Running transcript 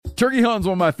Turkey hunting is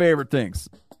one of my favorite things.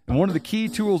 And one of the key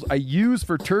tools I use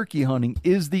for turkey hunting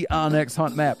is the onX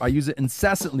Hunt Map. I use it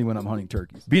incessantly when I'm hunting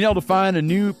turkeys. Being able to find a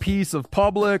new piece of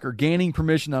public or gaining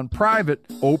permission on private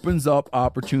opens up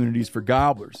opportunities for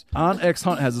gobblers. onX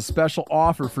Hunt has a special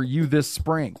offer for you this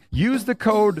spring. Use the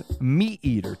code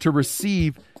MeatEater to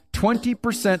receive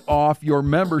 20% off your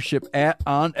membership at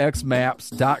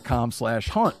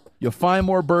onxmaps.com/hunt. You'll find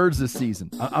more birds this season.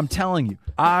 I'm telling you,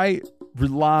 I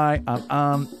rely on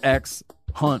onX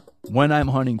Hunt when I'm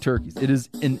hunting turkeys. It is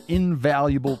an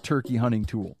invaluable turkey hunting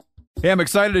tool. Hey, I'm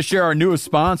excited to share our newest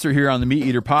sponsor here on the Meat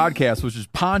Eater podcast, which is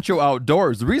Poncho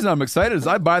Outdoors. The reason I'm excited is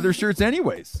I buy their shirts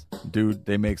anyways. Dude,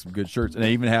 they make some good shirts. And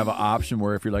they even have an option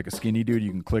where if you're like a skinny dude,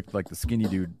 you can click like the skinny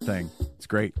dude thing. It's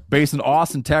great. Based in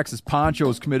Austin, Texas, Poncho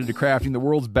is committed to crafting the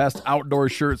world's best outdoor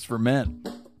shirts for men.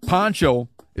 Poncho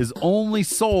is only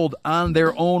sold on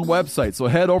their own website. So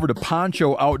head over to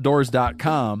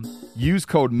ponchooutdoors.com, use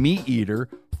code MeatEater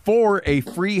for a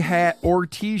free hat or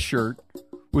t-shirt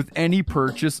with any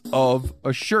purchase of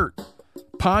a shirt.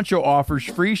 Poncho offers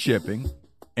free shipping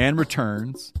and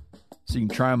returns, so you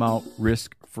can try them out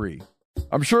risk-free.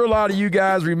 I'm sure a lot of you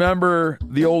guys remember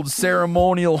the old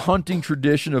ceremonial hunting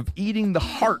tradition of eating the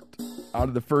heart out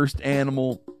of the first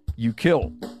animal you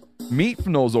kill. Meat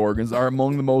from those organs are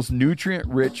among the most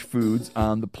nutrient-rich foods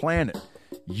on the planet.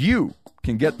 You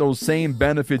can get those same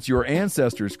benefits your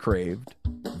ancestors craved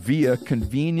via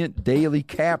convenient daily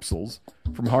capsules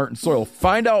from Heart and Soil.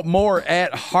 Find out more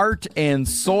at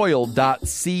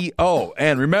heartandsoil.co.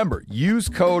 And remember, use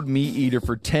code MeatEater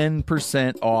for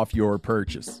 10% off your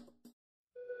purchase.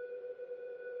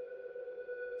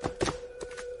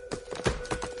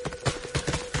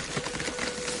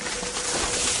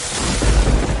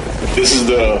 This is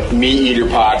the Meat Eater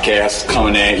podcast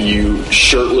coming at you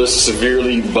shirtless,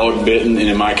 severely bug bitten, and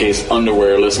in my case,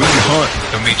 underwearless. We hunt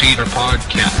the Meat Eater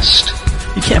podcast.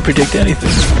 You can't predict anything.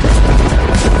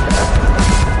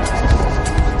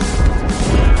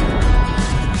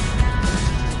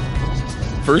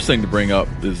 First thing to bring up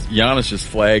is Giannis just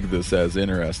flagged this as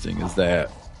interesting, is that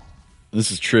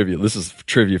this is trivia. This is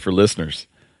trivia for listeners.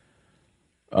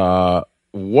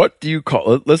 What do you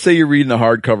call, let's say you're reading a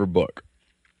hardcover book.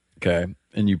 Okay,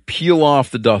 and you peel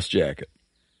off the dust jacket.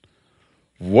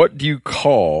 What do you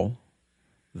call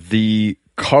the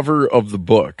cover of the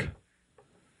book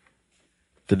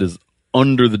that is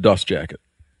under the dust jacket?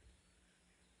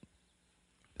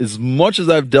 As much as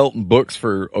I've dealt in books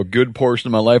for a good portion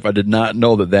of my life, I did not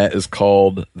know that that is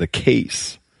called the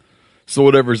case. So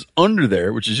whatever's under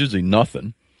there, which is usually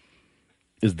nothing,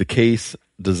 is the case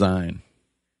design.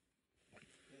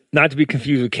 Not to be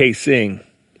confused with casing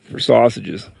for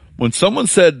sausages. When someone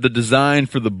said the design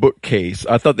for the bookcase,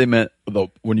 I thought they meant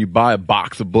when you buy a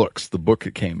box of books, the box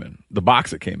it came in.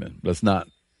 That's not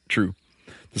true.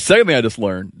 The second thing I just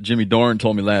learned, Jimmy Dorn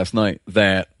told me last night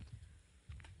that,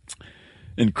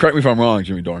 and correct me if I'm wrong,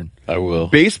 Jimmy Dorn. I will.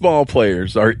 Baseball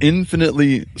players are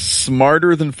infinitely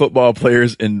smarter than football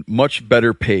players and much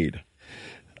better paid.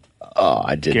 Oh,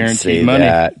 I didn't Guaranteed say money.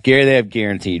 that. They have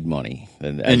guaranteed money.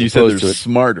 And you said they're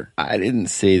smarter. I didn't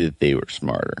say that they were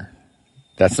smarter.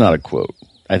 That's not a quote.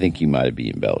 I think you might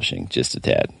be embellishing just a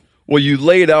tad. Well, you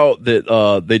laid out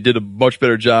that they did a much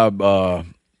better job, that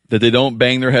they don't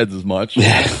bang their heads as much.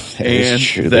 That and is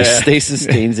true. that They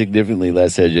sustain significantly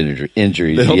less head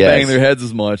injuries. they don't yes. bang their heads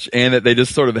as much, and that they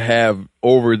just sort of have,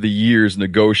 over the years,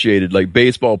 negotiated, like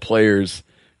baseball players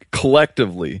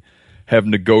collectively have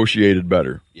negotiated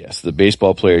better. Yes, the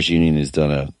Baseball Players Union has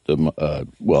done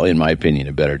well, in my opinion,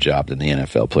 a better job than the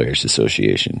NFL Players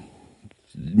Association,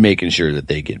 making sure that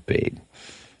they get paid.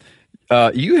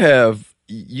 You have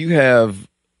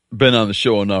been on the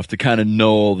show enough to kind of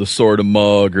know the sort of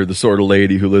mug or the sort of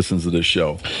lady who listens to this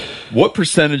show. What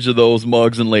percentage of those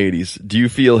mugs and ladies do you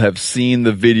feel have seen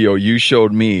the video you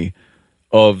showed me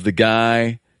of the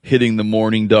guy hitting the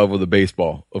mourning dove with a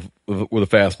baseball, with a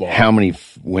fastball? How many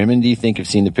women do you think have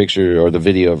seen the picture or the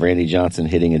video of Randy Johnson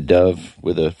hitting a dove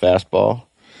with a fastball?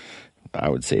 I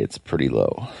would say it's pretty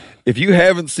low. If you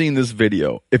haven't seen this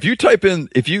video, if you type in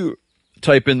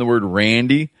the word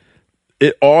Randy,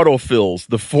 it autofills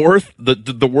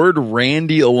the word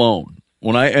Randy alone.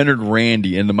 When I entered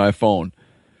Randy into my phone,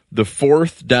 the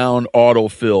fourth down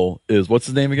autofill is, what's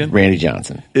his name again? Randy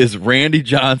Johnson. Is Randy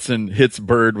Johnson hits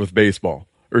bird with baseball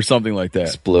or something like that.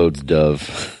 Explodes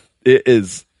dove. It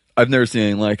is. I've never seen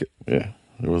anything like it. Yeah.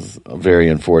 It was a very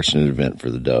unfortunate event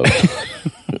for the dove.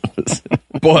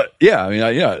 But yeah,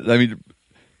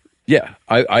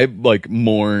 I like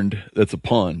mourned. That's a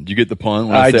pun. Do you get the pun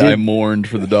when I say I mourned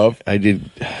for the dove? I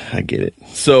did. I get it.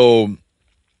 So,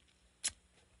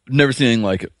 never seen anything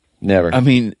like it. Never. I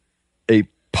mean, a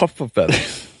puff of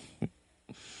feathers.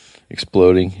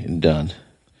 Exploding and done.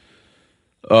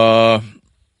 So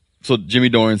Jimmy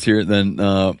Dorrance here, then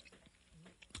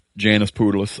Janice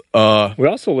Poodles. We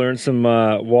also learned some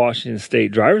Washington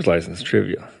State driver's license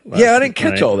trivia. Yeah, I didn't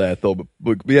catch all that though,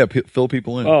 but yeah, fill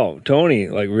people in. Oh, Tony,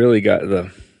 like really got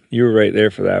you were right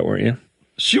there for that, weren't you?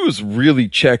 She was really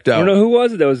checked out. I don't know who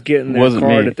was it that was getting their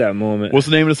card at that moment. What's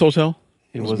the name of this hotel?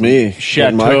 It was me.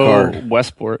 Chateau my card.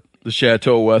 Westport. The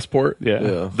Chateau Westport.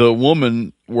 Yeah. The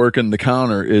woman working the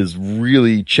counter is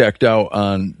really checked out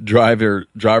on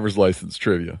driver's license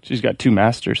trivia. She's got 2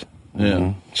 masters.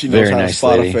 Yeah. She knows Very how nice to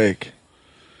spot lady. a fake.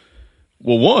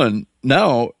 Well, one,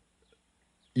 now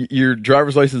your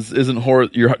driver's license isn't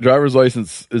your driver's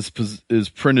license is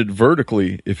printed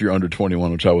vertically if you're under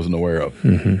 21, which I wasn't aware of.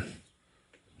 Mm-hmm.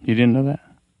 You didn't know that?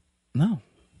 No.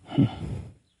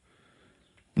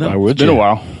 Why would you? It's been a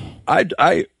while.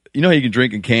 I you know how you can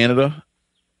drink in Canada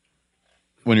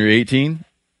when you're 18?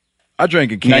 I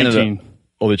drank in Canada. 19.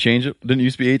 Oh, they changed it? Didn't it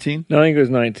used to be 18? No, I think it was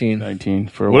 19. 19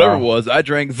 for a Whatever while. it was, I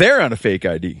drank there on a fake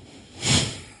ID.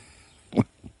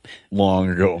 Long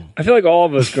ago. I feel like all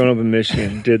of us growing up in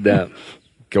Michigan did that.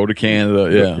 Go to Canada,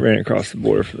 yeah. Ran across the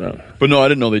border for them. But no, I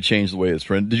didn't know they changed the way it's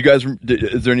printed. Did you guys?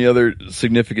 Is there any other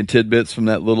significant tidbits from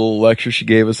that little lecture she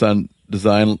gave us on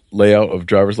design layout of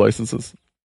driver's licenses?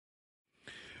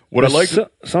 What I like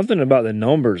something about the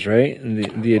numbers, right? And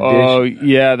the addition. Oh,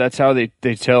 yeah, that's how they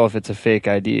tell if it's a fake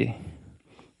ID.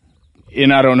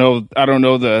 And I don't know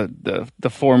the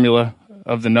formula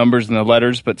of the numbers and the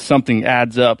letters, but something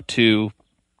adds up to,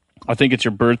 I think it's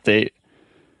your birth date.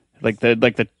 Like the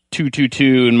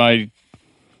 222 in my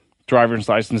driver's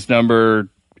license number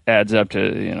adds up to,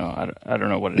 I don't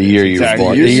know what it The is. year you were exactly.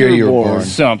 born. The The year year you were born. born.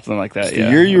 Something like that, The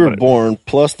year you were born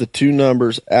plus the 2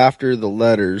 numbers after the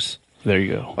letters There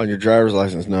you go. on your driver's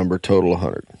license number total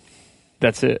 100.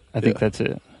 That's it. I think that's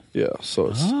it. Yeah, so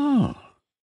it's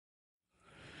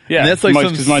Yeah, And that's like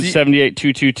because mine's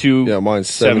 78,222. yeah, mine's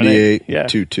 78. 78 Yeah,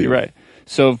 22. you're right.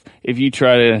 So if you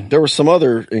try to There was some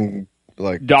other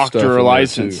like Doctor stuff in there,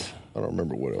 license. too. I don't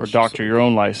remember what else. or doctor your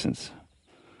own license,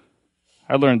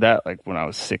 I learned that like when I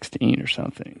was 16 or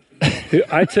something. Dude,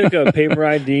 I took a paper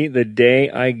ID the day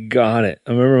I got it.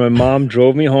 I remember my mom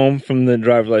drove me home from the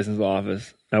driver's license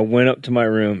office. I went up to my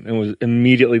room and was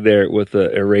immediately there with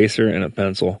an eraser and a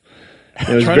pencil. It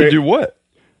was trying to do what?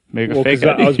 Make a well, fake 'cause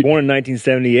ID. I was born in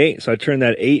 1978, so I turned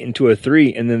that 8 into a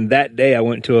 3, and then that day I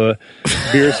went to a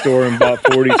beer store and bought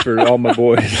 40s for all my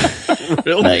boys.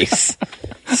 Really? Nice.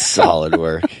 Solid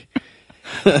work.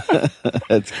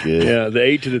 That's good. Yeah, the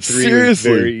 8 to the 3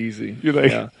 Seriously? was very easy. You're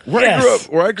like, yeah. Where I grew up,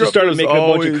 Just there started was making a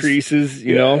bunch always of creases,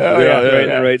 you know, yeah, right in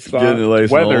the right spot. getting it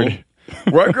nice and Weathered.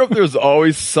 all. Where I grew up, there was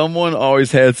always someone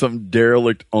always had some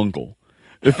derelict uncle.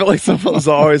 It felt like someone was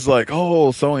always like,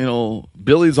 oh, so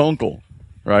Billy's uncle,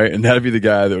 right? And that'd be the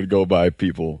guy that would go buy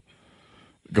beer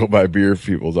for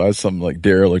people. So I was some like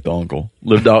derelict uncle.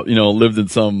 Lived in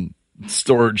some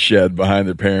storage shed behind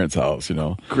their parents' house,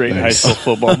 great high school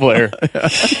football player.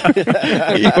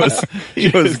 he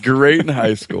was great in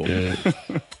high school. The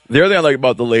other thing I like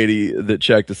about the lady that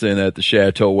checked us in at the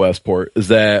Chateau Westport is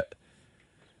that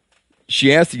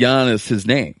she asked Giannis his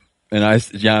name. And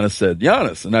Giannis said,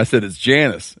 Giannis. And I said, it's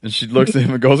Janice. And she looks at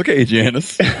him and goes, okay,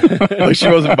 Janice. Like she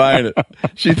wasn't buying it.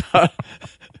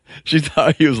 She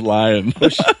thought he was lying.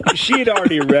 She had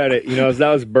already read it, that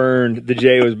was burned. The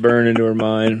J was burned into her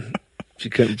mind. She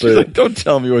couldn't put She's like, it. don't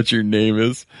tell me what your name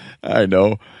is. I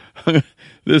know.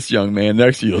 This young man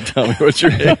next to you will tell me what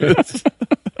your name is.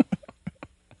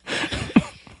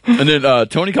 And then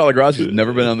Tony Calagrazi's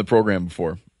never been on the program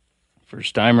before.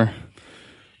 First timer.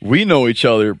 We know each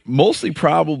other, mostly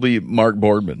probably Mark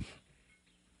Boardman.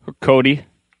 Cody.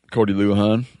 Cody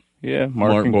Lujan. Yeah,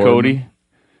 Mark and Boardman. Cody.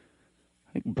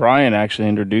 I think Brian actually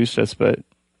introduced us, but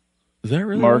Is that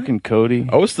really Mark right? and Cody.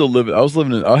 I was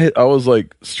living in, I was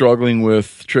like struggling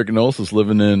with trichinosis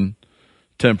living in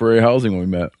temporary housing when we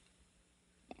met.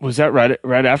 Was that right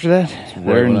after that?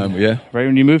 Right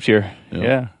when you moved here.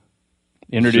 Yeah.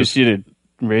 Introduced you to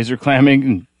razor clamming.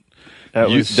 And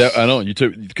I know you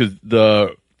took, because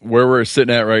where we're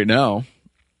sitting at right now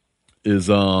is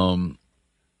would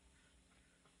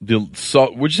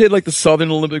you say like the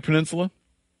Southern Olympic Peninsula?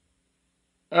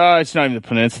 It's not even the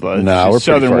peninsula. It's No, just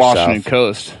we're pretty southern far Washington south.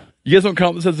 coast. You guys don't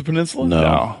count this as a peninsula?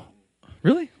 No.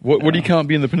 Really? What do you count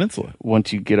being the peninsula?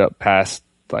 Once you get up past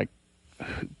like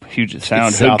Puget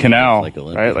Sound, south Hood of Canal, like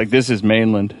Olympia. right? Like this is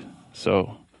mainland,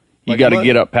 so you Like got to what?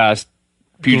 get up past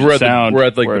Puget We're at Sound. we're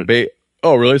at like where- the Bay.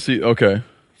 Oh, really? See, okay.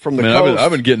 From the Man, coast,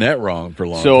 I've been getting that wrong for a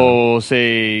long time. So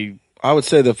say I would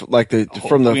say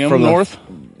from the north.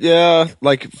 yeah,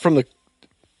 like from the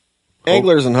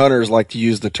Anglers and hunters like to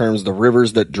use the terms the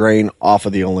rivers that drain off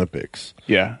of the Olympics.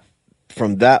 Yeah.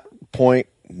 From that point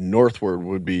northward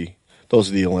would be that's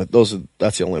the Olympic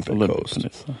coast.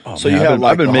 Peninsula. So you have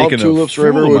like the Hump Tulips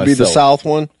River would be the south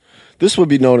one. This would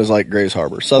be known as like Grays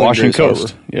Harbor, Southern Washington Grays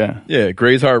Coast. Harbor. Yeah. Yeah,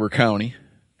 Grays Harbor County.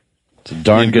 It's a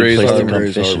darn good Grays place to Harbor. come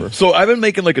Grays fishing. Harbor. So I've been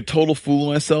making like a total fool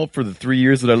of myself for the 3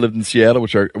 years that I lived in Seattle,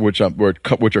 which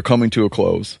are coming to a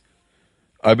close.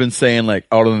 I've been saying like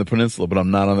out on the peninsula, but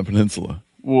I'm not on the peninsula.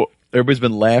 Well, Everybody's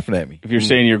been laughing at me. if you're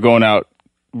saying you're going out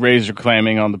razor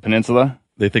clamming on the peninsula,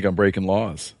 They think I'm breaking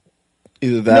laws.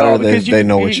 Either that or because they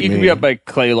know what you You mean. could be up by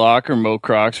Claylock or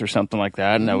Mocrox or something like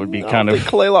that, and that would be kind I of think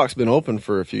Claylock's been open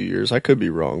for a few years. I could be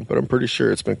wrong, but I'm pretty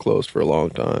sure it's been closed for a long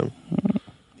time.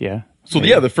 yeah. So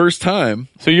yeah, the first time,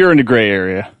 So you're in the gray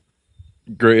area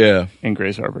in in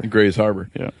Grays Harbor. Grays Harbor.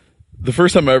 Yeah. The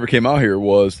first time I ever came out here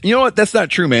was, you know what? That's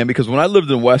not true, man. Because when I lived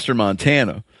in Western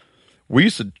Montana, we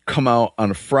used to come out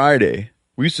on a Friday.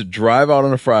 We used to drive out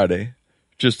on a Friday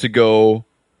just to go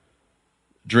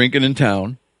drinking in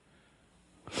town.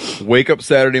 Wake up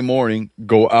Saturday morning,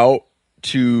 go out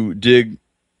to dig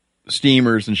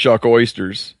steamers and shuck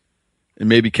oysters, and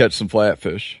maybe catch some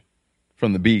flatfish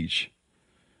from the beach.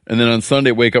 And then on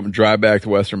Sunday, wake up and drive back to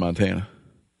Western Montana.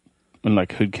 In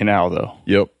like Hood Canal, though.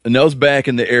 Yep. And that was back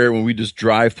in the era when we just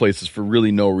drive places for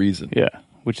really no reason. Yeah.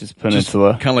 Which is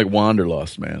peninsula. Kind of like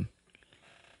wanderlust, man.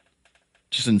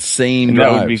 Just insane And that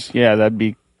drives. would be, that'd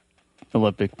be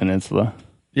Olympic Peninsula.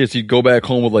 Yeah, so you'd go back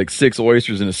home with like 6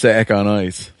 oysters in a sack on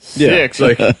ice. Six.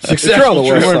 Like You're on the successful west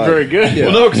trip. side. weren't very good.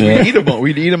 Well, no, because we'd eat them.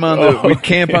 We'd eat them on the. We'd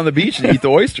camp on the beach and eat the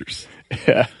oysters.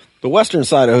 Yeah. The western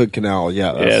side of Hood Canal,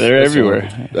 Yeah, they're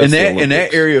everywhere. And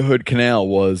that area of Hood Canal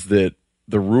was that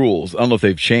the rules. I don't know if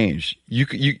they've changed.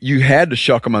 You had to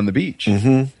shuck them on the beach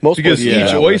Most because places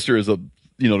each that way. oyster is a.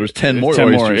 There's 10 more 10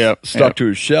 oysters more, yep, stuck yep. to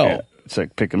his shell. Yeah. It's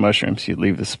like picking mushrooms. You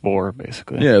leave the spore,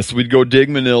 basically. Yeah, so we'd go dig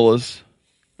manillas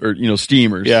or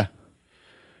steamers. Yeah.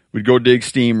 We'd go dig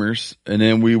steamers, and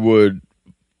then we would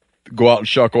go out and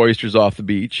shuck oysters off the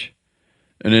beach.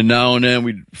 And then now and then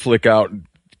we'd flick out and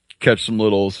catch some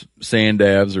little sand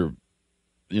dabs or,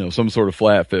 some sort of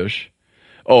flatfish.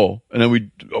 Oh, and then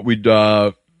we'd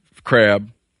crab,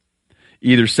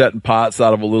 either set in pots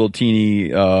out of a little teeny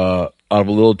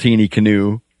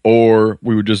canoe, or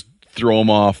we would just throw them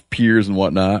off piers and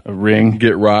whatnot. A ring.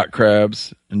 Get rock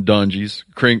crabs and dungees,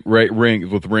 rings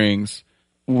with rings.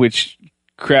 Which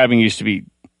crabbing used to be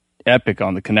epic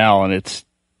on the canal, and it's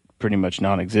pretty much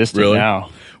non-existent Really? now.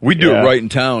 We do Yeah. it right in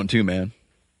town too, man.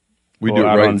 We do Well, it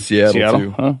out right on in Seattle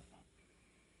too. Huh?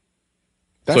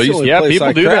 That's So the you- only yeah, place people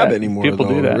I do crab that. anymore. People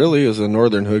do though. that. Really, is the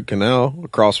northern Hood Canal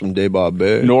across from Daybob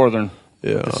Bay. Northern.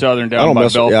 Yeah, The southern I down don't by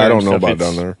mess. Belfair Yeah, I don't and know stuff, about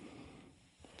it's- down there.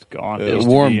 It's gone. It used to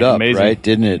warmed be up, amazing. right?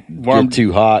 Didn't it Warmed- get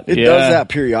too hot? It Yeah. does that It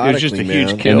periodically, was just a man.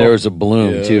 huge kill. And there was a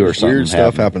bloom Yeah, too, or something. weird stuff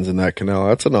happened. happens in that canal.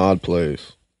 That's an odd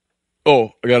place.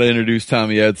 Oh, I got to introduce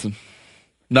Tommy Edson.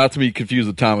 Not to be confused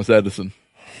with Thomas Edison.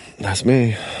 That's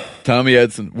me. Tommy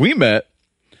Edson. We met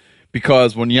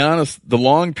because when Giannis, the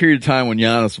long period of time when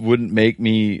Giannis wouldn't make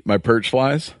me my perch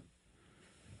flies.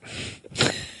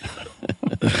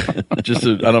 Just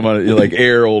to, I don't want to like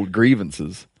air old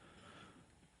grievances.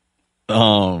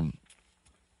 I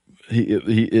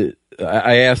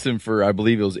asked him for, I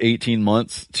believe it was 18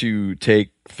 months to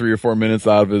take 3 or 4 minutes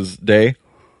out of his day.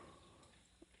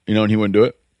 And he wouldn't do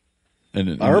it.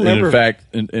 And I remember. in fact,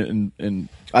 and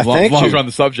I as long thanked as you. we're on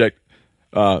the subject,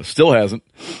 still hasn't.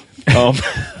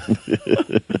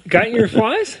 Got your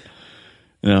flies?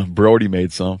 Brody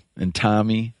made some, and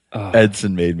Tommy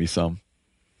Edson made me some.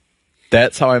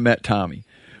 That's how I met Tommy.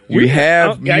 We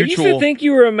have I used to mutual. think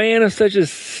you were a man of such a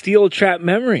steel trap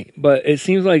memory, but it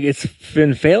seems like it's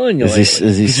been failing you Is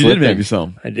lately. he You did slipping? make me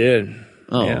some. I did.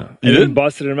 Oh. Yeah. You And did? then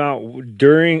busted him out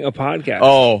during a podcast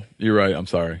Oh, you're right. I'm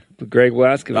sorry. with Greg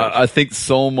Waskovich. I think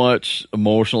so much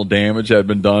emotional damage had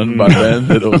been done by then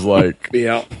that it was like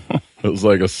yeah. it was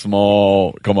like a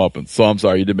small comeuppance. So I'm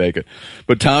sorry you did make it,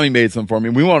 but Tommy made some for me.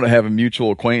 We want to have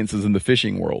mutual acquaintances in the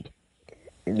fishing world.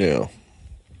 Yeah,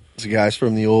 it's the guys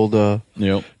from the old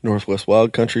Yep. Northwest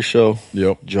Wild Country show.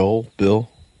 Yep. Joel, Bill,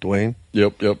 Dwayne.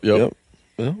 Yep. Yep.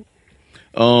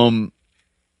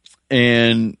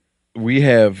 And we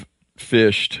have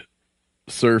fished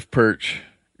surf perch,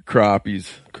 crappies,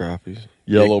 Crappies.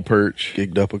 yellow perch,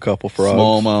 Gigged up a couple frogs.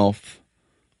 smallmouth,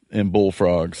 and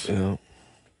bullfrogs Yeah.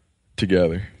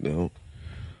 together. No.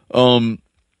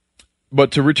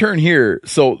 But to return here,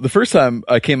 so the first time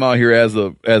I came out here as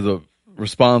a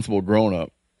responsible grown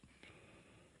up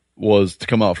was to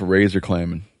come out for razor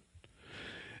clamming.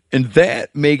 And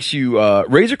that makes you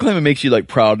razor clamming makes you like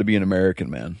proud to be an American,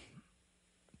 man.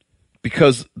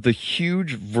 because the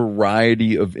huge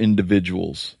variety of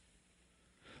individuals.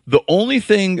 The only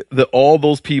thing that all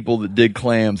those people that dig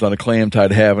clams on a clam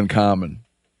tide have in common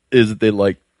is that they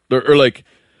like, or like,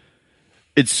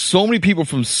 it's so many people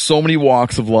from so many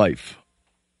walks of life,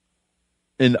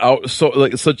 and so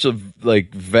like such a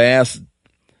like vast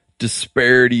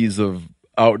disparities of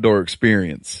outdoor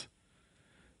experience,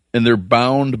 and they're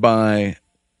bound by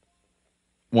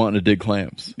wanting to dig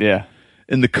clams. Yeah.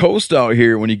 And the coast out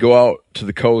here, when you go out to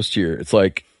the coast here, it's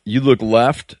like you look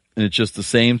left and it's just the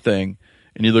same thing,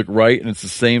 and you look right and it's the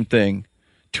same thing,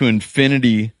 to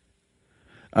infinity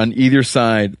on either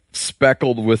side,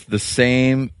 speckled with the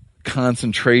same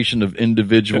concentration of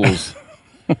individuals.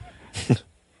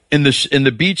 And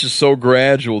the beach is so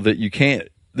gradual that you can't.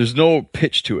 There's no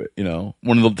pitch to it.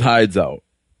 When the tide's out,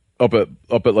 up at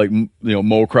like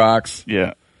Mo Crocs.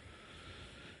 Yeah.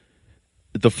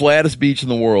 The flattest beach in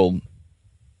the world.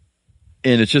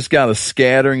 And it's just got a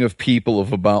scattering of people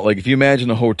of about, like, if you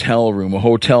imagine a hotel room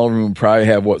would probably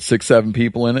have, 6, 7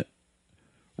 people in it,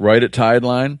 right at tide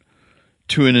line,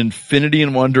 to an infinity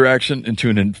in one direction and to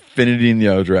an infinity in the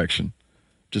other direction.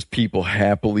 Just people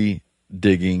happily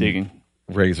digging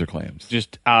razor clams.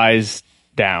 Just eyes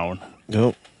down.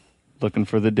 Nope. Looking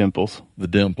for the dimples. The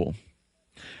dimple.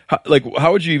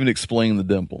 How would you even explain the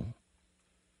dimple?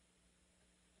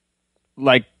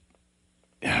 Like,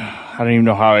 I don't even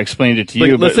know how I explained it to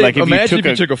you. Let's say, imagine if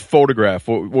you took took a photograph,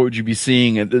 what would you be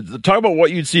seeing? And talk about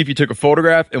what you'd see if you took a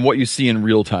photograph and what you see in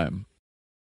real time.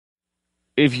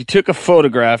 If you took a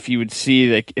photograph, you would see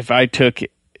that if I took,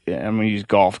 I'm going to use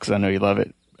golf because I know you love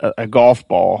it, a golf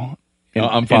ball. And,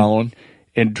 I'm following.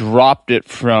 And dropped it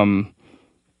from,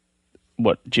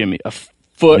 what, Jimmy, a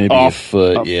foot Maybe off, a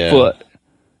foot, yeah. foot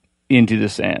into the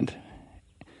sand.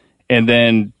 And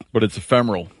then... But it's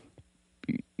ephemeral.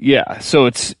 Yeah, so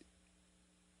it's...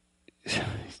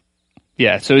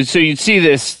 Yeah, so you'd see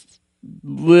this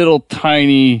little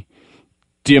tiny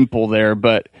dimple there,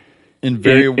 but... In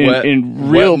very wet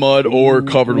mud or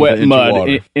covered with an inch of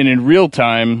water. And in real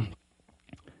time,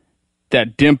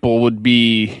 that dimple would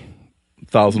be...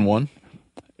 1001?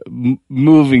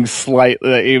 Moving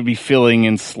slightly. It would be filling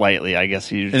in slightly, I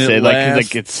guess you'd say.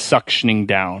 Like it's suctioning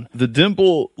down. The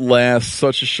dimple lasts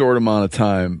such a short amount of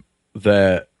time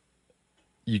that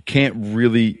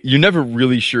you're never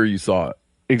really sure you saw it.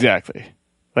 Exactly.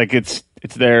 Like it's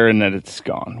there and then it's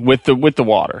gone with the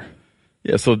water.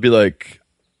 Yeah, so it'd be like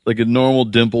a normal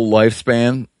dimple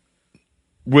lifespan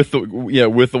with the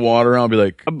water around.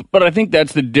 It'd be like, but I think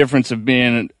that's the difference of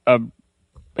being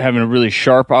having a really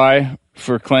sharp eye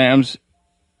for clams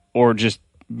or just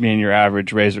being your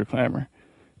average razor clammer,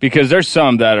 because there's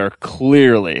some that are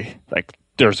clearly like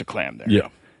there's a clam there. Yeah.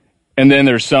 And then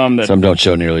there's some don't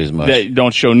show nearly as much. That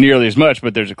don't show nearly as much,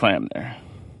 but there's a clam there.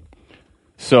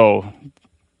 So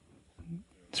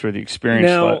it's where the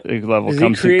experience level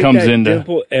comes into.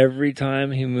 Dimple every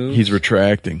time he moves. He's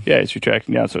retracting. Yeah, it's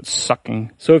retracting down, so it's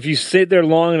sucking. So if you sit there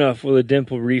long enough, will the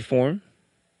dimple reform?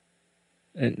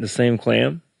 And the same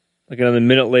clam? Like another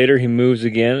minute later, he moves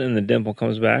again, and the dimple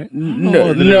comes back.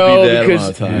 No,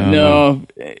 because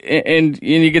and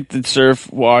you get the surf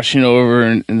washing over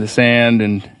in the sand,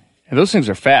 and those things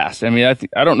are fast. I mean,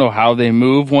 I don't know how they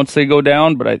move once they go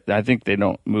down, but I think they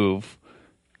don't move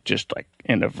just like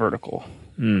in a vertical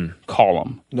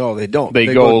column. No, they don't. They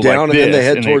go down like and then they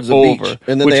head towards the beach,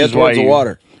 and then they head towards the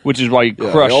water. Which is why you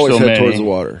crush they always so head many. towards the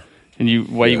water, and you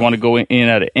want to go in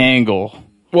at an angle.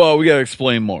 Well, we got to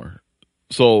explain more.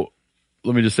 So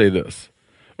let me just say this.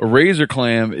 A razor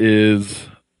clam is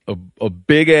a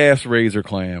big-ass razor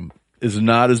clam is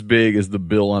not as big as the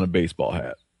bill on a baseball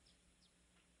hat.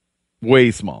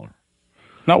 Way smaller.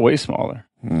 Not way smaller.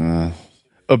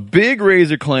 A big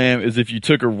razor clam is if you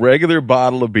took a regular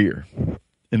bottle of beer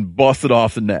and busted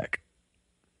off the neck.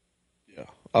 Yeah,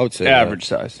 I would say average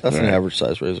size. That's an average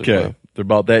size razor clam. They're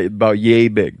about yay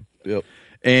big. Yep.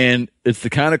 And it's the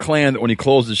kind of clam that when he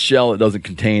closes his shell, it doesn't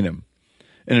contain him.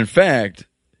 And in fact,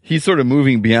 he's sort of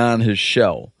moving beyond his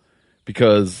shell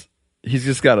because he's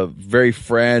just got a very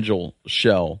fragile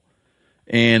shell.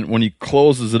 And when he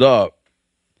closes it up,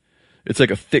 it's like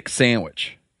a thick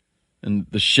sandwich. And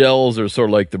the shells are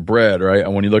sort of like the bread, right?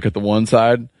 And when you look at the one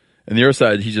side, and the other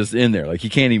side, he's just in there. Like he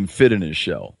can't even fit in his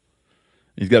shell.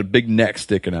 He's got a big neck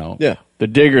sticking out. Yeah. The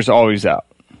digger's always out.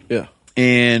 Yeah.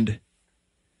 And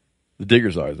the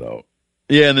digger's always out.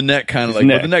 Yeah, and the neck kind of like,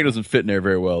 but the neck doesn't fit in there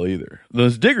very well either.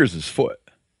 Those digger's his foot.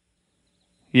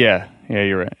 Yeah,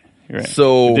 you're right.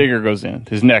 So the digger goes in.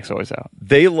 His neck's always out.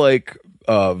 They don't like,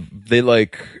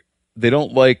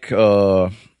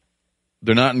 they're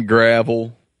not in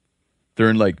gravel. They're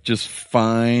in like just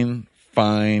fine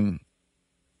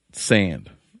sand.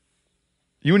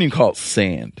 You wouldn't even call it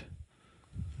sand.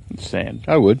 Sand.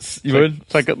 I would. You would?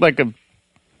 It's like a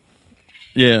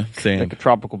Yeah, sand. like a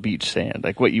tropical beach sand,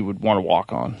 like what you would want to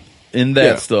walk on. In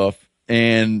that stuff,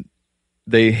 and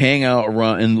they hang out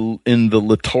around in the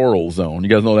littoral zone. You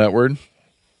guys know that word?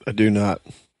 I do not.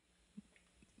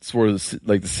 It's where the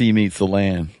sea meets the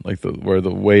land, where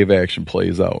the wave action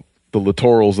plays out. The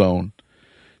littoral zone.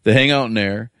 They hang out in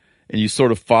there, and you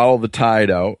sort of follow the tide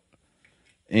out,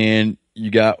 and you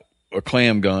got a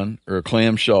clam gun or a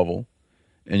clam shovel,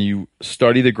 and you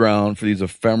study the ground for these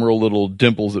ephemeral little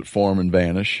dimples that form and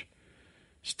vanish.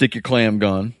 Stick your clam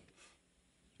gun,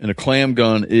 and a clam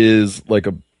gun is like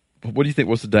a. What do you think?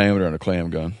 What's the diameter on a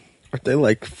clam gun? Aren't they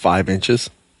like 5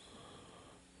 inches?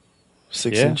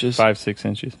 6 inches? 5-6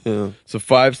 inches. Yeah. So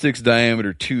 5-6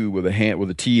 diameter tube with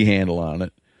a T handle on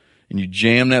it, and you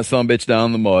jam that sumbitch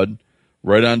down the mud,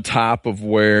 right on top of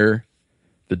where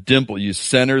the dimple. You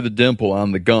center the dimple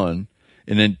on the gun,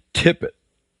 and then tip it.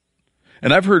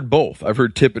 And I've heard both. I've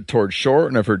heard tip it toward shore,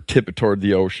 and I've heard tip it toward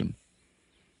the ocean.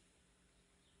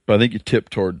 But I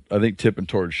think tipping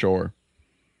toward shore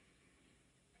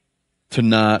to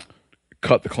not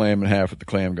cut the clam in half with the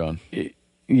clam gun.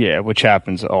 Yeah, which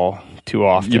happens all too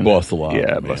often. You bust a lot.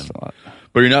 Yeah, man. bust a lot.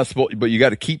 But you're not supposed. But you got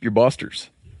to keep your busters.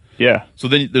 Yeah. So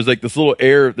then there's like this little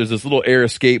air. There's this little air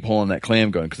escape hole in that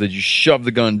clam gun because as you shove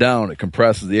the gun down, it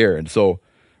compresses the air, and so,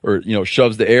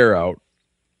 shoves the air out,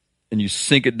 and you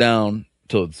sink it down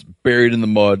till it's buried in the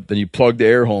mud. Then you plug the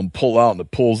air hole and pull out, and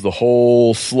it pulls the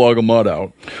whole slug of mud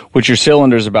out. Which your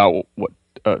cylinder's about what,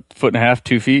 a foot and a half,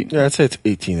 2 feet? Yeah, I'd say it's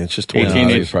 18 inches. 20 18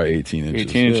 It's inches. probably 18 inches.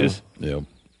 18 inches. Yeah.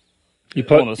 You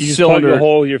On a just plug cylinder. the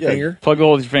hole with your finger. Plug a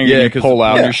hole with your finger Yeah, and you because pull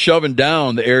out. when you're shoving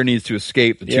down, the air needs to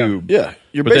escape the Yeah. tube. Yeah,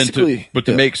 you're But basically.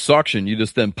 to make suction, you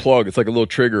just then plug. It's like a little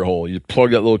trigger hole. You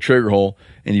plug that little trigger hole,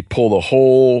 and you pull the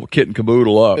whole kit and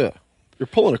caboodle up. Yeah. You're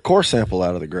pulling a core sample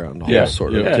out of the ground. Yeah,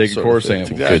 sort you of. take a sort core of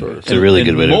sample. exactly. Good. It's a really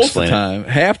good way to most explain of the time,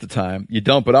 half the time, you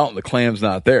dump it out and the clam's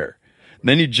not there. And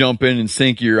then you jump in and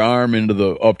sink your arm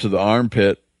up to the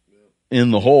armpit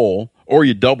in the hole, or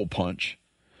you double punch.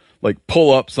 Like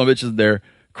pull up, some bitches there,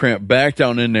 cramp back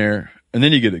down in there, and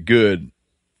then you get it good.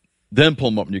 Then pull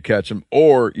them up and you catch them.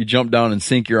 Or you jump down and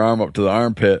sink your arm up to the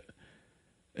armpit,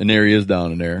 and there he is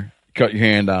down in there. Cut your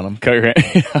hand on him. Cut your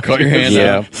hand. Cut your hand Yeah.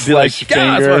 down. Be like, Slice your God,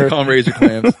 that's finger." why I call them razor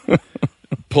clams.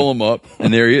 Pull them up,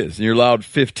 and there he is. And you're allowed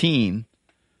 15,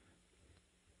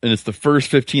 and it's the first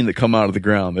 15 that come out of the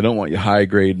ground. They don't want you high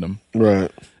grading them, Right.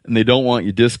 and they don't want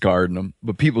you discarding them,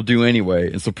 but people do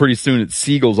anyway. And so pretty soon it's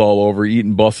seagulls all over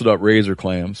eating busted up razor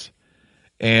clams,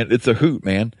 and it's a hoot,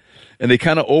 man. And they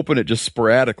kind of open it just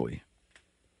sporadically,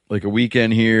 like a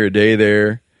weekend here, a day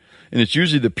there, and it's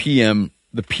usually the PM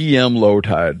low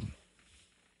tide.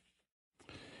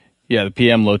 Yeah, the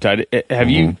PM low tide. Have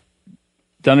you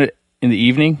done it in the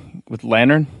evening with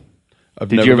lantern?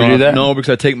 Did Never you ever gone- do that? No, because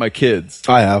I take my kids.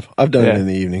 I have. I've done Yeah. it in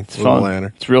the evening. It's with a fun.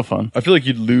 lantern. It's real fun. I feel like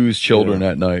you'd lose children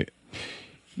at night.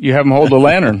 You have them hold the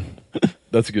lantern.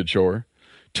 That's a good chore.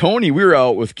 Tony, we were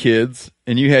out with kids,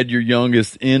 and you had your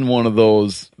youngest in one of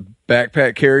those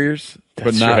backpack carriers, but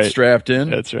That's not right. strapped in.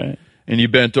 That's right. And you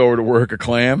bent over to work a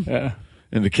clam, Yeah.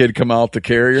 and the kid come out the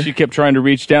carrier. She kept trying to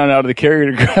reach down out of the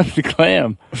carrier to grab the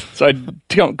clam. So I'd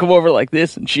come over like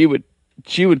this, and she would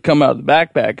come out of the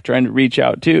backpack trying to reach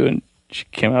out too, and she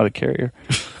came out of the carrier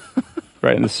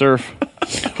right in the surf.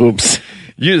 Oops.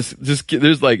 You just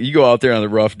there's like you go out there on a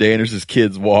rough day, and there's just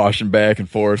kids washing back and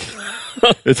forth.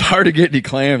 It's hard to get any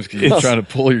clams because you're trying to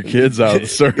pull your kids out of the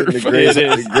surf.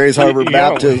 The Grays Harbor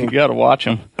baptism. You got to watch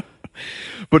them.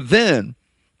 But then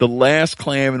the last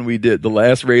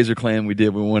razor clam we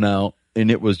did, we went out and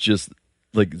it was just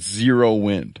like zero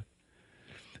wind.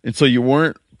 And so you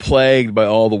weren't plagued by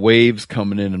all the waves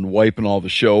coming in and wiping all the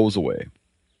shows away.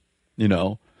 You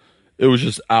know, it was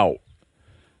just out.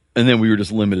 And then we were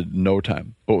just limited in no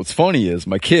time. But what's funny is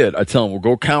my kid, I tell him, well,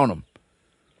 go count them.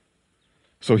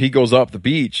 So he goes up the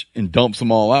beach and dumps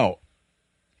them all out.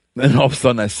 Then all of a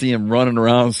sudden I see him running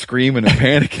around screaming and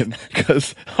panicking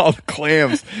because all the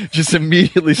clams just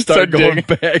immediately start going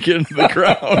back into the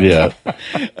ground. Yeah.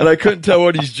 And I couldn't tell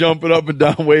what he's jumping up and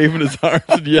down, waving his arms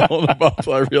and yelling about.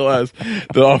 So I realized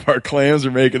that all of our clams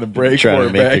are making the break Trying for to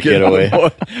it make back the into the getaway.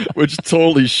 mud, which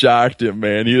totally shocked him,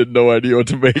 man. He had no idea what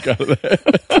to make out of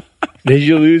that. Did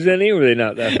you lose any, or were they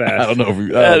not that fast? I don't know if we.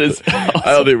 That is I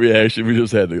don't think we actually. We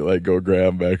just had to like go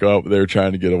grab them back up. They were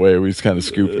trying to get away. We just kind of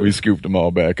scooped them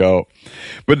all back out.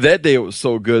 But that day it was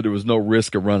so good. There was no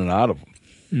risk of running out of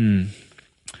them.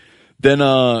 Then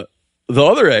the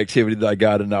other activity that I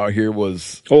got in out here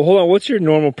was, Oh, hold on. What's your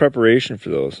normal preparation for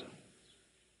those?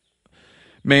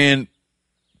 man,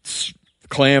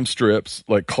 clam strips,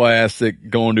 like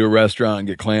classic, going to a restaurant and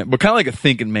get clam, but kind of like a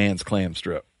thinking man's clam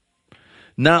strip.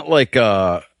 Not like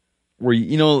where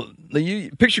you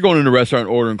picture going into a restaurant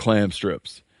and ordering clam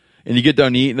strips, and you get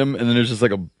done eating them, and then there's just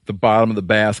like the bottom of the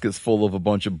basket's full of a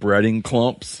bunch of breading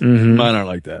clumps. Mm-hmm. Mine aren't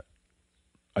like that.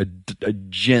 I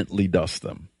gently dust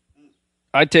them.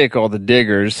 I take all the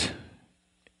diggers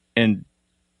and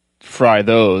fry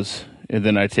those, and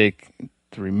then I take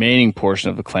the remaining portion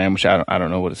of the clam, which I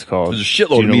don't know what it's called. There's a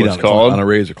shitload of meat on a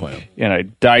razor clam. And I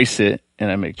dice it,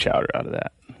 and I make chowder out of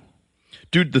that.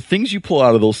 Dude, the things you pull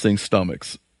out of those things'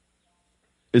 stomachs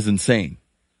is insane.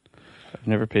 I've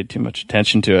never paid too much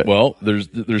attention to it. Well,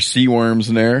 there's sea worms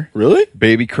in there. Really?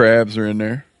 Baby crabs are in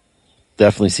there.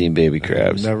 Definitely seen baby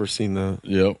crabs. I've never seen that.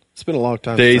 Yep. It's been a long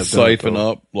time. They since I've done it, siphon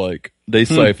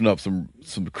though. up some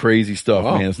crazy stuff,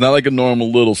 Wow. man. It's not like a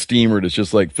normal little steamer that's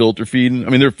just like filter feeding. I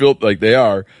mean, they're like they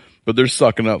are, but they're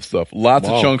sucking up stuff. Lots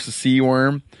of chunks of sea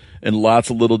worm and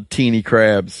lots of little teeny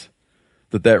crabs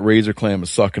that razor clam is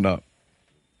sucking up.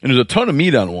 And there's a ton of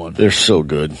meat on one. They're so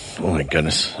good. Oh my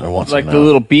goodness. I want some Like now. the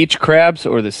little beach crabs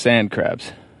or the sand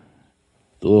crabs?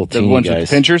 The little The teeny ones guys. with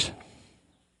pinchers?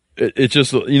 It's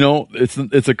just,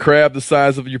 it's a crab the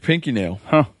size of your pinky nail.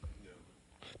 Huh.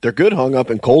 They're good hung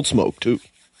up in cold smoke too.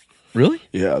 Really?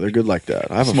 Yeah, they're good like that.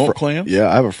 I have Smoked clams? Yeah,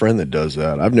 I have a friend that does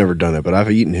that. I've never done it, but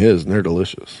I've eaten his, and they're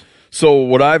delicious. So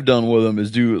what I've done with them is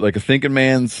do like a thinking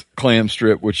man's clam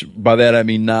strip, which by that I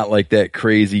mean not like that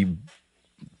crazy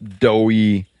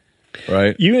doughy,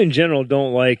 right? You in general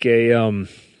don't like a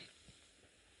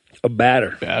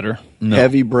batter. Batter. No.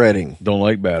 Heavy breading. Don't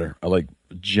like batter. I like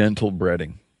gentle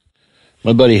breading.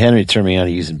 My buddy Henry turned me on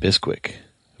to using Bisquick. It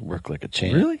worked like a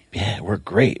champ. Really? Yeah, it worked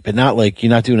great. But not like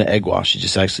you're not doing an egg wash. You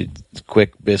just actually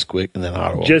quick Bisquick and then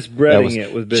hot oil. Just breading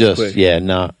it with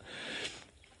Bisquick.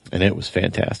 And it was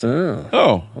fantastic.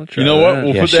 Oh, try you know what? that.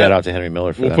 We'll Yeah, put shout that. out to Henry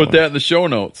Miller for We'll that. put one. that in the show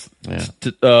notes.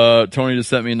 Yeah. Tony just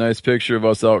sent me a nice picture of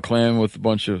us out clamming with a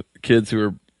bunch of kids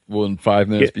who will in 5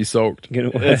 minutes be soaked. You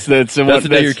know, That's the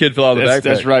day your kid fell out of the that's- backpack.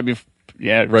 That's right before.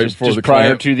 Yeah, Right just, before just the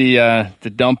prior clam. to the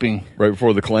dumping. Right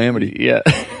before the calamity. Yeah.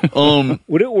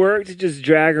 would it work to just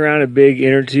drag around a big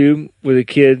inner tube with a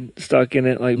kid stuck in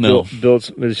it? Like No. built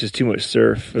it's just too much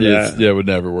surf for that. It would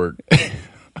never work.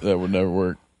 That would never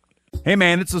work. Hey,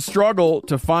 man, it's a struggle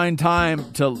to find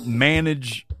time to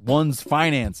manage one's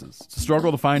finances. It's a struggle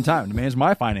to find time to manage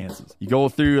my finances. You go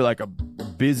through like a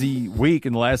busy week,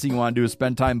 and the last thing you want to do is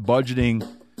spend time budgeting,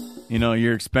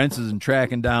 your expenses and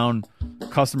tracking down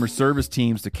customer service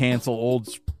teams to cancel old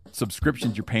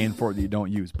subscriptions you're paying for that you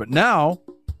don't use. But now,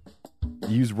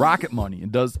 you use Rocket Money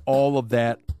and does all of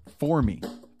that for me.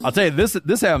 I'll tell you,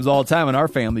 this happens all the time in our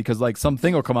family because like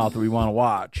something will come out that we want to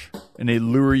watch, and they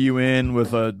lure you in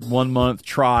with a 1-month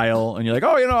trial, and you're like,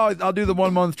 oh, I'll do the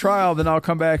 1-month trial, then I'll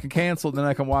come back and cancel, then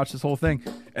I can watch this whole thing,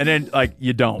 and then like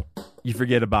you don't, you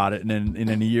forget about it, and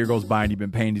then a year goes by and you've been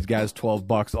paying these guys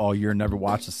 $12 all year and never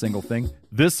watched a single thing.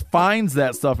 This finds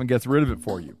that stuff and gets rid of it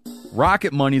for you.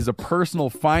 Rocket Money is a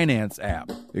personal finance app.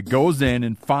 It goes in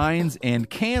and finds and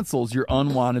cancels your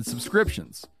unwanted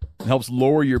subscriptions. It helps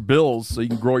lower your bills so you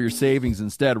can grow your savings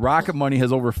instead. Rocket Money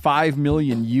has over 5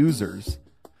 million users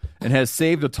and has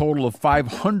saved a total of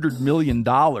 $500 million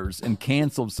in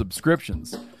canceled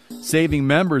subscriptions, saving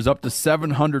members up to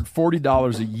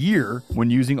 $740 a year when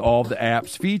using all of the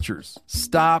app's features.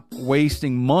 Stop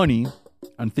wasting money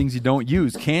on things you don't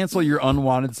use. Cancel your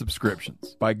unwanted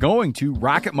subscriptions by going to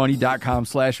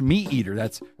rocketmoney.com/meateater.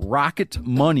 That's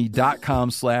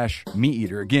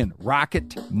rocketmoney.com/meateater. Again,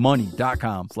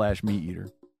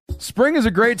 rocketmoney.com/meateater. Spring is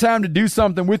a great time to do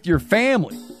something with your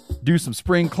family. Do some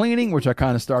spring cleaning, which I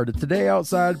kind of started today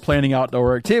outside, planning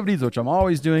outdoor activities, which I'm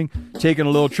always doing, taking a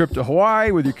little trip to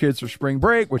Hawaii with your kids for spring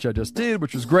break, which I just did,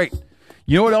 which was great.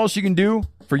 You know what else you can do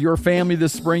for your family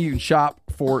this spring? You can shop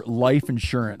for life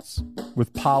insurance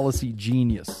with Policy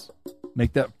Genius.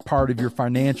 Make that part of your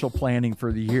financial planning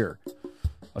for the year.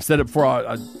 I've said it before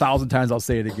 1,000 times. I'll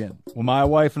say it again. When my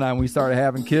wife and I, when we started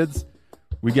having kids,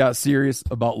 we got serious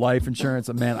about life insurance,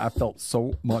 and man, I felt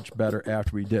so much better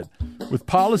after we did. With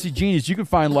Policy Genius, you can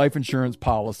find life insurance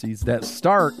policies that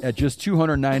start at just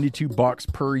 $292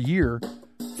 per year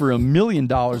for $1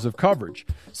 million of coverage.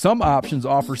 Some options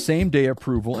offer same-day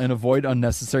approval and avoid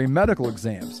unnecessary medical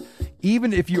exams.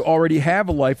 Even if you already have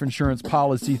a life insurance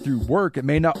policy through work, it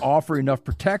may not offer enough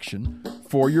protection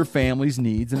for your family's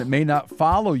needs, and it may not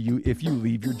follow you if you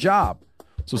leave your job.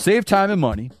 So save time and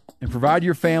money and provide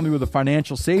your family with a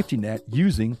financial safety net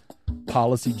using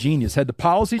Policy Genius. Head to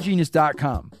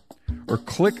policygenius.com or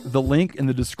click the link in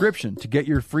the description to get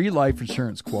your free life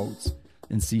insurance quotes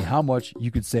and see how much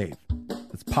you could save.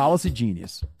 That's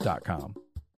policygenius.com.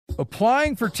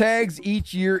 Applying for tags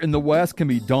each year in the West can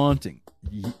be daunting.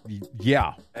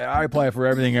 Yeah, I apply for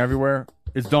everything everywhere.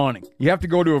 It's daunting. You have to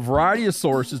go to a variety of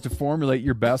sources to formulate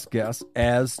your best guess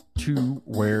as to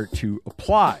where to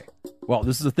apply. Well,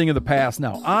 this is a thing of the past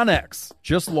now. OnX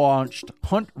just launched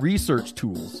Hunt Research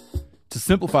Tools to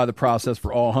simplify the process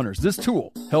for all hunters. This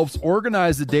tool helps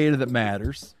organize the data that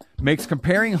matters, makes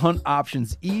comparing hunt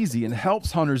options easy, and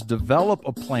helps hunters develop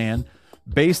a plan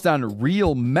based on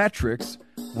real metrics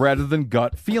rather than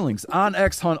gut feelings.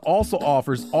 OnX Hunt also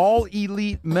offers all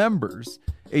elite members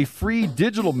a free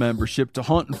digital membership to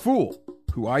Hunt and Fool,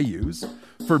 who I use,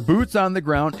 for boots on the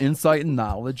ground insight and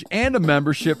knowledge, and a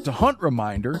membership to Hunt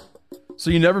Reminder so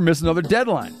you never miss another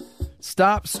deadline.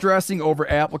 Stop stressing over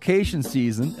application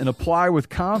season and apply with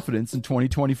confidence in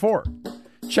 2024.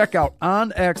 Check out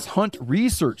OnX Hunt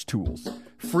Research Tools,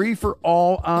 free for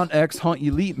all OnX Hunt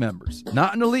Elite members.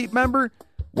 Not an elite member?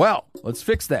 Well, let's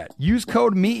fix that. Use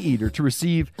code MeatEater to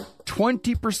receive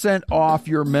 20% off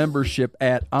your membership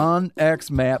at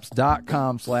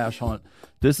onxmaps.com/hunt.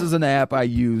 This is an app I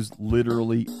use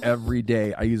literally every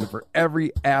day. I use it for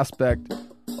every aspect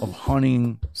of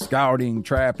hunting, scouting,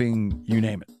 trapping, you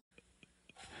name it.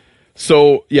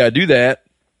 So, yeah, I do that.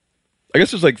 I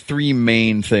guess there's like 3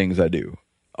 main things I do.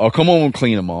 I'll come home and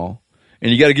clean them all.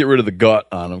 And you got to get rid of the gut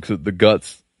on them because the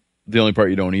gut's the only part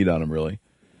you don't eat on them, really.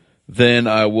 Then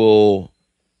I will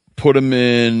put them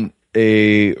in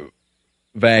a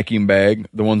vacuum bag,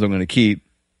 the ones I'm going to keep.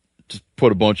 Just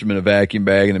put a bunch of them in a vacuum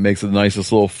bag, and it makes the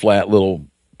nicest little flat little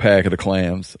packet of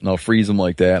clams. And I'll freeze them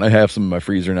like that. And I have some in my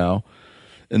freezer now.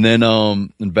 And then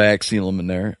and vac seal them in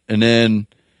there. And then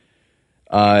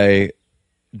I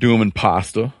do them in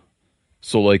pasta.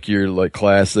 So like your like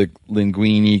classic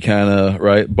linguine kind of,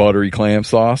 right, buttery clam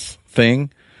sauce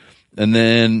thing. And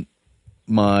then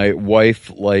my wife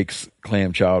likes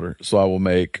clam chowder, so I will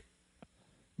make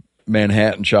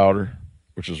Manhattan chowder,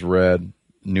 which is red,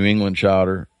 New England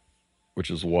chowder, which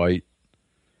is white,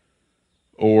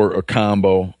 or a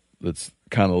combo that's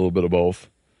kind of a little bit of both.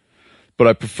 But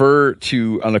I prefer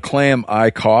to, on a clam I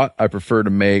caught, I prefer to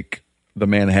make the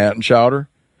Manhattan chowder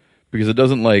because it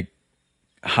doesn't like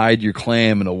hide your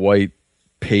clam in a white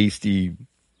pasty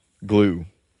glue.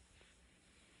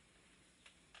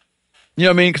 You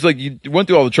know what I mean? Because like you went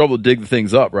through all the trouble to dig the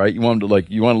things up, right? You want to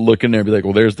look in there and be like,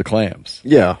 well, there's the clams.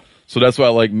 Yeah. So that's why I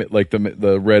like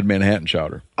the red Manhattan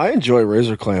chowder. I enjoy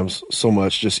razor clams so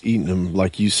much, just eating them,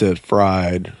 like you said,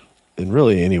 fried, and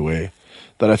really anyway,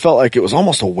 that I felt like it was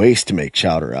almost a waste to make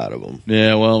chowder out of them.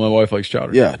 Yeah, well, my wife likes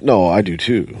chowder. Yeah, no, I do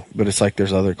too. But it's like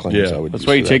there's other clams I would That's use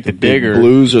why you for take that. the bigger,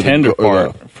 blues or tender the,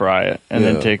 part, fry it, and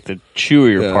then take the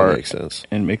chewier part that makes sense.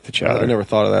 and make the chowder. I never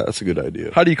thought of that. That's a good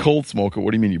idea. How do you cold smoke it?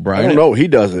 What do you mean, you brine I don't it? know. He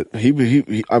does it.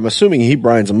 He I'm assuming he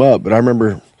brines them up, but I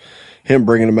remember him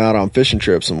bringing them out on fishing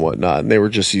trips and whatnot, and they were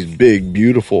just these big,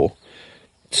 beautiful,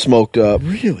 smoked up,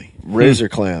 razor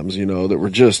clams, that were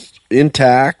just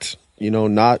intact,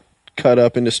 not cut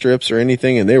up into strips or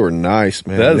anything, and they were nice,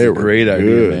 man. That is they a were great good.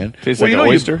 idea, man. Tastes like an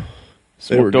oyster.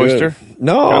 They were Smoked good. oyster.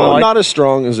 No, Kinda like- not as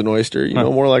strong as an oyster.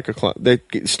 More like a clam. They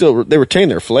retain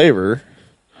their flavor.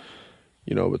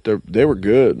 But they were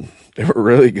good. They were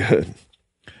really good.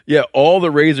 Yeah, all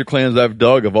the razor clams I've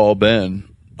dug have all been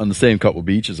on the same couple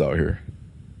beaches out here.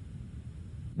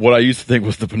 What I used to think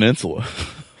was the peninsula.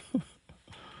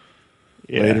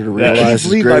 Later to realize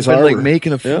I've Grays been like Harbor.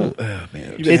 making a fool. Yeah. Oh,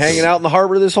 man. You've been hanging out in the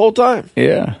harbor this whole time.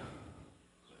 Yeah.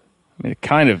 I mean, it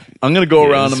kind of. I'm going to go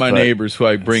around is, to my but neighbors who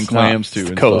I bring it's not- clams it's to the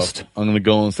and coast. stuff. I'm going to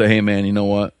go and say, hey, man, you know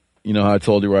what? You know how I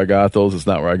told you where I got those? It's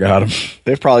not where I got them.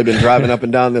 They've probably been driving up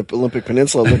and down the Olympic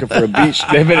Peninsula looking for a beach.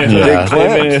 They've been Big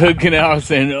clams. hooking out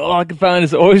saying, "Oh, I can find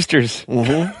his oysters."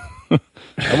 Mm-hmm.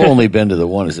 I've only been to the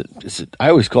one. Is it? I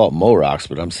always call it Mo Rocks,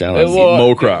 but I'm sounding like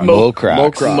Mo Crocs. Mo Crocs.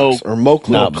 Mo Crocs or Mo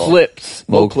Not Clips. Mo. Clips.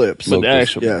 Mo Clips. But the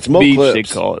actual Yeah, it's Mo beach, Clips. they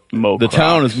call it Mo The Crocs.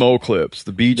 town is Mo Clips.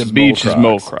 The beach is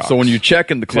Mo Crocs. So when you're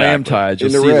checking the clam Exactly. tides,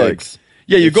 you'll In the see regs.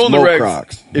 you It's go in the Mo regs.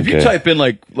 Crocs. If you Okay. type in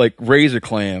like razor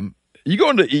clam, you go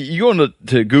into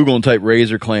to Google and type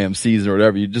razor clam season or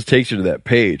whatever, it just takes you to that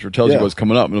page where it tells you Yeah. what's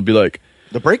coming up, and it'll be like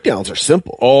The breakdowns are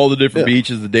simple. all the different Yeah.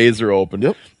 beaches, the days they're open.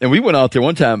 Yep. And we went out there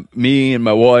one time, me and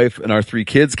my wife and our 3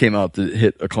 kids came out to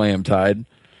hit a clam tide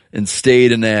and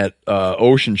stayed in that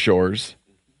Ocean Shores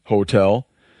hotel.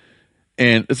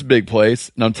 And it's a big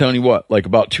place. And I'm telling you what, like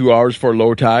about 2 hours before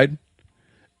low tide,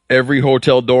 every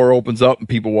hotel door opens up and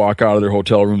people walk out of their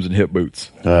hotel rooms in hip boots.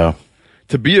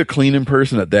 To be a cleaning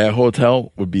person at that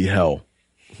hotel would be hell.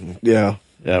 Yeah.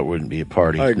 That wouldn't be a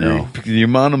party. I agree. No. Because the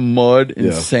amount of mud and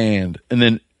Yeah. sand, and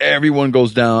then everyone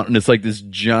goes down, and it's like this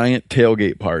giant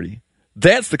tailgate party.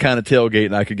 That's the kind of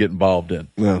tailgating I could get involved in.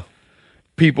 Yeah.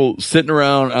 people sitting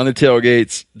around on the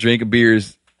tailgates, drinking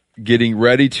beers, getting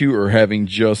ready to or having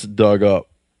just dug up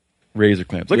razor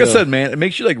clams. Like I said, man, it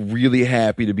makes you like really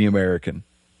happy to be American,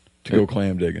 to go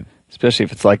clam digging. Especially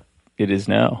if it's like it is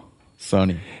now.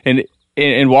 Sunny. And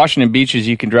in Washington beaches,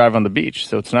 you can drive on the beach,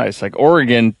 so it's nice. Like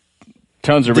Oregon,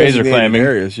 tons of razor Designated clamming,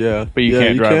 areas, yeah. but you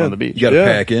can't drive on the beach. You got to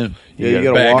pack in. Yeah, you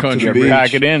got to walk to the beach.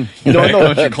 Pack it in. You don't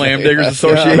know. Backcountry Clam Diggers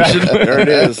Association. There it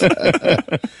is.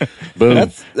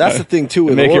 Boom. That's the thing too.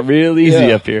 With Make it real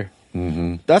easy up here.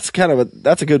 That's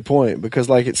a good point, because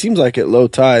like it seems like at low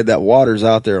tide that water's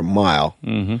out there a mile,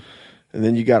 and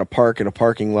then you got to park in a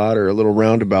parking lot or a little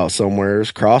roundabout somewhere,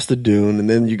 cross the dune, and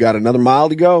then you got another mile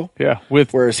to go. Yeah,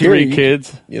 with Whereas three here,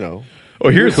 kids. Oh,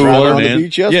 here's Driving cooler, on the man.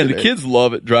 beach Yeah, and the yesterday. kids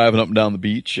love it driving up and down the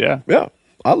beach. Yeah,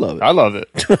 I love it. I love it.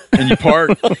 And you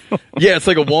park. Yeah, it's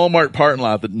like a Walmart parking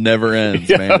lot that never ends,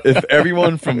 man. If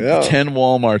everyone from 10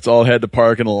 Walmarts all had to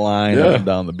park in a line up and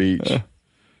down the beach.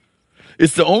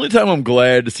 It's the only time I'm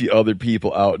glad to see other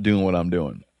people out doing what I'm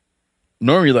doing.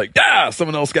 Normally you're like,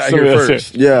 someone else got here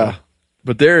first. Yeah.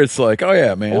 But there it's like, oh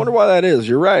yeah, man. I wonder why that is.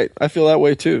 You're right. I feel that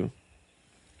way too.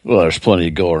 Well, there's plenty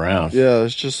to go around. Yeah,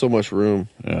 there's just so much room.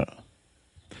 Yeah.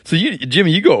 So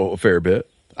Jimmy, you go a fair bit.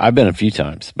 I've been a few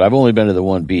times, but I've only been to the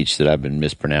one beach that I've been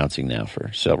mispronouncing now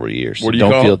for several years. What do you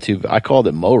don't call feel it? too. I called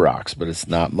it Mo Rocks, but it's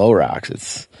not Mo Rocks.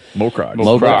 It's Mocrocs.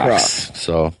 Mo Rocks.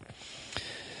 So,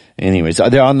 anyways,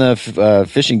 they're on the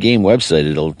Fish and Game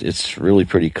website. It's really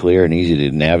pretty clear and easy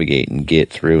to navigate and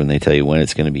get through, and they tell you when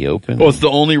it's going to be open. Oh, it's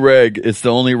the only reg. It's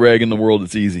the only reg in the world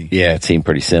that's easy. Yeah, it seemed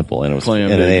pretty simple, and it was.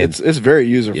 Clam And dig. It's very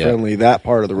user friendly. That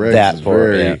part of the regs That is part,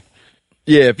 very. yeah.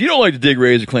 Yeah, if you don't like to dig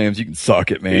razor clams, you can suck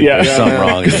it, man. Yeah. There's something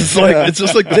wrong. It's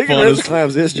just like the Digging razor funnest.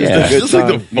 clams is just Yeah. a It's good just like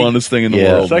the time. funnest thing in the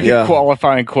Yeah. world. It's like a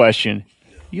qualifying question.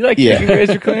 You like digging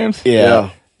razor clams?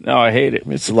 Yeah. No, I hate it.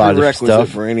 It's a lot of different Prerequisite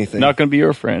stuff. for anything. Not going to be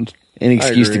your friend. Any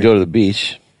excuse to agree. go to the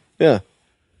beach. Yeah.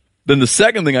 Then the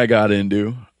second thing I got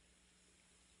into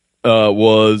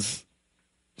was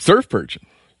surf perching.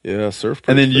 Yeah, surf.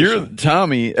 And then perch you're fishing.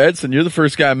 Tommy Edson. You're the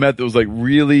first guy I met that was like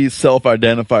really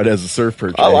self-identified as a surf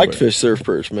perch. I like angler. fish surf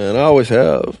perch, man. I always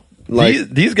have. Like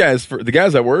These guys, the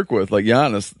guys I work with, like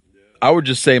Giannis, I would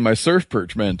just say my surf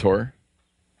perch mentor,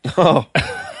 oh,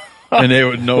 and they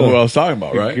would know who I was talking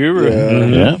about, right? Guru.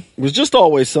 Yeah. it was just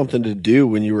always something to do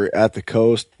when you were at the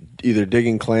coast, either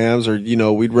digging clams or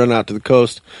we'd run out to the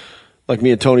coast. Like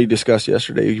me and Tony discussed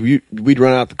yesterday, we'd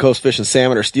run out the coast fishing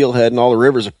salmon or steelhead, and all the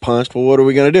rivers are punched. Well, what are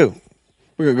we going to do?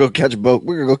 We're going to go catch a boat.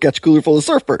 We're going to go catch a cooler full of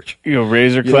surf perch. You know,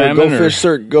 razor You know, clamming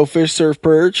go fish surf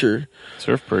perch, or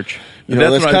surf perch.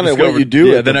 that's when I kind of what discovered- you do.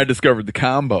 Yeah, at then the- I discovered the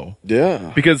combo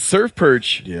yeah, because surf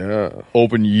perch yeah,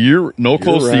 open no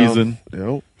close Year-round. season,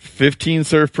 Yep. 15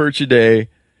 surf perch a day,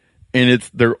 and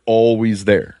they're always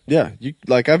there. Yeah,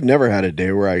 I've never had a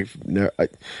day where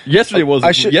Yesterday was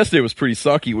I should- yesterday was pretty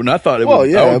sucky. When I thought it well,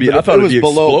 would, yeah, I would be, but I thought it was it'd be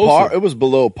below par. explosive. It was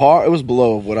below par. It was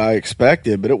below what I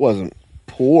expected, but it wasn't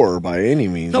poor by any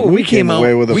means. No, I mean, we came out.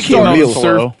 away with a We came out and meal.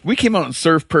 surf. We came out and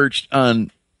surf perched on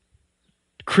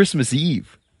Christmas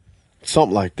Eve.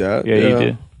 Something like that. Yeah, you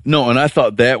did. No, and I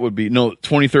thought that would be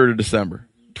 23rd of December.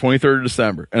 23rd of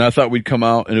December, and I thought we'd come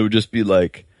out and it would just be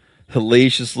like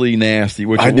hellaciously nasty,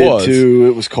 which I it did was. too.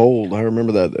 It was cold. I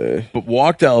remember that day. But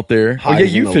walked out there. Oh, yeah, Highs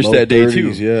in you the fished low that day 30s. too.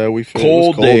 Yeah, we fished.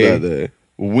 Cold it was day. that day.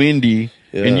 Windy,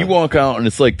 Yeah. and you walk out and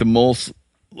it's like the most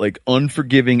like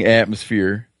unforgiving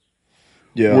atmosphere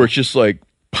Yeah. where it's just like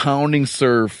pounding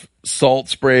surf, salt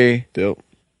spray, Yep.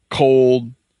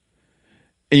 cold.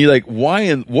 And you're like, why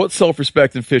and what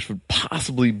self-respecting fish would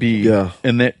possibly be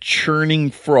in that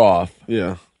churning froth?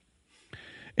 Yeah.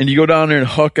 And you go down there and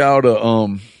huck out a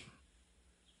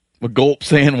gulp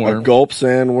sandworm. A gulp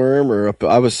sandworm, or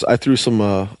I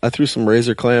threw some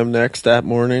razor clam necks that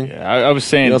morning. Yeah, I was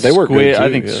saying They work squid. good too,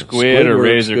 I think yeah. squid or works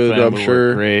razor good, clam I'm would sure.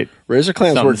 work great. Razor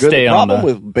clams Something work to good. The stay on problem the-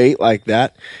 with bait like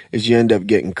that is you end up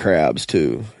getting crabs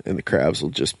too, and the crabs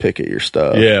will just pick at your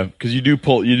stuff. Yeah, because you do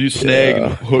snag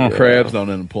and hook crabs down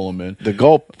in and pull them in. The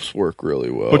gulps work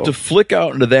really well. But to flick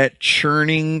out into that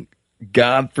churning,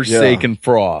 godforsaken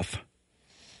froth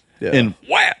and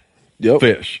whap,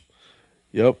 fish.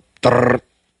 Yep. Dun,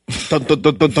 dun, dun,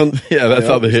 dun, dun, dun. Yeah, that's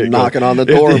how the Just hit knocking goes. on the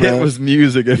door, If the man. hit was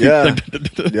music. Yeah.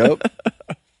 Yep.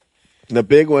 And the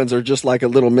big ones are just like a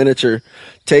little miniature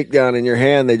takedown in your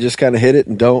hand. They just kind of hit it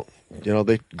and don't.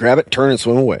 They grab it, turn, and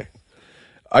swim away.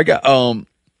 I got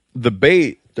the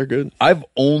bait. They're good. I've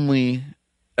only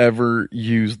ever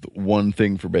used one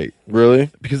thing for bait.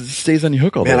 Really? Because it stays on your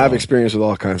hook all day Man, I've long. experienced with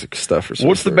all kinds of stuff. For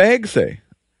What's the surfers. bag say?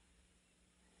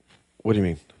 What do you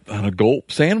mean? On a gulp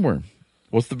sandworm.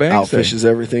 What's the bag say? Outfishes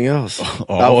everything else.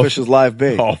 Outfishes live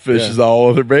bait. Outfishes all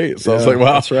other bait. So I was like,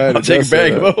 wow, that's right. I'll take a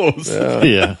bag of those.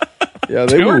 Yeah. Yeah,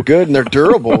 they were good and they're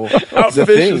durable.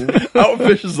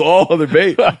 Outfishes all other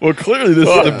bait. Well, clearly this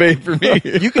is the bait for me.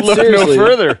 You could Look seriously, no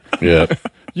further. Yeah.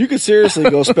 You could seriously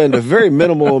go spend a very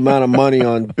minimal amount of money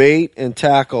on bait and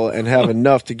tackle and have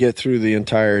enough to get through the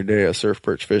entire day of surf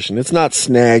perch fishing. It's not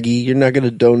snaggy. You're not going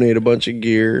to donate a bunch of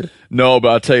gear. No, but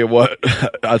I'll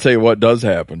tell you what does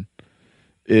happen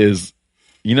is,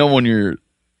 when you're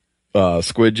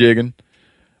squid jigging,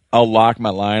 I'll lock my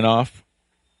line off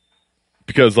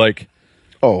because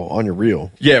Oh, on your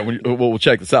reel. yeah, we'll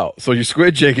check this out. So you're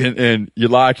squid jigging and you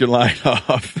lock your line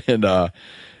off, and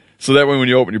so that way when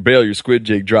you open your bail, your squid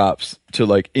jig drops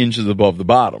to inches above the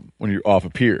bottom when you're off a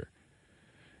pier.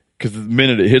 Because the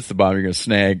minute it hits the bottom, you're going to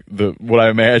snag what I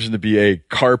imagine to be a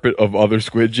carpet of other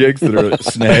squid jigs that are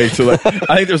snagged. So I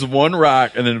think there's one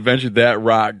rock, and then eventually that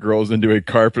rock grows into a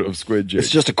carpet of squid jigs.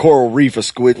 It's just a coral reef of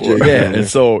squid jigs. Yeah, and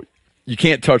so you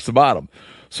can't touch the bottom.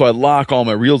 So I lock all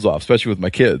my reels off, especially with my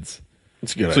kids.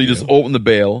 It's a good. So you just open the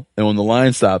bail, and when the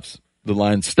line stops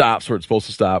where it's supposed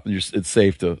to stop, and it's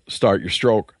safe to start your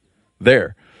stroke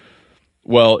there.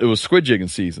 Well, it was squid jigging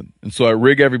season, and so I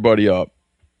rig everybody up.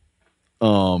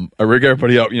 You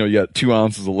got 2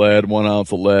 ounces of lead, 1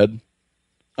 ounce of lead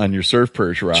on your surf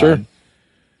perch rod. Sure.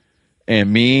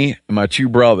 And me and my 2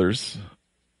 brothers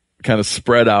kind of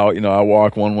spread out. I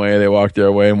walk one way, they walk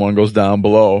their way, and one goes down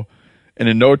below. And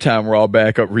in no time, we're all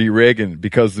back up re-rigging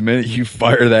because the minute you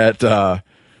fire that lead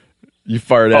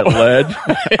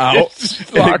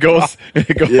out, and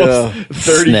it goes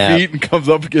 30 Snap. feet and comes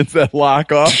up against that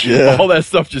lock off. Yeah. All that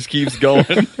stuff just keeps going.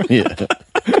 Yeah.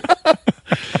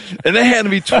 And that happened to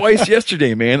me twice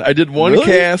yesterday, man. I did one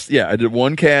cast. Yeah, I did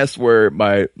one cast where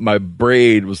my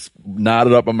braid was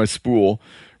knotted up on my spool,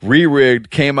 re-rigged,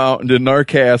 came out and did another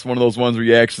cast, one of those ones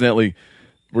where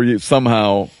you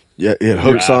somehow it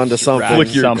hooks onto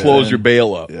something. close your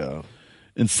bail up. Yeah.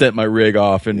 And sent my rig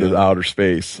off into the outer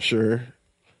space. Sure.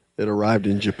 It arrived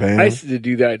in Japan. I used to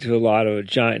do that to a lot of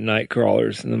giant night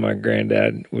crawlers, and then my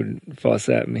granddad would fuss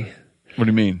at me. What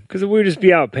do you mean? Because we would just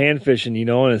be out pan fishing,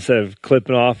 and instead of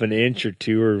clipping off an inch or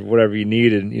 2 or whatever you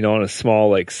needed, on a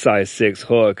small size 6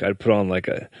 hook, I'd put on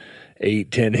a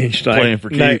 8-10 inch Playing for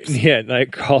keeps.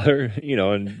 night crawler,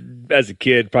 and as a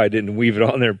kid probably didn't weave it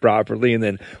on there properly, and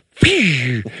then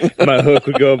my hook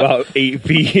would go about 8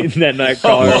 feet, and that night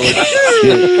crawler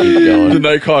would The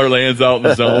night crawler lands out in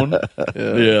the zone.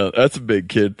 Yeah, that's a big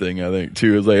kid thing, I think,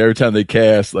 too. It's every time they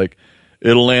cast,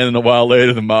 it'll land, and a while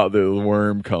later the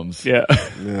worm comes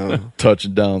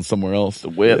touching down somewhere else. The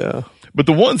whip. Yeah. But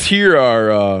the ones here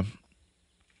are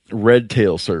red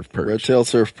tail surf perch. Red tail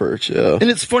surf perch, yeah. And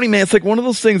it's funny, man. It's one of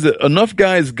those things that enough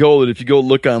guys go that if you go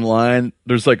look online,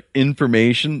 there's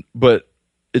information, but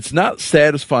it's not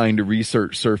satisfying to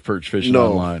research surf perch fishing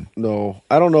online. No.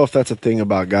 I don't know if that's a thing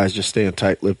about guys just staying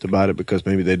tight-lipped about it because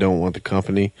maybe they don't want the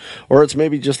company, or it's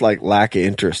maybe just lack of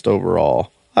interest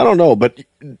overall. I don't know, but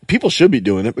people should be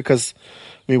doing it because,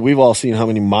 we've all seen how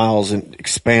many miles and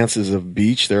expanses of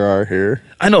beach there are here.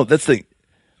 I know, that's the thing.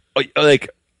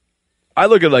 I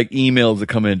look at emails that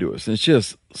come into us, and it's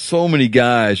just so many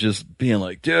guys just being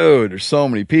dude, there's so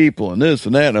many people and this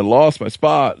and that, and I lost my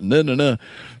spot, and then.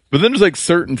 But then there's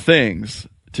certain things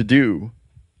to do,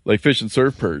 like fish and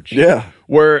surf perch. Yeah.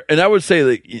 And I would say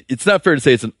it's not fair to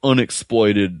say it's an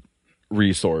unexploited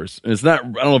resource. And I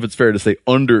don't know if it's fair to say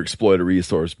underexploited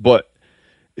resource, but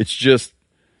it's just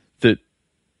that.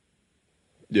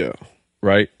 Yeah.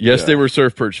 Right? Yes, Yeah. they were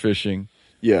surf perch fishing.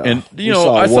 Yeah. And, We I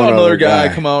saw one another other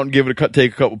guy come out and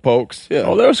take a couple pokes. Yeah.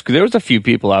 Oh, there was a few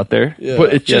people out there. Yeah.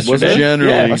 But it's just Was there?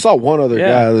 generally Yeah. I saw one other Yeah.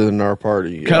 guy other than our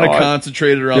party. kind of I-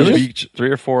 concentrated around the There's beach. 3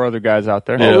 or 4 other guys out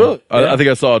there. Yeah. really? I think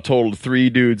I saw a total of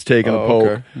 3 dudes taking a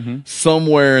poke okay.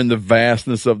 somewhere in the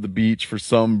vastness of the beach for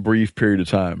some brief period of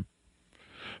time.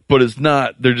 But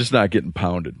they're just not getting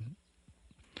pounded.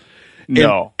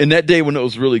 No. And that day when it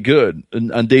was really good,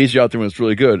 and on days you're out there when it's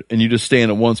really good, and you just stay in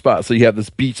at one spot. So you have this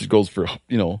beach that goes for,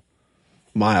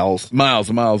 Miles. miles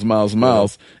and miles and miles and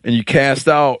miles, and you cast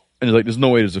out, and there's no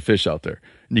way there's a fish out there.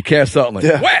 And you cast out, and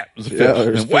whap, there's a fish. Yeah,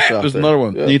 there's and fish whap, out there's there. another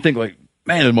one. Yeah. And you think man,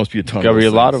 there must be a ton Gotta of be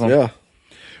those a lot things. of them. Yeah.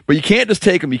 But you can't just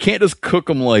take them. You can't just cook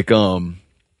them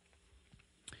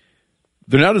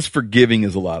they're not as forgiving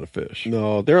as a lot of fish.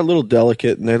 No, they're a little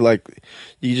delicate, and they're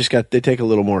they take a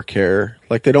little more care.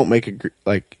 They don't make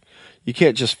you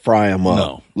can't just fry them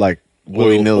up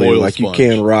willy-nilly oil like you sponge.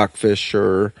 can rockfish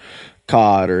or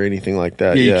cod or anything like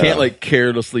that. Yeah, Yeah, you can't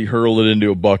carelessly hurl it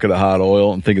into a bucket of hot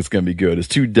oil and think it's going to be good. It's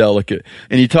too delicate.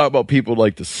 And you talk about people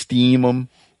like to steam them.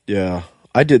 Yeah.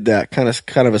 I did that kind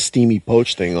of a steamy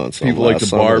poach thing on some. People like to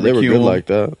barbecue They were good them. like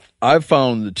that. I've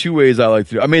found the two ways I like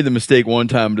to do. I made the mistake one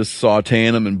time just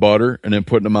sauteing them in butter and then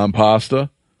putting them on pasta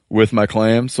with my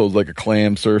clams. So it was like a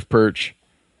clam surf perch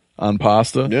on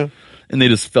pasta. Yeah. And they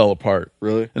just fell apart.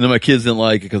 Really? And then my kids didn't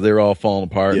like it because they were all falling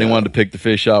apart. And Yeah. they wanted to pick the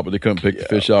fish out, but they couldn't pick the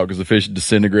fish out because the fish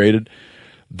disintegrated.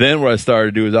 Then what I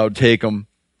started to do is I would take them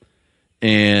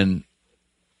and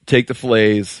take the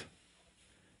fillets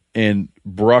and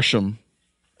brush them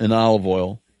in olive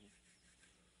oil,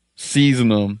 season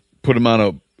them, put them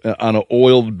on an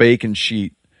oiled bacon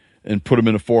sheet, and put them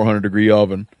in a 400-degree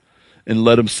oven, and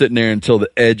let them sit in there until the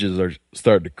edges are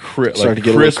starting to Start to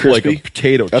get a little crisp like crispy? a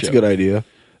potato chip. That's a good idea.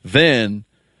 Then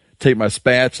take my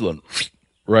spatula and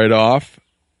right off,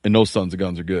 and those sons of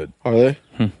guns are good. Are they?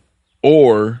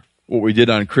 Or what we did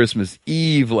on Christmas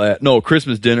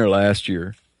Christmas dinner last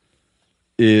year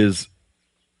is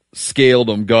scaled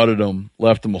them, gutted them,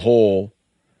 left them whole,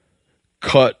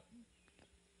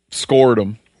 scored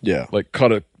them. Yeah. Like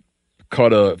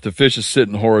if the fish is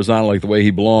sitting horizontal like the way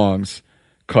he belongs,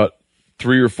 cut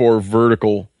 3 or 4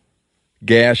 vertical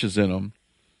gashes in them.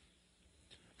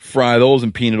 Fry those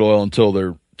in peanut oil until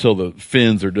the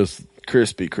fins are just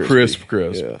Crispy. crisp.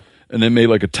 Yeah. And then made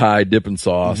like a Thai dipping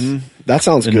sauce. That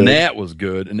sounds And good. that was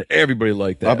good, and everybody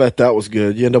liked that. I bet that was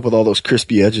good. You end up with all those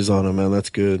crispy edges on them, man.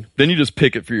 That's good. Then you just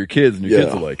pick it for your kids, and your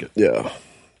kids will like it. Yeah.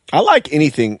 I like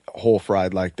anything whole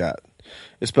fried like that,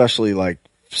 especially like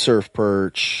surf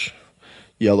perch,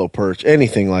 yellow perch,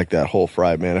 anything like that whole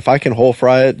fried, man. If I can whole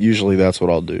fry it, usually that's what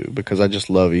I'll do because I just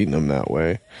love eating them that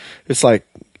way. It's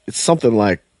something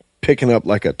like picking up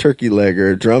like a turkey leg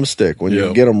or a drumstick when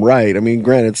you get them right. I mean,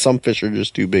 granted, some fish are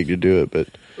just too big to do it, but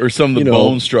Or some of the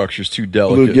bone structure's too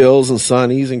delicate. bluegills and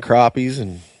sunnies and crappies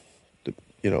and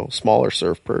smaller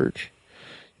surf perch.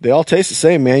 They all taste the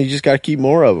same, man. You just got to keep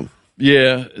more of them.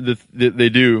 Yeah, they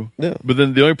do. Yeah. But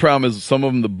then the only problem is some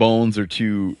of them, the bones are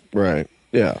too... Right.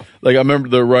 Yeah. Like I remember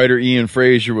the writer Ian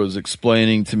Fraser was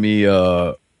explaining to me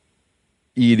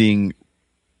eating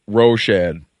roe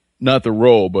shad. Not the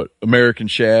roe, but American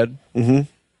shad. Mm-hmm.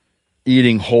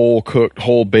 Eating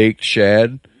whole baked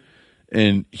shad.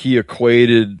 And he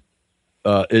equated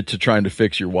it to trying to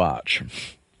fix your watch.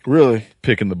 Really?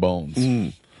 Picking the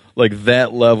bones. Like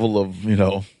that level of,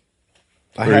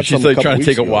 I or had she's some a like couple trying to weeks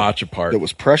take a ago watch apart. that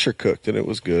was pressure cooked and it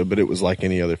was good, but it was like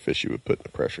any other fish you would put in a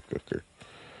pressure cooker.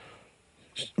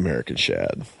 American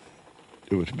shad.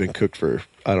 It would have been cooked for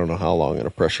I don't know how long in a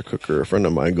pressure cooker. A friend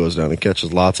of mine goes down and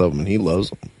catches lots of them, and he loves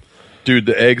them. Dude,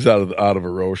 the eggs out of a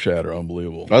roe shad are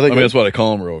unbelievable. I think that's what I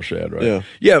call them, roe shad, right? Yeah.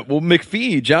 Yeah. Well, John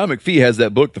McPhee has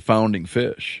that book, The Founding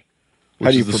Fish.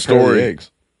 How do you is the prepare story. the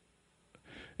eggs?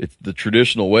 It's the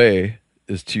traditional way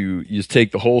is you just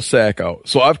take the whole sack out.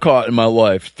 So I've caught in my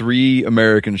life 3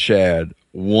 American shad.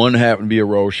 One happened to be a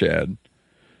roe shad.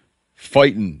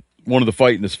 One of the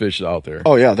fightingest fish out there.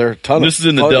 Oh yeah, there are a ton. This is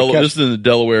in the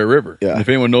Delaware River. Yeah. And if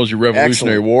anyone knows your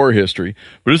Revolutionary Excellent. War history,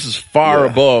 but this is far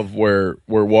Yeah. above where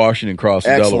Washington crossed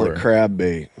the Excellent Delaware. crab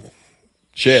bait.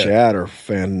 Shad. Shad are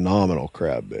phenomenal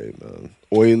crab bait, man.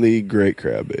 Oily, great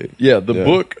crab bait. Yeah, the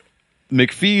book, John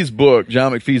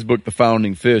McPhee's book, The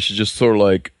Founding Fish, is just sort of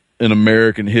like an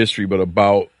American history, but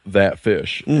about that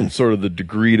fish and sort of the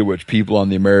degree to which people on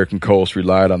the American coast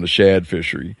relied on the shad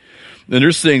fishery. And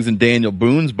there's things in Daniel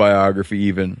Boone's biography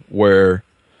even where,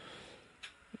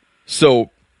 so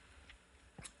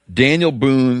Daniel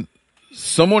Boone,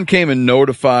 someone came and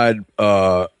notified,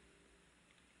 it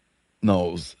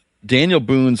was Daniel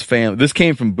Boone's family. This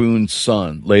came from Boone's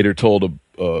son, later told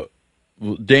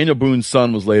Daniel Boone's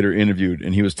son was later interviewed,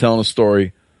 and he was telling a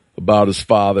story about his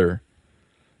father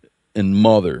and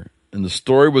mother. And the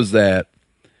story was that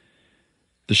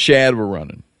the shad were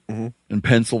running in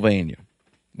Pennsylvania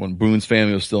when Boone's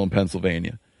family was still in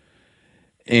Pennsylvania.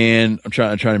 And I'm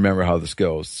trying to remember how this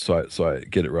goes so I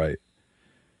get it right.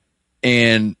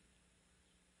 And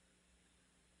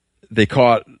they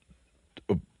caught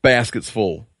baskets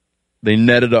full. They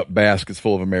netted up baskets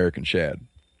full of American shad.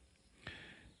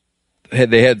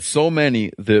 They had so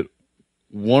many that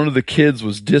one of the kids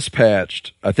was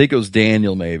dispatched, I think it was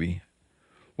Daniel maybe,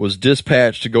 was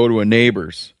dispatched to go to a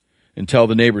neighbor's and tell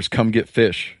the neighbors, come get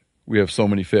fish. We have so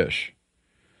many fish.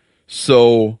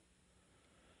 So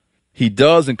he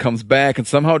does and comes back, and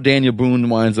somehow Daniel Boone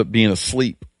winds up being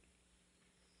asleep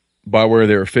by where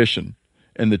they were fishing.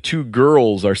 And the 2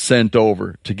 girls are sent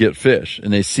over to get fish,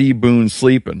 and they see Boone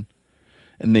sleeping,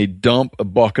 and they dump a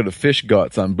bucket of fish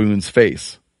guts on Boone's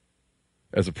face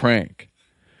as a prank.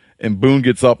 And Boone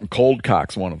gets up and cold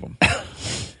cocks one of them.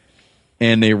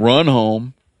 And they run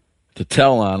home, to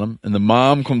tell on him, and the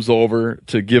mom comes over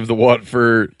to give the what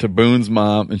for to Boone's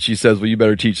mom, and she says, well, you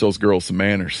better teach those girls some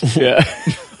manners. Yeah.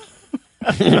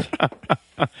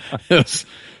 It's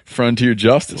frontier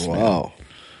justice. Wow.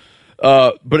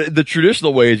 But the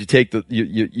traditional way is you take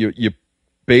you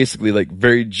basically like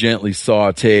very gently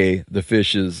saute the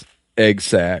fish's egg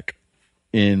sac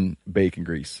in bacon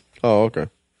grease. Oh, okay.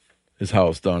 Is how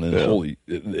it's done.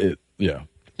 And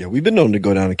Yeah, we've been known to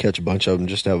go down and catch a bunch of them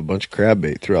just to have a bunch of crab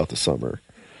bait throughout the summer.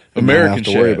 And not American have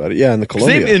to worry shad. about it. Yeah, in the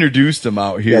Columbia. They've introduced them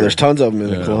out here. Yeah, there's tons of them in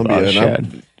the Columbia.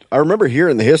 And I remember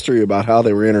hearing the history about how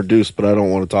they were introduced, but I don't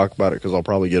want to talk about it because I'll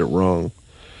probably get it wrong.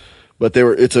 But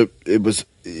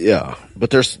but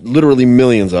there's literally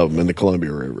millions of them in the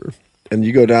Columbia River. And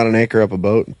you go down and anchor up a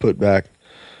boat and put back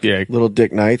little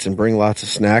dick nights and bring lots of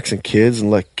snacks and kids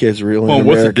and let kids reel in what's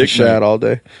a American dick shad night? all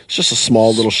day. It's just a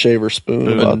small little shaver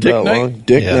spoon about dick that night? long.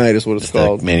 Dick night is what it's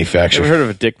called. Manufacturer. Ever heard of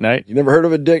a dick night? You never heard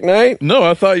of a dick night? No,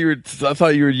 I thought you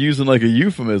were using like a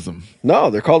euphemism.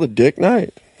 No, they're called a dick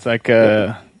night. It's like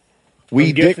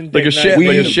We dick Like a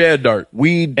shad dart.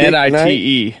 we dick night.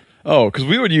 NITE. Oh, because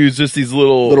we would use just these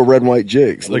little Red and white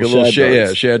jigs, like a little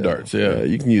darts. shad darts. Yeah.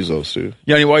 You can use those too.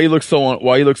 Yanni, why you look so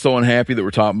unhappy that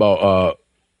we're talking about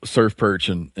surf perch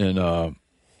and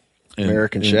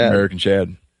American shad. American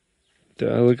shad. Do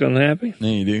I look unhappy? Yeah,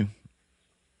 you do.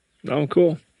 No, I'm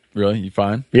cool. Really? You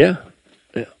fine? Yeah.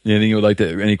 Anything you would like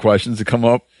to? Any questions to come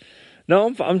up?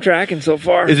 No, I'm tracking so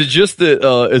far. Is it just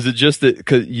that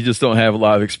because you just don't have a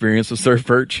lot of experience with surf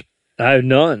perch? I have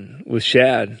none with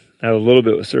shad. I have a little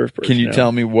bit with surf perch. Can you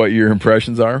tell me what your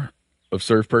impressions are of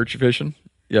surf perch fishing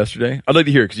yesterday? I'd like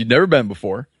to hear it because you'd never been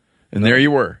before, and there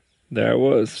you were. There I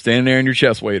was. Standing there in your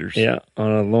chest waders. Yeah,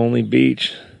 on a lonely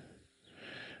beach.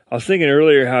 I was thinking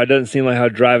earlier how it doesn't seem like how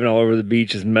driving all over the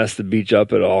beach has messed the beach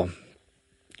up at all.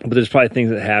 But there's probably things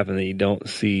that happen that you don't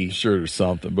see. Sure, there's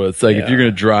something. But it's like if you're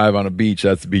going to drive on a beach,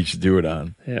 that's the beach to do it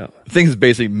on. Yeah. The thing's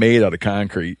basically made out of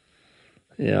concrete.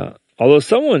 Yeah. Although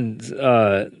someone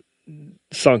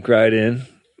sunk right in.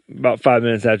 About 5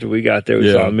 minutes after we got there,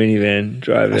 we saw a minivan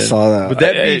drive in. I saw that. But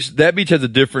that beach has a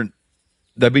different.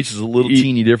 That beach is a little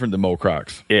teeny different than Mo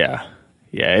Crocs. Yeah.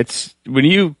 Yeah. It's when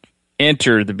you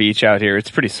enter the beach out here,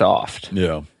 it's pretty soft.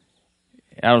 Yeah.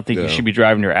 I don't think you should be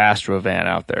driving your Astro van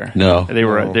out there. No. They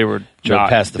were Drove not,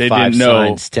 past the they 5 didn't know.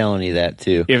 signs telling you that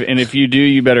too. If you do,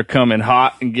 you better come in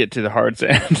hot and get to the hard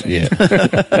sand. Yeah.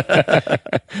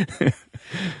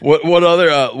 What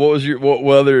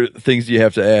other things do you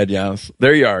have to add, Giannis?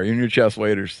 There you are. You're in your chest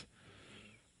waders.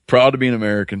 Proud to be an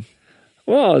American.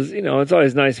 Well, it's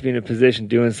always nice to be in a position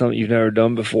doing something you've never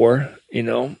done before. A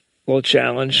little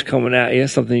challenge coming at you,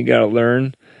 something you got to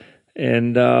learn.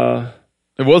 And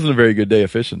it wasn't a very good day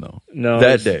of fishing, though. No,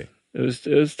 that day it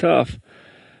was tough.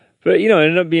 But it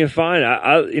ended up being fine.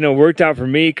 I worked out for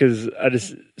me because I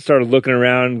just started looking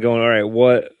around, going, all right,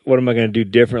 what am I going to do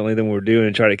differently than we're doing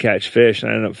and try to catch fish?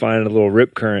 And I ended up finding a little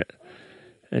rip current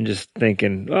and just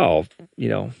thinking, I'll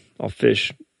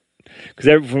fish.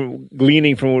 Because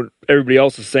gleaning from what everybody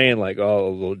else is saying, like, a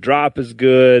little drop is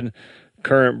good,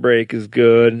 current break is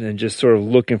good, and just sort of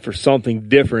looking for something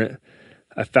different,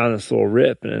 I found this little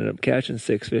rip and ended up catching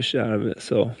 6 fish out of it.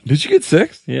 So did you get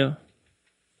 6? Yeah.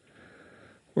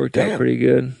 Worked out pretty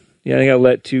good. Yeah, I think I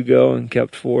let 2 go and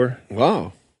kept 4.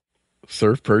 Wow.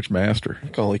 Surf perch master.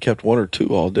 I only kept 1 or 2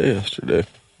 all day yesterday.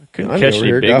 Couldn't catch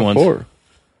any big ones. 4.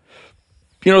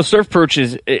 Surf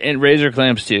perches and razor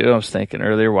clams too. I was thinking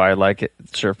earlier why I like it,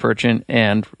 surf perching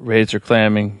and razor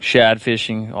clamming, shad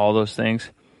fishing, all those things.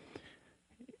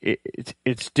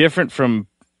 It's different from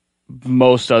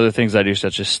most other things I do,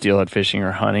 such as steelhead fishing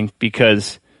or hunting,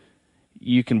 because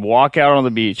you can walk out on the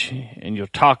beach and you'll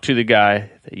talk to the guy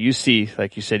that you see,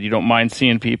 like you said, you don't mind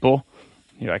seeing people.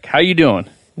 You're like, how you doing?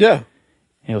 Yeah. And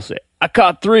he'll say, I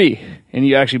caught 3. And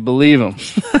you actually believe him.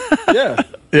 Yeah.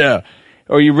 Yeah.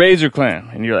 Or you razor clam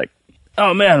and you're like,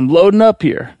 oh man, I'm loading up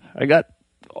here. I got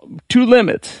 2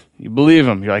 limits. You believe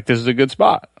him. You're like, this is a good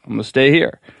spot. I'm going to stay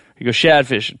here. You go shad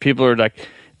fishing. People are like,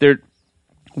 they're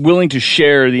willing to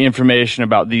share the information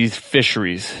about these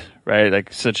fisheries, right?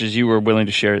 Like, such as you were willing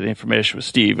to share the information with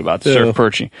Steve about surf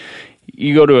perching.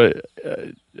 You go to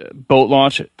a boat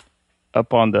launch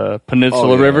up on the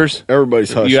Peninsula Rivers.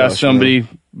 Everybody's hush. You ask somebody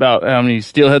about how many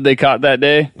steelhead they caught that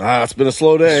day. It's been a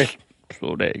slow day.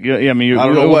 Slow day. I mean, I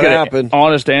don't know what get happened. An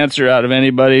honest answer out of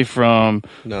anybody from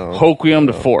Hoquiam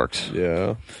to Forks.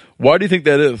 Yeah. Why do you think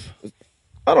that is?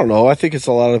 I don't know. I think it's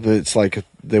a lot of it's like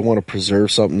they want to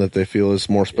preserve something that they feel is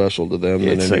more special to them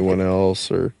than anyone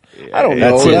else. Or I don't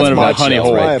know. That's That's my honey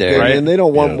hole right there, opinion. right? They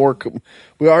don't want more.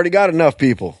 We already got enough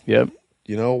people. Yep.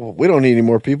 You know, we don't need any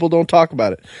more people. Don't talk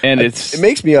about it. And it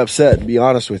makes me upset, to be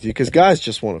honest with you, because guys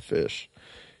just want to fish.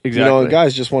 Exactly. You know,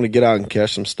 guys just want to get out and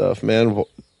catch some stuff, man.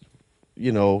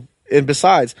 You know, and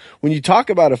besides, when you talk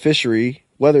about a fishery,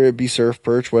 whether it be surf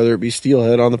perch, whether it be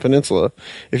steelhead on the peninsula,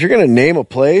 if you're going to name a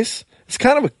place, it's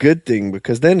kind of a good thing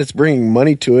because then it's bringing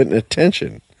money to it and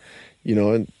attention. You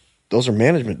know, and those are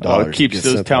management dollars. It keeps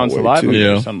those towns alive.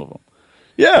 Some of them.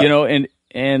 Yeah. You know,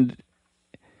 and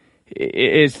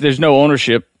there's no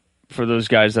ownership for those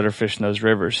guys that are fishing those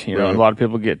rivers. You know, and a lot of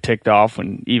people get ticked off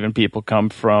when even people come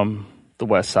from the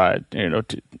west side, you know,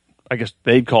 I guess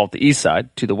they'd call it the east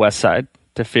side to the west side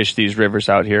to fish these rivers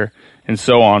out here and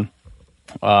so on.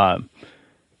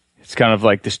 It's kind of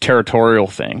like this territorial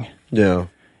thing. Yeah.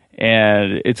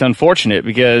 And it's unfortunate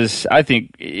because I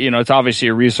think, you know, it's obviously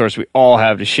a resource we all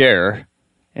have to share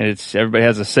and everybody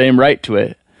has the same right to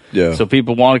it. Yeah. So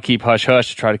people want to keep hush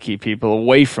hush to try to keep people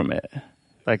away from it.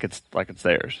 Like it's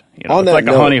theirs. You know, it's like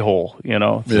a honey hole, you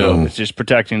know. So it's just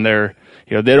protecting their,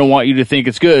 you know, they don't want you to think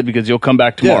it's good because you'll come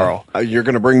back tomorrow. Yeah. You're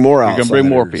going to bring more outsiders. You're going to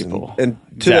bring more people. And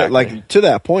to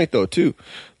that point though too,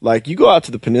 like you go out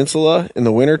to the peninsula in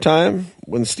the wintertime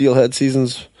when the steelhead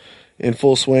season's in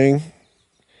full swing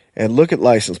and look at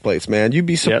license plates, man. You'd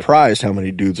be surprised how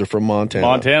many dudes are from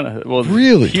Montana. Well,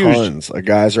 really huge. Tons of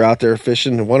guys are out there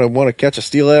fishing and want to catch a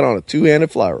steelhead on a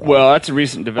two-handed fly rod. Well, that's a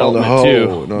recent development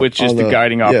too, which is the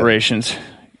guiding operations.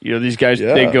 You know, these guys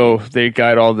they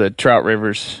guide all the trout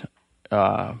rivers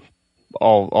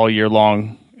all year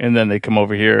long, and then they come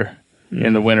over here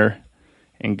in the winter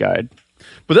and guide.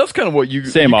 But that's kind of what you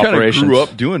kind of grew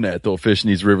up doing that though, fishing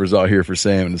these rivers out here for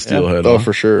salmon and steelhead. Oh,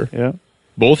 for sure. Yeah,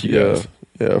 both you guys.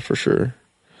 Yeah, for sure.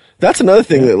 That's another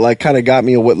thing that like kind of got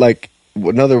me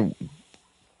another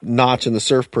notch in the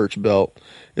surf perch belt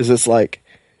is it's like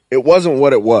it wasn't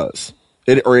what it was,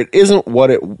 it isn't what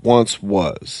it once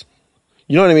was.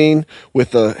 You know what I mean?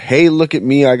 With the hey, look at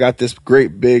me, I got this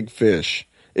great big fish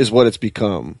is what it's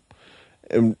become,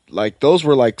 and like those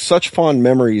were like such fond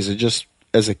memories of just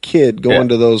as a kid going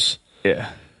to those.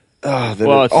 Yeah.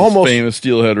 Well, it's almost famous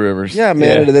steelhead rivers. Yeah,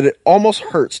 man, that it almost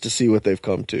hurts to see what they've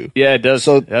come to. Yeah, it does.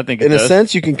 So I think in a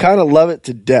sense, you can kind of love it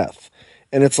to death,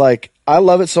 and it's like I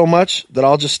love it so much that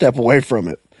I'll just step away from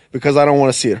it because I don't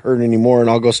want to see it hurt anymore, and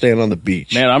I'll go stand on the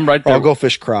beach. Man, I'm right there. Or I'll go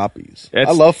fish crappies.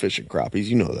 I love fishing crappies,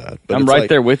 you know that. But I'm right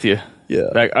there with you. Yeah,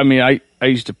 like, I mean, I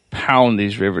used to pound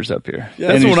these rivers up here. Yeah,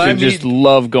 that's when I just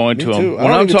love going to them.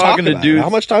 When I'm talking to dudes, how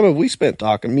much time have we spent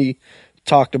talking?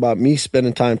 Talked about me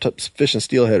spending time fishing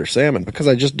steelhead or salmon because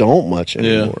I just don't much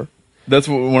anymore. Yeah. That's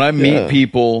when I meet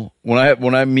people. When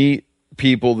I meet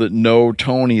people that know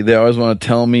Tony, they always want to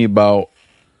tell me about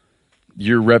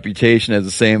your reputation as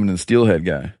a salmon and steelhead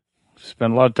guy.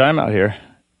 Spend a lot of time out here,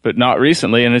 but not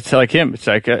recently. And it's like him. It's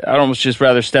like I'd almost just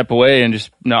rather step away and just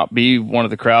not be one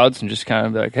of the crowds and just kind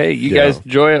of be like, hey, you guys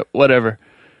enjoy it, whatever.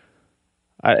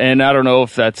 And I don't know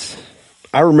if that's.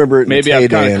 I remember it. Maybe I've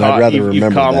kind of caught.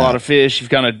 You've caught a lot of fish. You've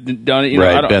kind of done it. You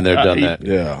know, been there, done that.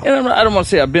 Yeah. And I don't want to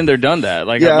say I've been there, done that.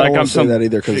 Like, I don't want to say that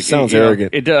either because it sounds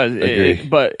arrogant. It does,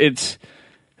 but it's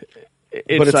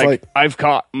like I've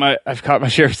caught my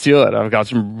share of steelhead. I've got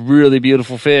some really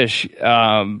beautiful fish.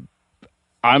 I'm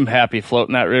happy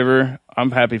floating that river.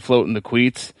 I'm happy floating the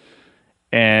Queets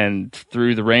and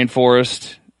through the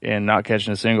rainforest and not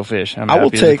catching a single fish. I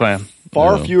will take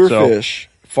far fewer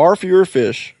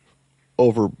fish.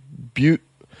 Over Butte,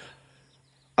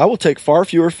 I will take far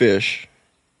fewer fish,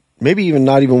 maybe even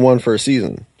not even one for a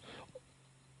season,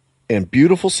 and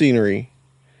beautiful scenery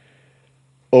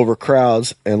over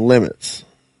crowds and limits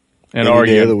and any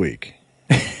day of the week.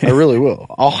 I really will.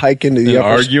 I'll hike into the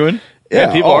arguing.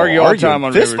 Yeah, people argue all the time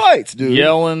on fist rivers. Fights, dude.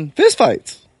 Yelling, fist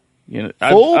fights. You know,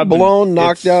 full blown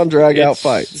knockdown, drag out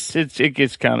fights. It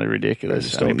gets kind of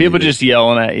ridiculous. I mean, people just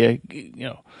yelling at you. You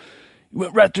know.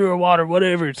 Went right through our water,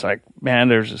 whatever. It's like, man,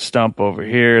 there's a stump over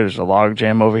here. There's a log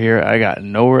jam over here. I got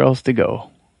nowhere else to go.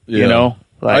 Yeah. You know,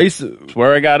 like it's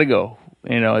where I got to go.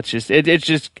 You know, it's just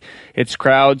it's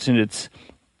crowds and it's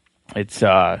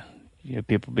you know,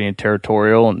 people being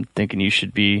territorial and thinking you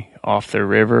should be off their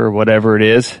river or whatever it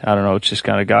is. I don't know. It's just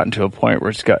kind of gotten to a point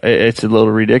where it's a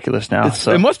little ridiculous now.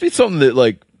 It must be something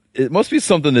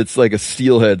that's like a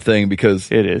steelhead thing because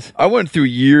it is. I went through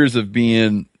years of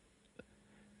being.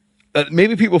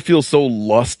 Maybe people feel so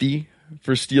lusty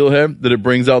for steelhead that it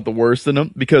brings out the worst in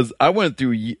them because I went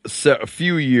through a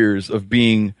few years of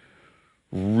being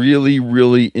really,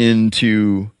 really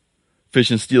into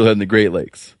fishing steelhead in the Great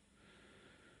Lakes.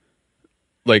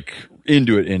 Like,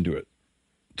 into it.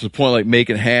 To the point like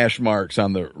making hash marks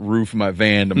on the roof of my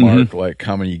van to mark like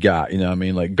how many you got, you know what I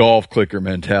mean? Like golf clicker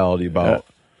mentality about,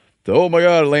 oh my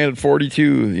God, I landed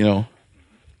 42, you know.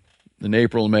 in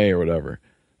April and May or whatever.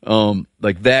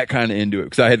 Like that kind of into it.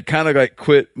 Because I had kind of like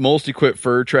mostly quit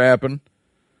fur trapping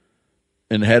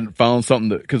and hadn't found something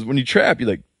that, because when you trap,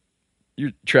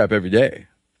 you trap every day.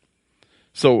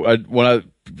 So when I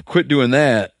quit doing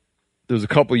that, there was a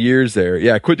couple years there.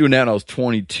 Yeah, I quit doing that when I was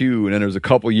 22, and then there was a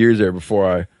couple years there before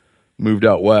I moved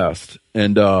out west.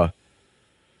 And you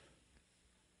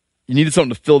needed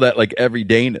something to fill that like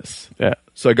everydayness. Yeah.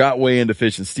 So I got way into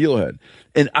fishing steelhead.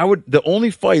 And the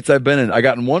only fights I've been in, I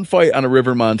got in one fight on a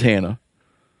river in Montana,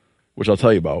 which I'll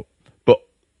tell you about. But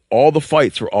all the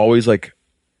fights were always like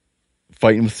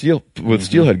fighting with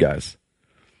steelhead guys.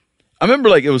 I remember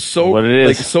like it was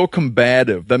so so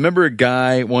combative. I remember a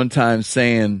guy one time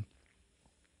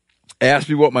asked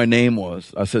me what my name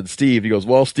was. I said, Steve. He goes,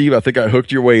 well, Steve, I think I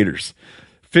hooked your waders.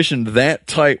 Fishing that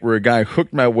tight where a guy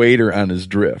hooked my wader on his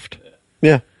drift.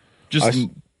 Yeah. Just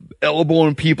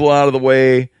elbowing people out of the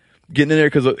way, getting in there.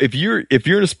 Because if you're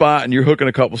in a spot and you're hooking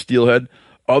a couple steelhead,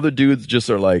 other dudes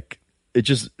just are like,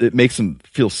 it makes them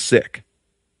feel sick.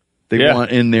 They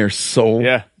want in there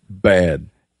so bad.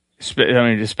 I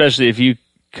mean, especially if you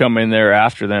come in there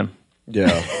after them.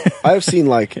 Yeah. I've seen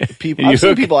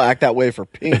people act that way for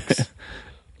pinks.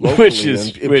 Which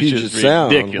is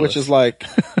ridiculous. Which is like,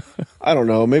 I don't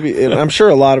know, maybe, and I'm sure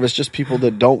a lot of it's just people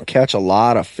that don't catch a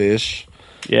lot of fish.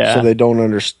 Yeah. So they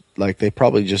don't they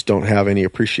probably just don't have any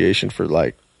appreciation for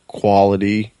like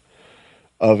quality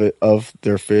of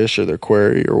their fish or their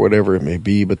quarry or whatever it may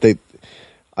be. But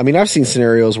I've seen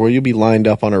scenarios where you'll be lined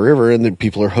up on a river and then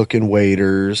people are hooking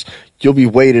waders. You'll be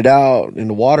waded out in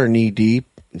the water knee deep,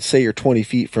 and say you're 20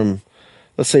 feet from,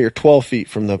 let's say you're 12 feet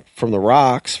from the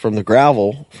rocks, from the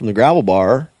gravel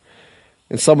bar,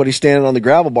 and somebody's standing on the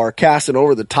gravel bar casting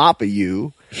over the top of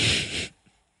you.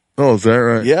 Oh, is that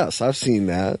right? Yes, I've seen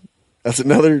that.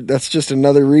 That's just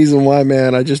another reason why,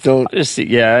 man, I just don't.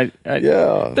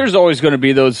 There's always going to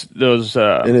be those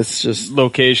and it's just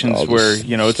locations where,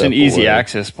 it's an easy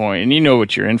access point, and you know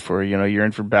what you're in for. You're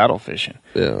in for battle fishing.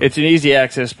 Yeah. It's an easy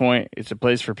access point. It's a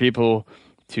place for people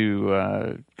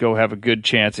to go have a good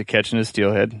chance at catching a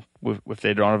steelhead if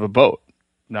they don't have a boat.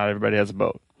 Not everybody has a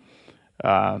boat.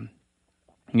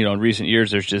 In recent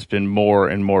years, there's just been more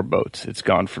and more boats. It's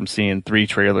gone from seeing 3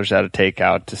 trailers at a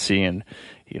takeout to seeing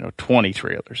 20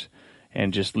 trailers,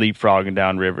 and just leapfrogging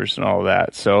down rivers and all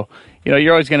that. So,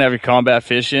 you're always going to have your combat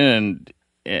fishing, and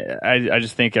I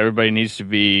just think everybody needs to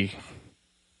be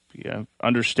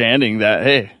understanding that,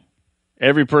 hey,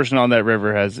 every person on that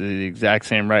river has the exact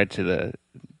same right to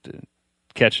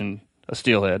catching a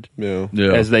steelhead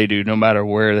as they do, no matter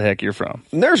where the heck you're from.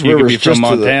 And there's you rivers could be from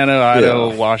Montana,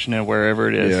 Idaho, Washington, wherever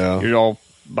it is. Yeah. You're all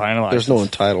buying a license. There's no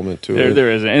entitlement to it.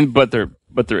 There isn't, but there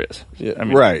is. Yeah.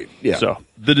 Right. Yeah. So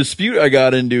the dispute I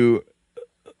got into.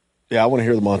 Yeah, I want to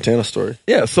hear the Montana story.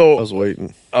 Yeah, so I was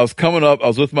waiting. I was coming up. I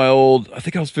was with I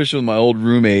think I was fishing with my old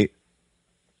roommate,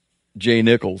 Jay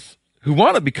Nichols, who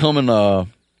wound up becoming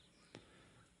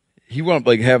he wound up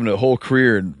like having a whole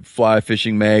career in fly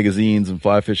fishing magazines and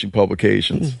fly fishing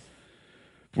publications.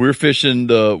 We were fishing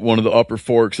one of the upper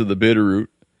forks of the Bitterroot,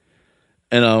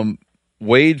 and I'm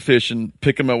wade fishing,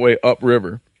 picking my way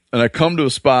upriver, and I come to a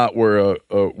spot where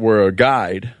a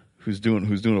guide who's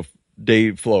doing a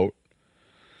day float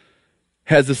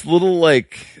has this little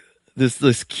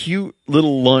this cute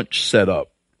little lunch set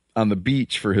up on the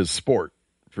beach for his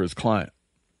client.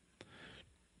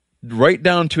 Right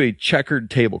down to a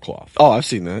checkered tablecloth. Oh, I've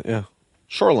seen that. Yeah,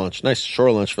 shore lunch, nice shore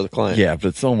lunch for the client. Yeah, but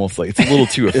it's almost like it's a little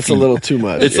too. It's a little too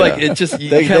much. It's like it just you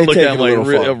kind of look at him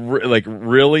like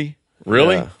really,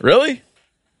 really.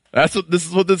 This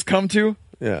is what this come to.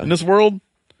 Yeah. In this world,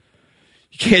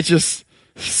 you can't just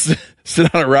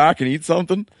sit on a rock and eat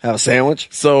something. Have a sandwich.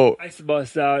 So I used to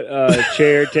bust out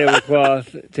chair,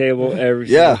 tablecloth, table every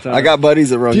single time. I got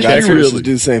buddies that run guys really? to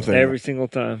do the same thing every single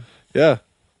time. Yeah.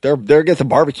 They'll get the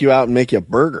barbecue out and make you a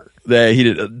burger. That he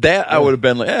did that. I would have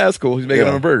been like, that's cool. He's making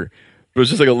him a burger, but it's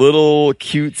just like a little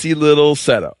cutesy little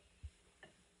setup.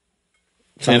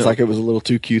 Sounds like it was a little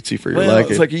too cutesy for your liking.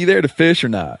 It's like, are you there to fish or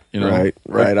not? Right.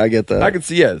 I get that. I can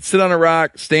see. Sit on a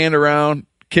rock, stand around,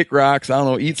 kick rocks. I don't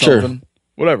know, eat something,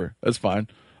 whatever. That's fine.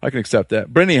 I can accept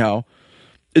that. But anyhow,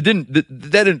 it didn't.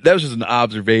 That was just an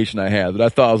observation I had that I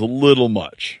thought was a little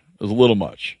much. It was a little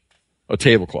much. A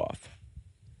tablecloth.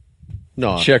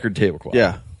 No. Checkered tablecloth.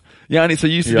 Yeah. Yanni, so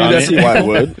you used to do I that? can see why I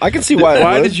would. I can see why I would.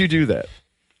 Why did you do that?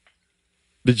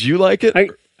 Did you like it?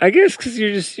 I guess because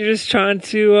you're just trying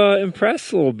to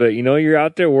impress a little bit. You're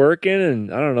out there working,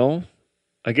 and I don't know.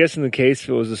 I guess in the case if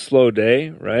it was a slow day,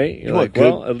 right? You're like,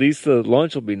 well, at least the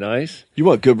lunch will be nice. You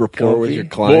want good rapport with your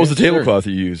client. What was the tablecloth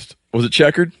you used? Was it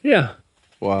checkered? Yeah.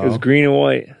 Wow. It was green and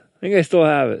white. I think I still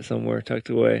have it somewhere tucked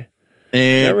away.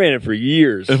 And I ran it for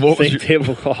years. And what was Same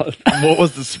tablecloth. what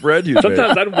was the spread you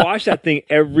Sometimes made? I'd wash that thing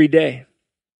every day.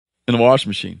 In the washing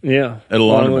machine? Yeah. At a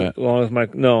laundromat? Along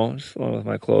with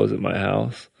my clothes at my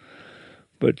house.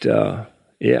 But, yeah.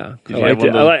 Did I you have liked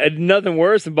it. one of those- Nothing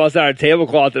worse than bust out a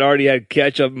tablecloth that already had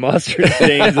ketchup mustard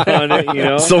stains on it, you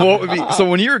know? So what would be? So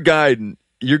when you're guiding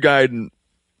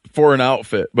for an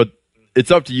outfit, but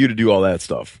it's up to you to do all that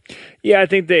stuff. Yeah, I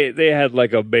think they had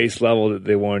like a base level that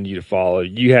they wanted you to follow.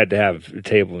 You had to have a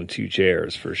table and 2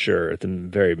 chairs for sure at the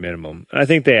very minimum. And I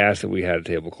think they asked that we had a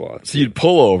tablecloth. So you'd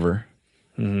pull over,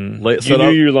 Mm-hmm. set You knew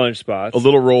up your lunch spots. a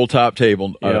little roll top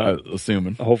table, Yeah. I'm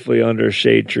assuming, Hopefully under a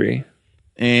shade tree.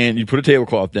 and you'd put a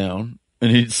tablecloth down,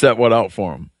 and he'd set what out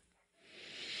for him.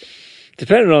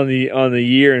 Depending on the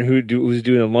year and who's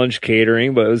doing the lunch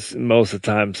catering, but it was most of the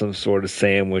time some sort of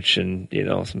sandwich and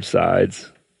some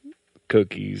sides,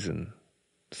 cookies and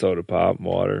soda pop,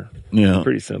 water. Yeah.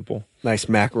 Pretty simple. Nice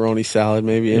macaroni salad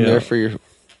maybe in Yeah. there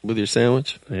with your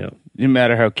sandwich. Yeah, Didn't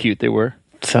matter how cute they were.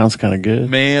 Sounds kind of good.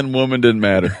 Man, woman didn't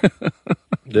matter.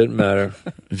 didn't matter.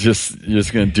 You're just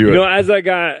gonna do it. As I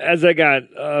got,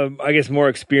 I guess more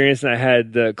experience, and I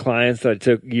had the clients that I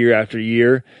took year after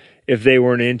year. If they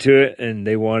weren't into it and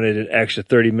they wanted an extra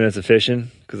 30 minutes of fishing,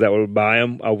 because that would buy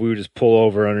them, we would just pull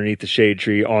over underneath the shade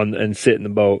tree and sit in the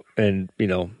boat and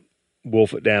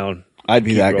wolf it down. I'd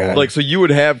be that guy. rolling. Like, so you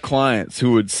would have clients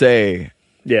who would say,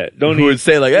 Yeah, like, let's-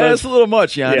 it's a little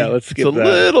much, Yanni. Yeah, let's skip it's a that.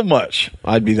 little much.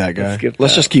 I'd be that guy. skip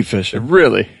Let's that. just keep fishing.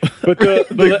 Really? But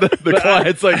The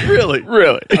client's like, really?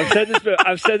 Really?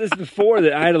 I've said this before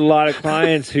that I had a lot of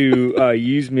clients who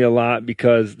used me a lot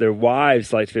because their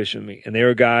wives liked fishing with me, and they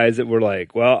were guys that were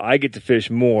like, "Well, I get to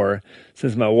fish more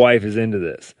since my wife is into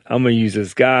this. I'm going to use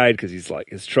this guide because he's like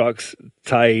his truck's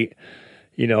tight,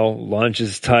 lunch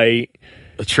is tight."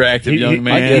 Attractive He- young he-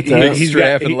 man. I get that. Big He's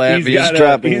strap and lap. He's got it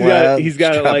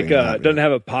like Strapping doesn't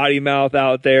have a potty mouth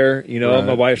out there. Right.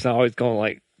 My wife's not always going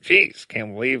like, "Jeez,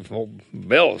 can't believe old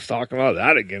Bill's talking about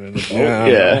that again in the boat." Yeah.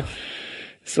 you Yeah. know?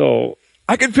 So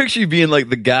I could picture you being like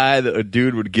the guy that a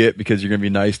dude would get because you're going to be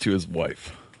nice to his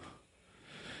wife.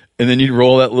 And then you'd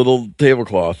roll that little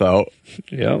tablecloth out.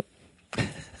 yeah.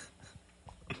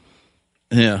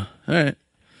 Yeah. All right.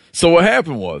 So what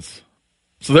happened was,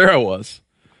 there I was,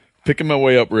 picking my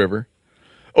way upriver.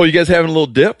 Oh, you guys having a little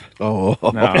dip? Oh,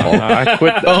 No, I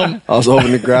quit. I was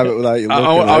hoping to grab it without you looking.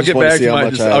 I'll get back to my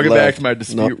I'll get back to my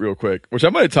dispute real quick, which I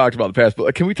might have talked about in the past.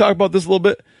 But can we talk about this a little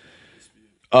bit?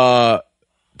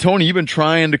 Tony, you've been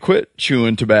trying to quit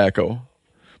chewing tobacco,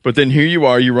 but then here you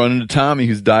are. You run into Tommy,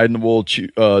 who's dyed-in-the-wool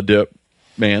dip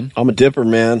man. I'm a dipper,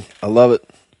 man. I love it.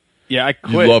 Yeah, I You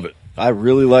quit. love it. I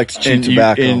really like to chew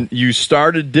tobacco. And you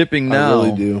started dipping now. I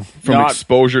really do. From Not-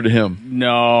 exposure to him.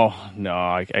 No,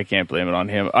 I can't blame it on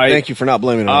him. Thank you for not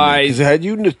blaming it on me. Because had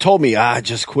you told me I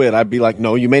just quit, I'd be like,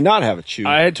 no, you may not have a chew.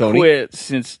 I had Tony. quit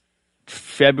since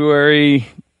February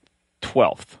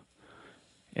 12th.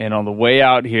 And on the way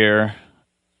out here,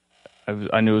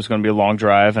 I knew it was going to be a long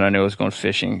drive, and I knew I was going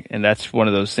fishing. And that's one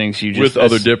of those things you just... With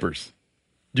other dippers.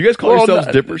 Do you guys call yourselves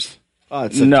no- dippers? No.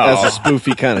 That's a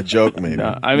spoofy kind of joke, maybe.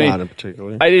 No, I mean, not in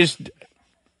particular.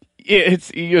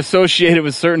 It's you associate it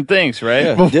with certain things, right?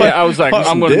 Yeah, dip. I was like, Some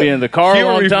I'm going to dip. be in the car a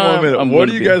Humor long me for time. 1 minute. I'm What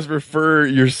gonna do you be- guys refer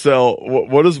yourself?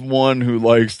 What is one who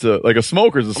likes to, like a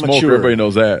smoker's a I'm a smoker? chewer. Everybody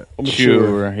knows that. I'm a chewer.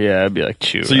 Chewer. Yeah, I'd be like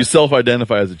chewer. So you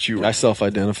self-identify as a chewer. I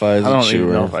self-identify as I a don't chewer.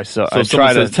 even know if I so I if someone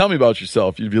try says, to... "Tell me about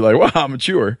yourself," you'd be like, "Wow, I'm a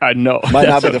chewer." I know. Might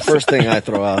not That's be the first thing I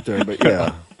throw out there, but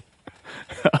yeah.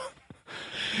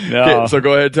 No. Okay, so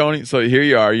go ahead, Tony. So here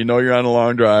you are. You know you're on a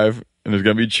long drive, and there's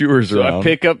gonna be chewers So around. I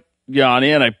pick up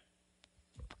Yanni and I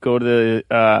go to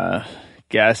the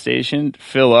gas station,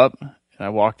 fill up, and I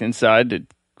walked inside to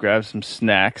grab some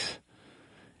snacks.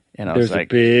 And I There's was like,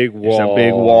 a big "There's wall. a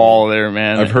big wall there,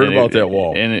 man." I've heard And about that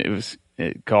wall. and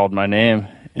it called my name.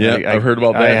 And Yeah, I've heard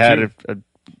about that, I had too.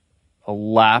 a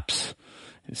lapse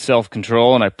in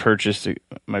self-control, and I purchased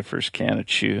my first can of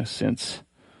chew since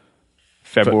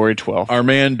February 12th. Our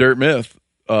man Dirt Myth,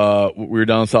 we were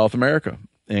down in South America,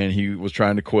 and he was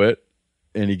trying to quit,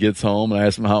 and he gets home, and I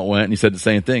asked him how it went, and he said the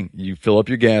same thing. You fill up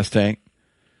your gas tank.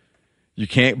 You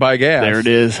can't buy gas. There it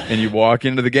is. And you walk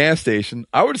into the gas station.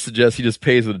 I would suggest he just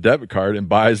pays with a debit card and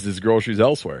buys his groceries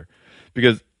elsewhere.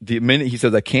 Because the minute he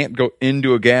says, I can't go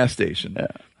into a gas station,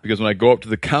 because when I go up to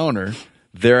the counter,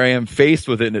 there I am faced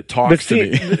with it, and it talks But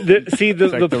see, to me. the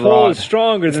like pull the rod. is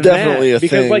stronger than definitely that. a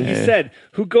Because thing. like you said,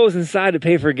 who goes inside to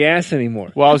pay for gas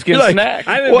anymore? Well, I was getting snacks.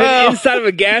 I haven't been inside of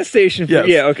a gas station for,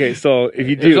 okay, so if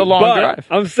you do, It's a long drive.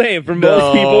 I'm saying for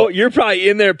most people, you're probably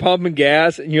in there pumping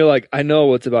gas, and you're like, I know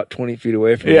what's about 20 feet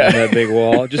away from me on that big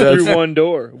wall, just through one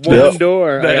door. One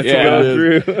door I have to go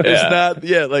through. It's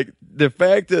not, like the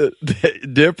fact that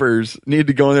dippers need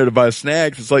to go in there to buy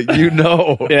snacks, it's like,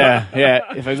 Yeah.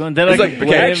 If I go in, then It's I like, can okay,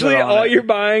 blame Actually, it on all it. you're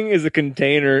buying is a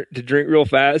container to drink real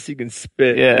fast so you can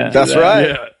spit. Yeah. into That's that. right.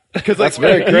 Yeah. Because That's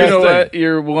very You know what?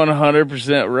 You're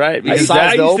 100% right. I Because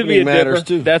size that the used to be a opening matters dipper.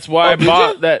 too. That's why I did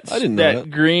bought you? that I didn't know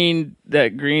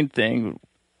that green thing.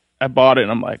 I bought it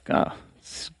and I'm like,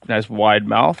 it's a nice wide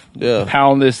mouth. Yeah.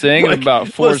 Pound this thing in about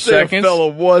 4 let's say a seconds. fella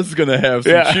was going to have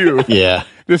some Yeah. chew. Yeah.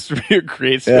 This would be a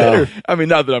great Yeah. spitter. I mean,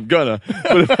 not that I'm gonna,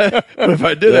 but if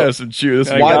I did have some chew, this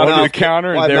I would Wide got be over the mouth- counter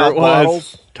and wide there mouth it was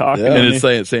bottles. talking Yeah. to and me.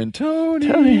 it's saying Tony.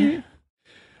 Yeah.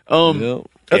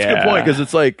 That's a good point Yeah. because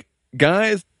it's like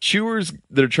guys, chewers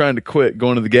that are trying to quit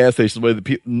going to the gas station,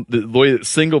 the way that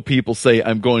single people say,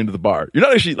 I'm going to the bar. You're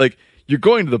not actually like, you're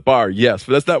going to the bar, yes,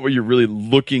 but that's not what you're really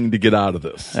looking to get out of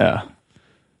this. Yeah.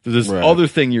 There's this Right. other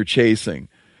thing you're chasing,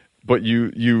 but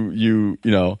you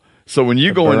know, so when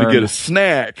you go in to burn. get a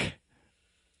snack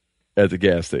at the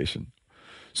gas station.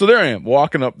 So there I am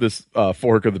walking up this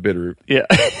fork of the Bitterroot. Yeah.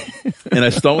 And I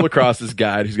stumble across this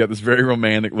guy who's got this very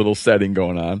romantic little setting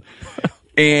going on.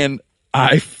 And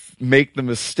I make the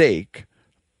mistake,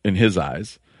 in his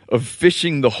eyes, of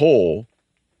fishing the hole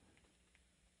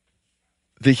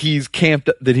that he's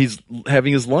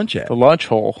having his lunch at. The lunch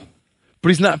hole. But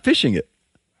he's not fishing it.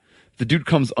 The dude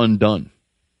comes undone.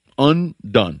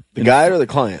 Undone. The guide or the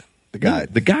client? The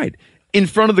guide. The guide. In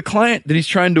front of the client that he's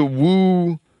trying to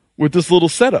woo with this little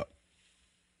setup.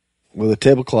 With a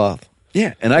tablecloth.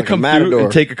 Yeah, and I Like a come through matador.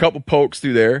 and take a couple pokes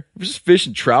through there. We're just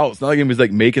fishing trout. It's not like anybody's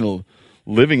like making a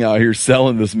living out here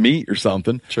selling this meat or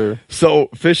something. Sure. So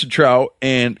fish and trout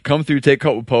and come through, take a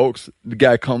couple pokes. The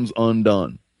guy comes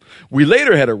undone. We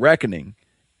later had a reckoning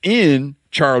in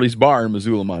Charlie's Bar in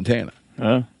Missoula, Montana.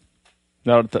 Huh?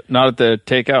 Not at the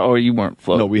takeout. Oh, you weren't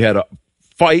floating. No, we had a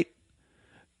fight,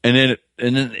 and then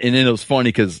it was funny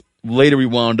because later we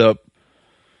wound up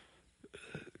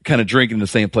kind of drinking in the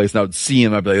same place, and I would see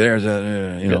him. I'd be like, "There's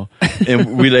that,"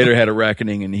 And we later had a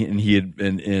reckoning, and he had,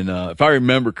 if I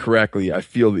remember correctly, I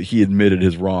feel that he admitted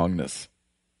his wrongness,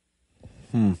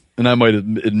 and I might have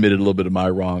admitted a little bit of my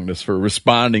wrongness for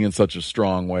responding in such a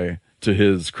strong way to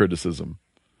his criticism.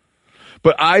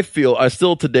 But I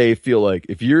still today feel like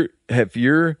if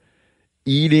you're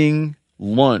eating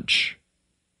lunch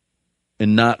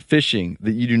and not fishing,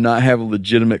 that you do not have a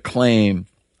legitimate claim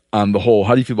on the whole.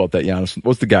 How do you feel about that, Giannis?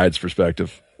 What's the guide's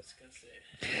perspective?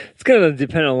 It's going to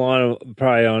depend a lot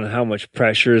probably on how much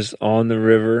pressure's on the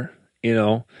river, you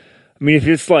know. I mean, if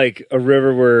it's like a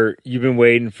river where you've been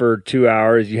waiting for 2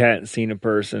 hours, you hadn't seen a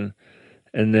person,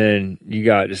 and then you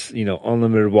got just,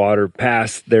 unlimited water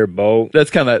past their boat. That's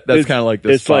kind of like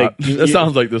this it's spot. like- That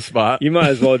sounds like this spot. You might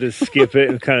as well just skip it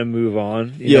and kind of move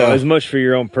on. You know, as much for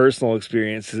your own personal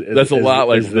experience. That's a lot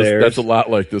like this. theirs. That's a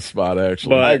lot like this spot,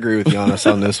 actually. But- I agree with Giannis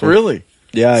on this one. Really?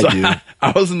 Yeah, I So, do.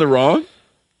 I was in the wrong.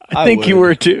 I think you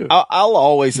were too. I'll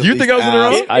always. You think I was in the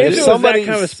wrong? If it was that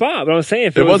kind of spot, but I'm saying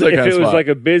if It it was was that kind of spot. like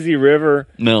a busy river,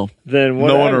 No, then no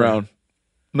one whatever. around.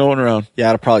 No one around.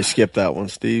 Yeah, I'd probably skip that one,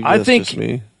 Steve. I That's think just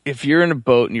me. if you're in a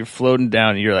boat and you're floating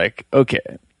down, and you're like, okay,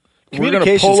 we're going to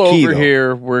Communication's pull key, over though.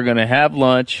 here. We're going to have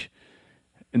lunch,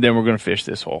 and then we're going to fish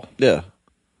this hole. Yeah.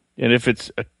 And if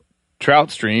it's a trout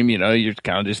stream, you're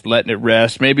kind of just letting it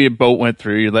rest. Maybe a boat went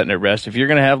through, you're letting it rest. If you're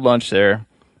going to have lunch there,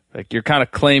 like you're kind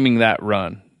of claiming that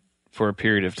run for a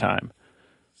period of time.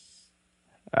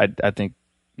 I think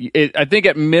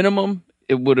at minimum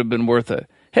it would have been worth a,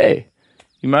 hey,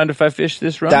 you mind if I fish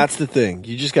this run? That's the thing.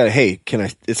 You just got to, hey, can I?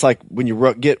 It's like when you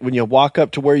walk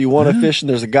up to where you want to fish and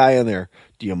there's a guy in there.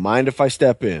 Do you mind if I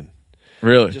step in?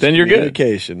 Really? Then you're good.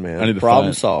 Communication, man. I need to Problem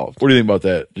find it. solved. What do you think about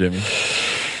that, Jimmy?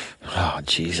 Oh,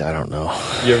 jeez, I don't know.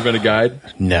 You ever been a guide?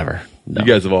 Never. No. You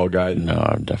guys have all guided. No,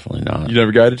 I'm definitely not. You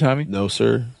never guided, Tommy? No,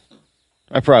 sir.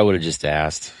 I probably would have just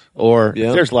asked. Or Yeah.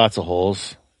 if there's lots of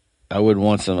holes, I wouldn't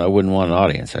want an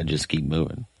audience. I'd just keep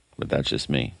moving. But that's just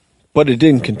me. But it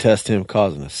didn't contest him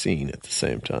causing a scene at the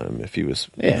same time. If he was,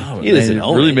 Yeah. Man, He doesn't it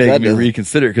own really it. making That me doesn't-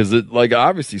 reconsider because it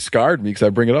obviously scarred me because I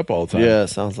bring it up all the time. yeah,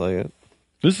 sounds like it.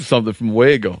 This is something from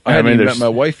way ago. I I hadn't mean, even met there's- my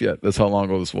wife yet. That's how long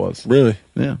ago this was. Really?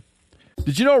 Yeah.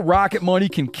 Did you know Rocket Money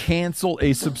can cancel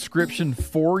a subscription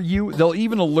for you? They'll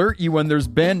even alert you when there's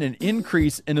been an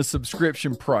increase in a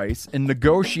subscription price and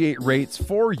negotiate rates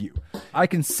for you. I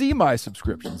can see my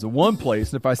subscriptions in one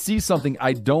place, and if I see something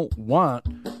I don't want,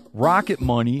 Rocket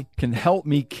Money can help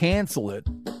me cancel it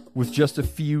with just a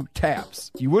few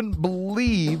taps. You wouldn't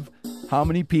believe how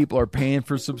many people are paying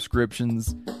for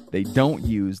subscriptions they don't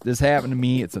use. This happened to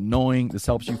me. It's annoying. This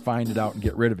helps you find it out and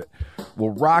get rid of it.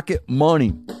 Well, Rocket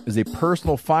Money is a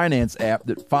personal finance app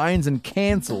that finds and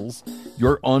cancels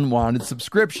your unwanted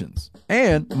subscriptions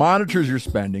and monitors your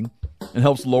spending and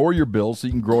helps lower your bills so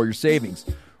you can grow your savings.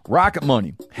 Rocket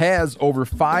Money has over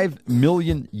 5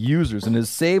 million users and has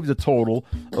saved a total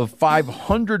of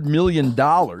 $500 million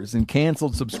in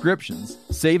canceled subscriptions,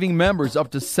 saving members up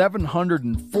to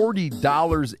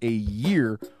 $740 a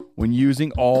year when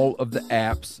using all of the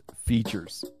app's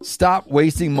features. Stop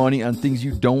wasting money on things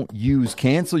you don't use.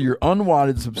 Cancel your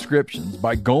unwanted subscriptions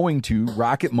by going to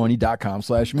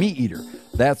rocketmoney.com/meateater.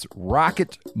 That's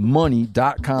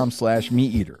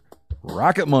rocketmoney.com/meateater.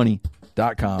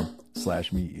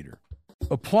 rocketmoney.com/meateater.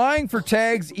 Applying for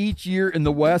tags each year in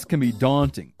the West can be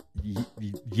daunting.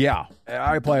 Yeah,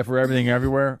 I apply for everything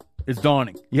everywhere. It's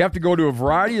daunting. You have to go to a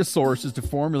variety of sources to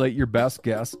formulate your best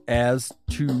guess as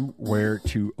to where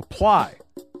to apply.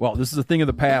 Well, this is a thing of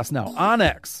the past now.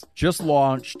 OnX just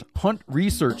launched Hunt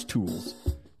Research Tools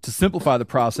to simplify the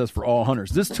process for all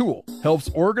hunters. This tool helps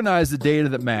organize the data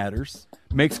that matters,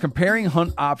 makes comparing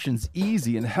hunt options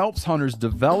easy, and helps hunters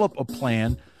develop a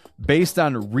plan based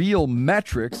on real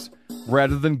metrics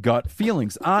rather than gut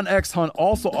feelings. OnX Hunt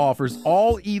also offers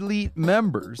all elite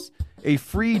members a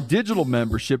free digital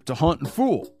membership to Hunt and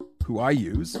Fool, who I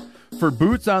use, for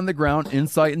boots on the ground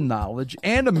insight and knowledge,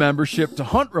 and a membership to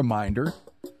Hunt Reminder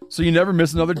so you never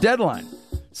miss another deadline.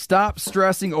 Stop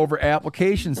stressing over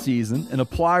application season and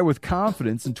apply with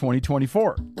confidence in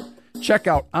 2024. Check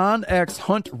out OnX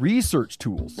Hunt Research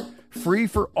Tools, free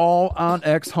for all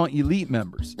OnX Hunt Elite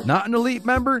members. Not an elite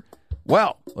member?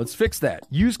 Well, let's fix that.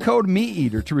 Use code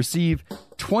MeatEater to receive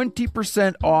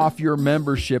 20% off your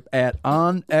membership at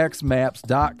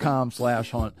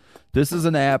onxmaps.com/hunt. This is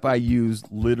an app I use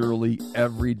literally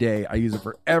every day. I use it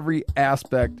for every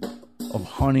aspect of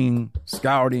hunting,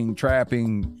 scouting,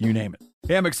 trapping, you name it.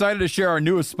 Hey, I'm excited to share our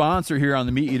newest sponsor here on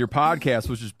the Meat Eater podcast,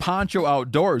 which is Poncho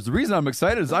Outdoors. The reason I'm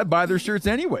excited is I buy their shirts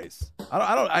anyways.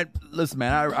 Listen,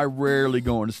 man, I rarely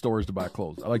go into stores to buy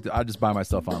clothes. I just buy my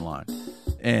stuff online,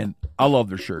 and I love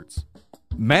their shirts.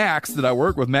 Max, that I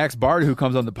work with, Max Bard, who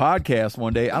comes on the podcast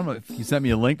one day, I don't know if he sent me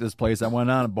a link to this place. I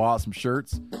went on and bought some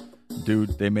shirts.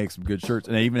 Dude, they make some good shirts.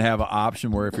 And they even have an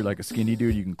option where if you're like a skinny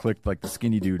dude, you can click like the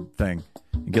skinny dude thing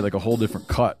and get like a whole different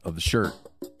cut of the shirt.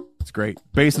 It's great.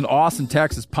 Based in Austin,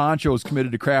 Texas, Poncho is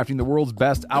committed to crafting the world's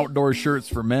best outdoor shirts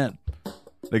for men.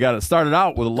 They got it started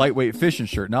out with a lightweight fishing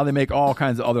shirt. Now they make all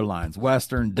kinds of other lines.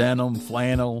 Western, denim,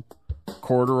 flannel,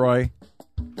 corduroy.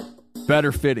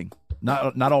 Better fitting.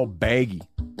 Not all baggy.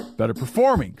 Better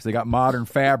performing because they got modern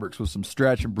fabrics with some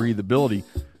stretch and breathability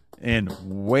and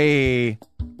way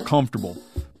comfortable.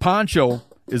 Poncho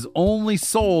is only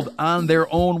sold on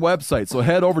their own website. So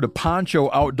head over to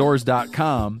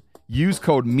ponchooutdoors.com. Use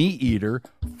code MeatEater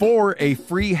for a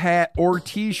free hat or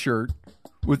t-shirt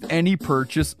with any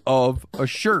purchase of a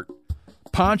shirt.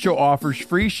 Poncho offers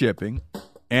free shipping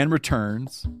and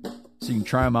returns, so you can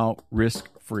try them out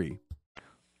risk-free.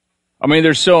 I mean,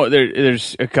 there's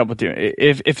a couple things.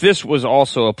 If this was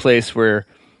also a place where,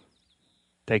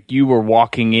 like, you were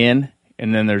walking in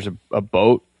and then there's a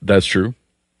boat. That's true.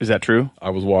 Is that true? I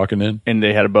was walking in. And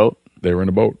they had a boat? They were in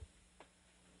a boat.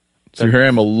 So here I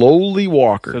am, a lowly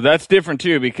walker. So that's different,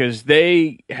 too, because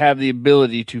they have the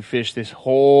ability to fish this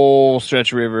whole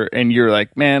stretch of river, and you're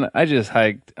like, man, I just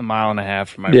hiked 1.5 miles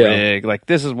for my rig. Like,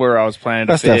 this is where I was planning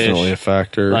to fish. That's definitely a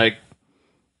factor. Like,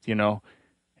 you know,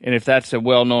 and if that's a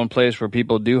well-known place where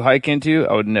people do hike into,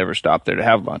 I would never stop there to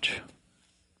have lunch.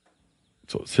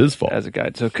 So it's his fault. As a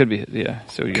guide. So it could be, yeah.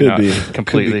 So you're Could not be.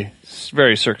 completely, it's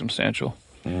very circumstantial.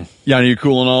 Yanni, you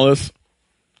cool on all this?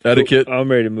 Etiquette,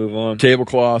 I'm ready to move on.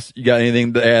 tablecloths. You got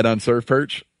anything to add on surf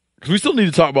perch? Because we still need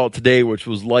to talk about today, which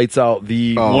was lights out.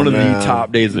 One of the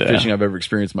top days of fishing I've ever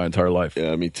experienced in my entire life.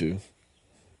 Yeah, me too.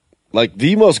 Like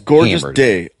the most gorgeous Hammered.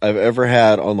 day I've ever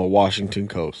had on the Washington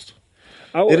coast.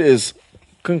 It is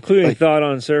concluding thought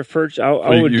on surf perch.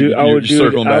 I would you're do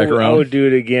circling back around? I would do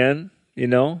it again. You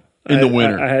know, In the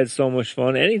winter. I had so much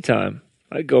fun. Anytime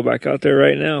I'd go back out there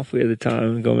right now if we had the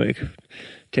time and go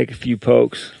take a few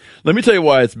pokes. Let me tell you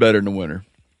why it's better in the winter,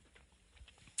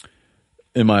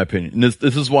 in my opinion. And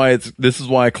this is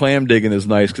why clam digging is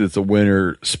nice, because it's a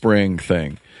winter spring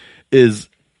thing. Is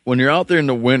when you're out there in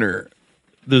the winter,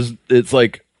 it's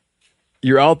like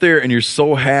you're out there and you're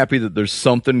so happy that there's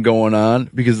something going on,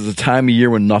 because it's a time of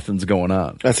year when nothing's going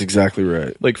on. That's exactly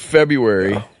right. Like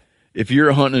February, if you're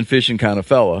a hunting and fishing kind of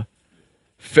fella,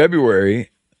 February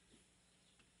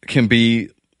can be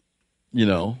you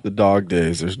know, The dog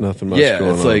days. There's nothing much yeah,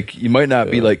 going it's on. like you might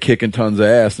not be like kicking tons of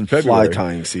ass in February. fly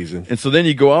tying season. And so then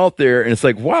you go out there and it's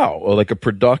like, wow, like a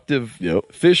productive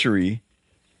Yep. fishery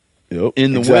Yep.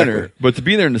 in the exactly. winter. But to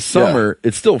be there in the summer,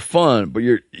 it's still fun, but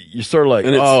you're sort of like,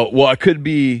 And it's- oh, well, I could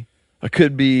be,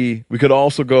 we could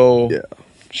also go. Yeah.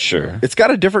 Sure. It's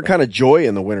got a different kind of joy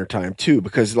in the wintertime too,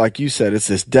 because like you said, it's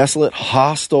this desolate,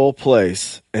 hostile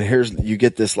place. And you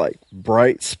get this like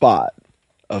bright spot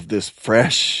of this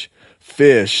fresh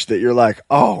fish that you're like,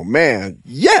 oh man,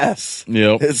 yes.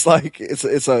 Yep. It's like, it's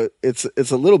a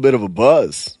little bit of a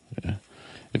buzz.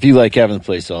 If you like having the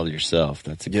place all to yourself,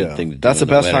 that's a good Yeah. thing to do. That's in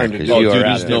the best winter, time to 'cause do it. you Oh, are dude, out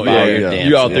there's there no- by yeah, your yeah. damn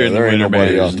You out self. there in the there ain't winter, man,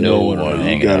 nobody there's out there. no one You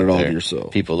hanging got out it all there. to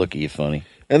yourself. People look at you funny.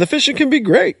 And the fishing can be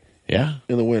great Yeah.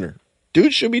 in the winter.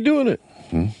 Dudes should be doing it.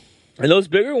 And those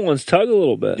bigger ones tug a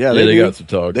little bit. Yeah, Yeah, they do. got some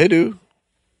tug. They do.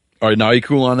 All right, now you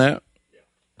cool on that?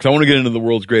 Because I want to get into the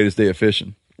world's greatest day of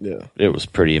fishing. Yeah. It was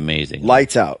pretty amazing.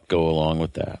 Lights out. Go along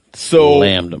with that. So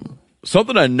Lambed them.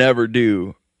 something I never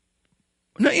do.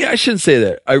 No, yeah, I shouldn't say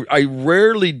that. I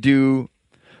rarely do,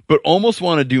 but almost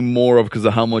want to do more of because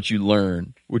of how much you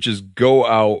learn, which is go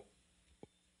out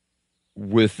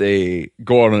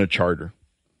on a charter,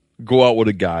 go out with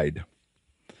a guide.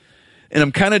 And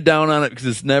I'm kind of down on it because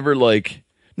it's never like,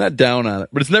 not down on it,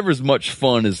 but it's never as much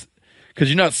fun as, because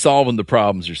you're not solving the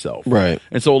problems yourself. Right.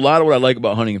 And so a lot of what I like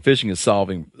about hunting and fishing is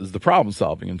the problem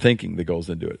solving and thinking that goes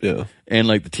into it. Yeah. And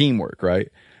like the teamwork, right?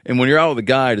 And when you're out with a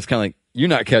guide, it's kind of like you're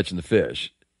not catching the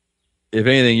fish. If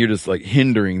anything, you're just like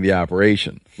hindering the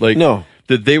operation. Like No.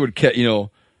 that they would catch,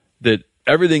 that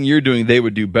everything you're doing, they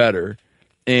would do better.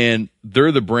 And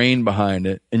they're the brain behind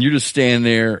it. And you're just standing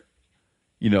there,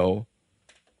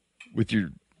 with your,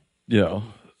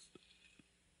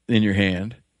 in your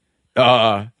hand.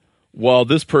 While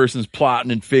this person's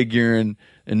plotting and figuring,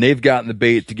 and they've gotten the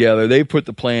bait together, they put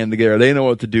the plan together, they know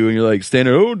what to do, and you're like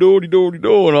standing there, oh, do and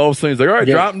all of a sudden he's like, all right,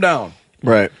 drop them down.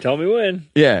 Right. Tell me when.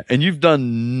 Yeah, and you've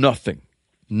done nothing.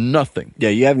 Yeah,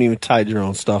 you haven't even tied your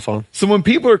own stuff on. So when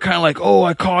people are kind of like, oh,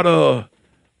 I caught a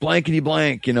blankety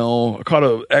blank, I caught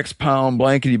a X pound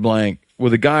blankety blank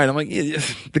with a guide, I'm like, yeah,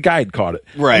 the guide caught it.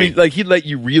 Right. I mean, like he'd let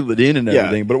you reel it in and Yeah.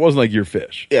 everything, but it wasn't like your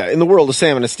fish. Yeah, in the world of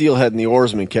salmon and steelhead and the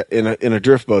oarsman, in a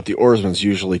drift boat, the oarsman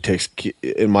usually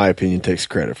in my opinion, takes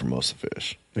credit for most of the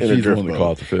fish. If In a he's the drift one that boat.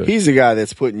 caught the fish. He's the guy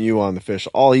that's putting you on the fish.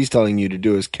 All he's telling you to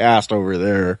do is cast over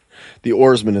there. The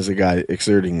oarsman is the guy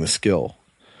exerting the skill.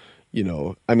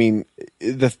 I mean,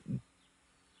 You gotta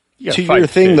to fight your the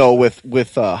thing fish. though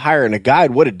with hiring a guide,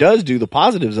 what it does do, the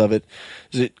positives of it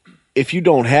is that if you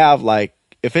don't have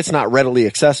if it's not readily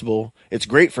accessible, it's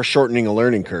great for shortening a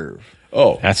learning curve.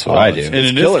 Oh, That's what I do. And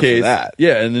in killer this for case, that.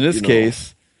 yeah, and in this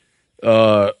case,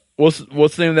 what's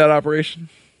the name of that operation?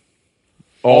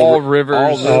 All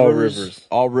rivers,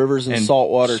 All rivers and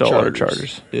saltwater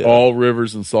charters. Yeah. All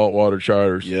rivers and saltwater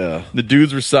charters. Yeah. The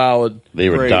dudes were solid. They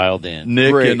were Great. dialed in.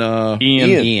 Nick Great. and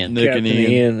Ian. Nick Captain and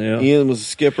Ian. yeah. Ian was a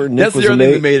skipper. Nick That's was the a only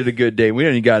thing that mate. made it a good day. We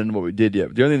haven't even got into what we did yet.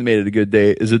 But the only thing that made it a good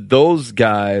day is that those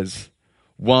guys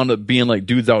wound up being like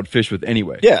dudes I would fish with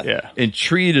anyway. Yeah. Yeah. And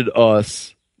treated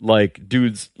us like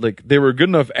dudes, like they were good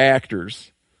enough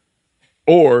actors,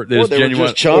 or they Or just they were genuine,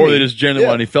 just chummy. or they just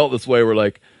genuinely Yeah. felt this way. We're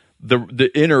like the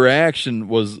interaction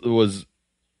was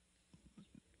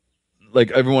like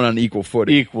everyone on equal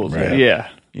footing. equals. Yeah.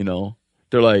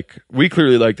 They're like, we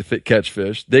clearly like to catch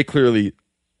fish. They clearly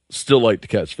still like to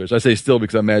catch fish. I say still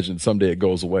because I imagine someday it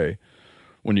goes away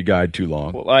when you guide too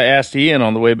long. Well, I asked Ian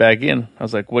on the way back in. I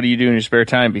was like, "What do you do in your spare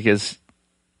time?" Because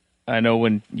I know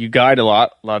when you guide a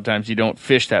lot of times you don't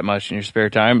fish that much in your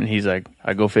spare time. And he's like,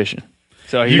 "I go fishing."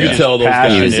 So You he's can tell those guys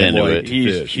passionate. He was into like it. to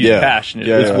He's fish. Yeah. passionate.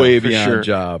 Yeah, It's yeah. way for beyond sure.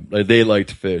 job. Like they like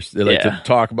to fish. They like Yeah. to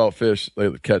talk about fish. They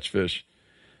like to catch fish.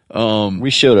 We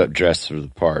showed up dressed for the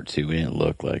part, too. We didn't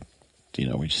look like,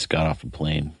 we just got off a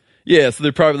plane. Yeah, so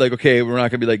they're probably like, okay, we're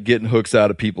not gonna be like getting hooks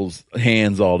out of people's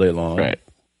hands all day long. Right.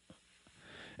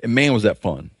 And man, was that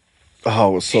fun.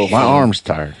 Oh, it was so My fun. arm's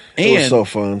tired. It was And so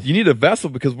fun. You need a vessel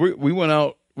because we went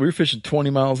out. We were fishing 20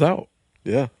 miles out.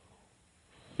 Yeah.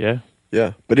 Yeah.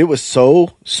 Yeah. But it was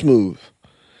so smooth.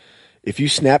 If you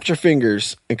snapped your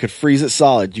fingers and could freeze it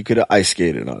solid, you could have ice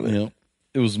skated on it. You know,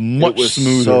 it was much was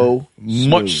smoother, so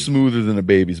much smooth. smoother than a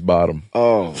baby's bottom.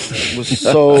 Oh, it was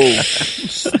so.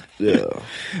 Yeah.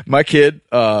 My kid,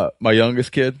 my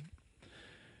youngest kid,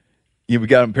 we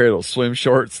got him a pair of those swim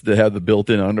shorts that have the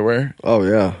built-in underwear, Oh,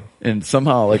 yeah. and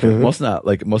somehow it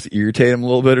must irritate him a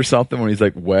little bit or something when he's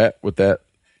like wet with that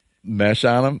mesh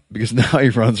on him, because now he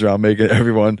runs around making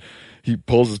everyone. He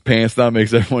pulls his pants down,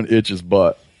 makes everyone itch his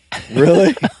butt.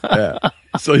 Really? Yeah.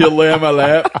 So he'll lay on my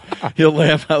lap. And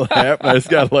I just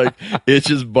got like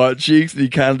itches butt cheeks, and he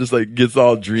kind of just like gets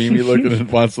all dreamy looking and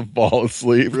wants to fall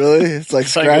asleep. Really? It's like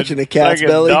scratching a cat's like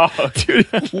belly. A dog. Dude,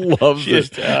 he loves it.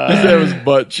 Just have his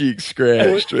butt cheeks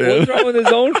scratched, man. What's wrong with his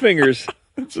own fingers?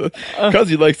 Because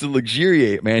he likes to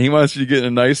luxuriate, man. He wants you to get in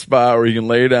a nice spot where he can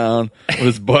lay down with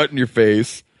his butt in your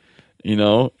face, you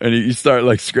know, and you start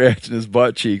like scratching his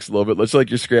butt cheeks a little bit. It's like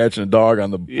you're scratching a dog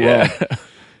on the rump.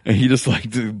 And he just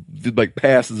like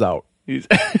passes out.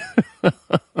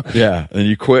 Yeah, and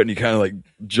you quit, and he kind of like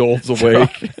jolts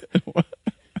awake.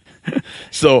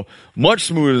 So much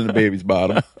smoother than a baby's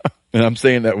bottom, and I'm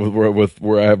saying that with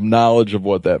where I have knowledge of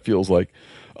what that feels like.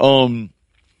 And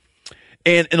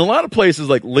in a lot of places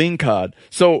like lingcod.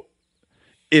 So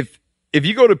if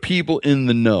you go to people in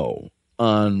the know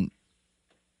on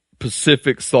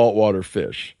Pacific saltwater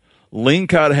fish,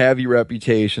 lingcod have your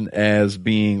reputation as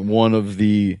being one of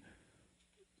the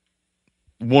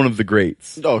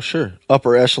greats. Oh, sure.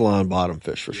 Upper echelon bottom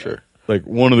fish for sure. Like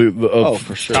one of the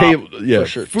for sure. For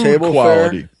sure. Food Table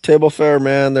quality. fare, table fare,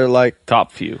 man. They're like,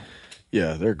 Top few.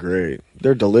 yeah, they're great.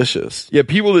 They're delicious. Yeah,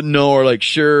 people that know are like,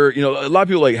 sure, you know, a lot of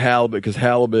people like halibut because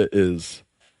halibut is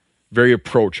very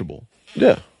approachable.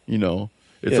 Yeah. You know,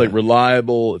 it's Yeah. like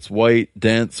reliable, it's white,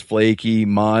 dense, flaky,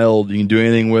 mild. You can do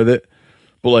anything with it.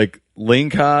 But like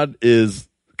lingcod is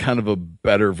kind of a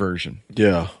better version.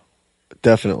 Yeah.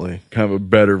 Definitely. Kind of a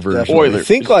better version. Definitely. Oiler.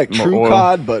 Think like More true oil.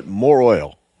 cod, but more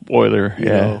oil. Boiler. You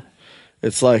Yeah. know?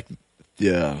 It's like,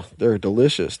 yeah, they're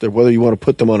delicious. They're, whether you want to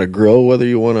put them on a grill, whether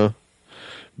you want to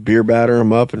beer batter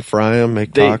them up and fry them,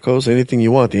 make tacos, anything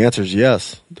you want. The answer is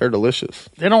yes. They're delicious.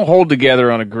 They don't hold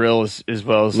together on a grill as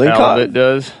well as Lingcod? halibut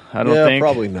does. I don't yeah, think.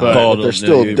 probably not. But, Called But they're them,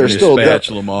 still, you they're still,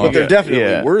 spatula them off. but they're definitely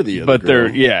Yeah. worthy of But the grill.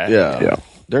 they're- yeah.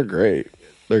 They're great.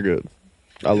 They're good.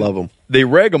 I love them. They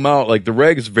reg them out. Like the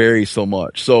regs vary so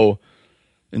much. So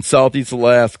in Southeast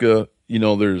Alaska, you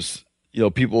know, there's, you know,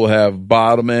 people have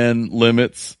bottom end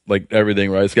limits, like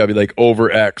everything, right? It's got to be like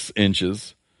over X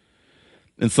inches.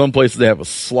 In some places, they have a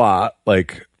slot,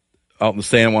 like out in the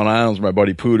San Juan Islands where my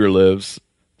buddy Pooter lives.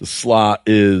 The slot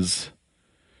is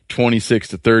 26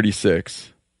 to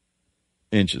 36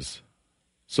 inches.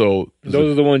 So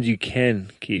Those are the ones you can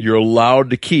keep. you're allowed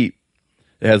to keep.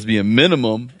 It has to be a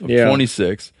minimum of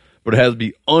 26, but it has to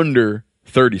be under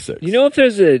 36. You know if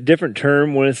there's a different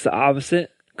term when it's the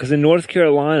opposite? Because in North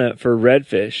Carolina, for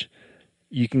redfish,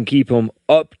 you can keep them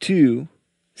up to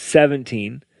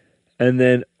 17 and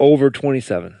then over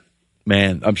 27.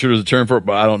 Man, I'm sure there's a term for it,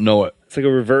 but I don't know it. It's like a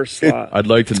reverse slot. I'd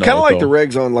like to It's know. kind of like though. the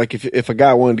regs on, like, if a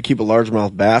guy wanted to keep a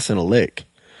largemouth bass in a lake,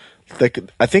 they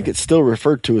could, I think it's still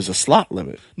referred to as a slot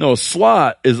limit. No, a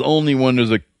slot is only when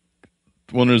there's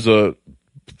a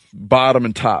bottom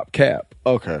and top cap.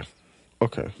 Okay.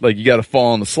 Like you got to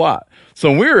fall in the slot. So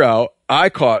when we were out, I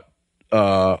caught.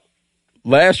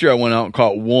 Last year I went out and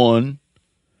caught one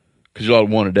because you're allowed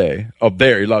one a day. Up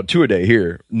there, you're allowed two a day.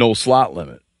 Here, no slot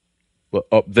limit. But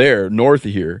up there, north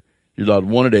of here, you're allowed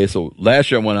one a day. So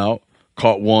last year I went out,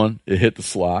 caught one, it hit the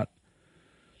slot.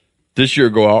 This year I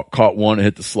go out, caught one, it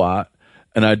hit the slot,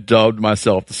 and I dubbed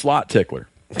myself the slot tickler.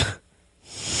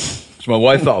 Which my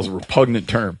wife thought was a repugnant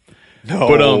term. No.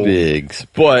 But Big.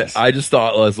 But I just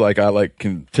thought it was like I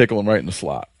can tickle them right in the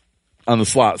slot, on the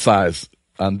slot size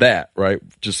on that, right?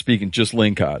 Just speaking, just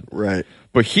lingcod. Right.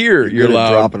 But here you're good at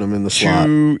allowed dropping them in the slot.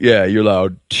 Yeah, you're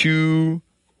allowed 2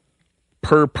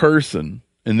 per person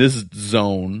in this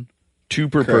zone, 2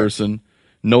 per person,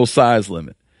 no size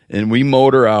limit. And we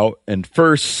motor out and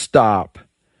first stop.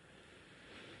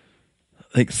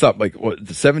 I think stop like what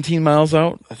 17 miles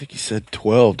out I think he said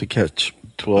 12 to catch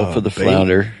 12 for the bait,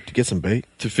 flounder. to get some bait.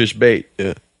 to fish bait.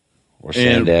 Yeah. Or And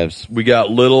sand dabs. we got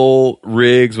little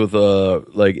rigs with a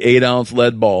like 8-ounce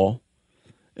lead ball,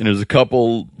 and there's a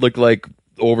couple look like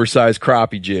oversized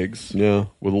crappie jigs Yeah.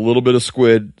 with a little bit of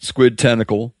squid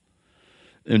tentacle,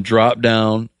 and dropped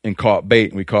down and caught bait.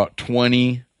 And we caught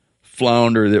 20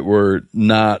 flounder that were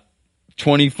not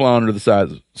 20 flounder the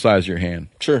size of your hand,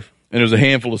 Sure. and there's a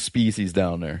handful of species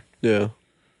down there, Yeah.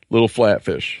 little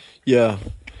flatfish. Yeah.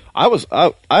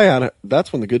 I had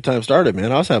that's when the good time started,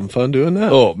 man. I was having fun doing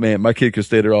that. Oh man, my kid could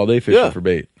stay there all day fishing Yeah. for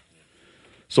bait.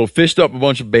 So fished up a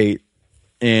bunch of bait,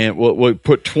 and we'll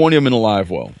put 20 of them in a live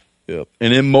well, Yep.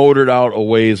 and then motored out a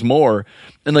ways more.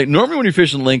 And like normally when you're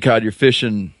fishing lingcod, you're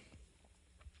fishing.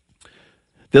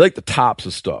 They like the tops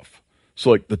of stuff. So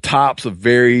like the tops of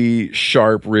very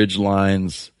sharp ridge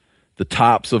lines, the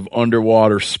tops of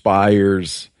underwater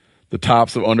spires, the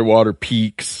tops of underwater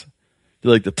peaks. They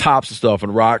like the tops of stuff,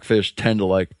 and rockfish tend to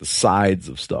like the sides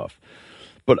of stuff.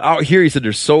 But out here, he said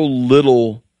there's so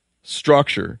little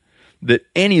structure that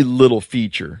any little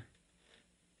feature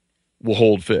will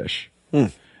hold fish.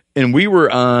 And we were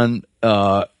on,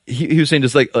 he was saying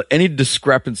just like any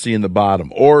discrepancy in the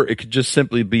bottom, or it could just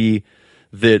simply be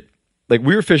that, like,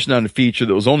 we were fishing on a feature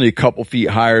that was only a couple feet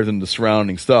higher than the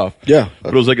surrounding stuff. Yeah.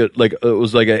 But it was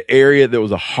like an area that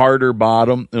was a harder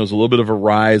bottom, and it was a little bit of a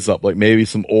rise up, like maybe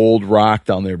some old rock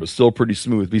down there, but still pretty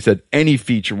smooth. But he said any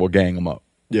feature will gang them up.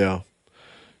 Yeah.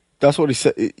 That's what he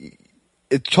said.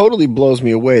 It totally blows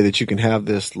me away that you can have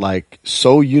this like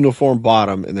so uniform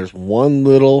bottom and there's one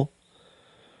little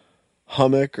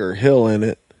hummock or hill in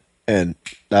it, and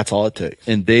that's all it takes.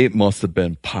 And they must have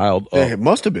been piled up. It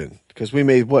must have been, because we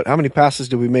made how many passes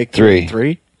did we make?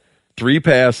 3. 3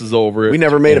 passes over it. We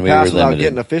never made And a we pass were without limited.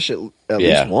 getting a fish at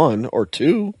least 1 or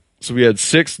 2. So we had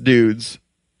 6 dudes,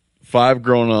 5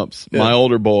 grown-ups, my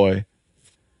older boy,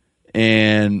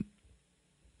 and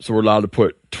so we're allowed to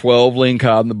put 12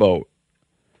 lingcod in the boat.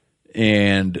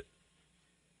 And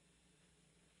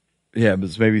yeah, but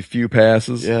it's maybe a few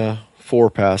passes. Yeah, 4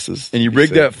 passes. And you rig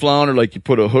that flounder like you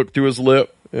put a hook through his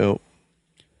lip, Yep.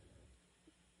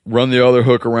 run the other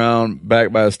hook around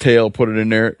back by his tail, put it in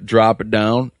there, drop it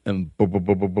down, and boom, boom,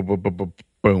 boom, boom, boom, boom, boom,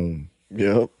 boom.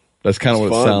 Yep. That's kind of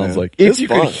It's what it fun, sounds man. like. It's If you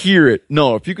fun. could hear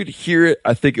it,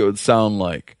 I think it would sound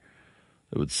like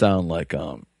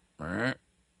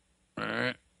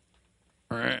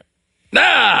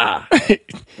nah,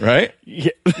 right?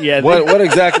 Yeah. What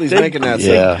exactly is making that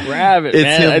Yeah. sound? grab it, It's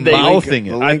man. him They- mouthing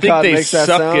it. I think Lingcod they makes that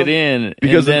suck sound? it in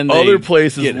Because and in then other they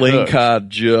places, get hooked. lingcod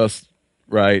just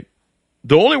right.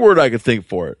 The only word I could think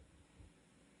for it,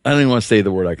 I don't even want to say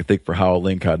the word I could think for how a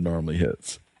lingcod normally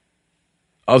hits.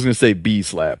 I was going to say bee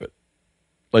slap it,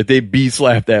 like they bee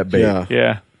slap that bait, Yeah.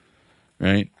 Yeah.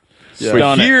 right? Yeah. But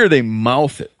Stun it. here they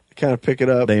mouth it. Kind of pick it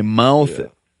up. They mouth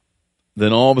it.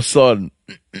 Then all of a sudden,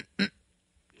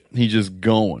 he's just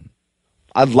going.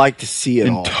 I'd like to see it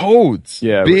And all. toads,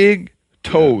 Yeah, big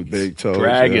toads, Big toes.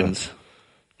 Dragons. Yeah.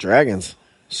 Dragons.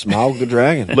 Smaug the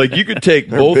dragon. Like you could take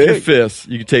They're both your big. fists.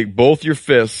 You could take both your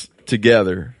fists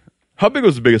together. How big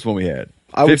was the biggest one we had?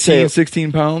 I would 15, say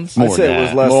 16 pounds? I'd say it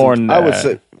was less More than, than I would that.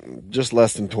 say just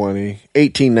less than 20.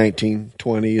 18, 19,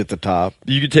 20 at the top.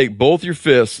 You could take both your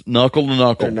fists, knuckle to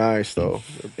knuckle, They're nice though.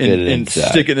 and, Fit it and inside.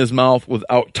 stick it in his mouth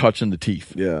without touching the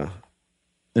teeth. Yeah.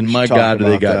 And We my should talk God, do they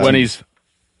about got that. When teeth. he's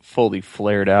fully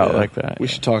flared out Yeah. like that. We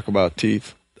should talk about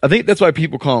teeth. I think that's why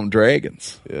people call them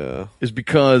dragons. Yeah. Is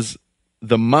because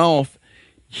the mouth,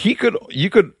 you could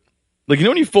like, you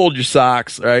know when you fold your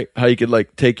socks, right? How you could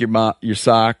like take your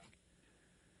sock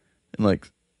and like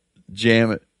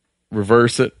jam it,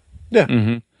 reverse it. Yeah.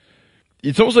 Mm-hmm.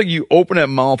 It's almost like you open that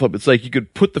mouth up. It's like you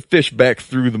could put the fish back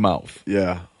through the mouth.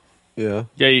 Yeah. Yeah.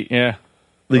 Yeah, yeah.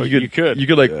 Like Well, you could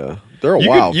like Yeah. They're a you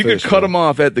wild could, you fish. could cut man. him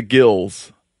off at the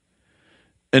gills,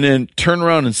 and then turn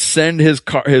around and send his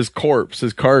corpse,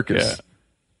 his carcass, Yeah.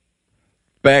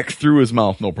 back through his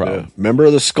mouth, no problem. Yeah. Member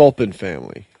of the sculpin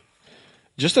family.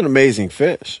 Just an amazing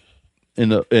fish.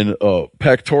 In a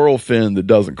pectoral fin that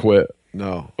doesn't quit,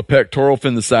 No. a pectoral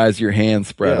fin the size of your hand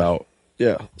spread Yeah. out,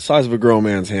 Yeah. Size of a grown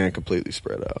man's hand, completely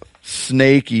spread out.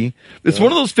 snaky. It's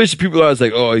one of those fish that people are always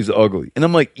like, "Oh, he's ugly," and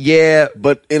I'm like, "Yeah,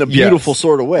 But in a yes, beautiful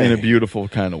sort of way. in a beautiful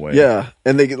kind of way." Yeah,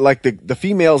 and they get like the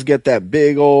females get that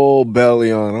big old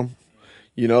belly on them,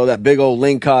 you know, that big old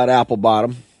lingcod apple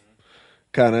bottom,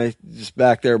 kind of just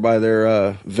back there by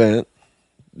their vent.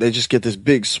 They just get this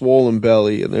big swollen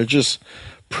belly, and they're just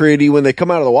pretty when they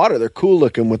come out of the water. They're cool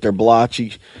looking with their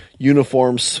blotchy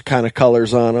uniforms, kind of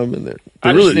colors on them, and they're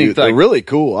I just really think, they're like- really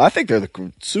cool. I think they're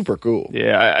super cool.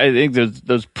 Yeah, I think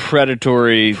those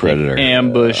predatory Predator.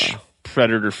 ambush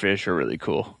predator fish are really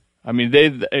cool. I mean, they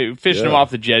fishing them Yeah. off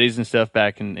the jetties and stuff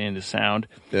back into Sound.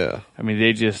 Yeah, I mean,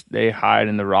 they hide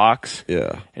in the rocks,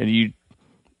 yeah, and you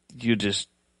just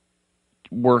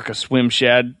work a swim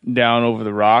shad down over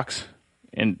the rocks,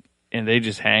 and they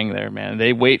just hang there, man.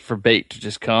 They wait for bait to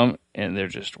just come, and they're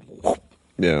just whoop.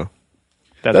 yeah.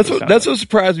 That's what what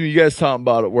surprised me. You guys talking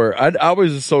about it, where I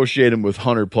always associate them with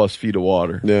 100+ feet of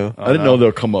water. Yeah. I didn't know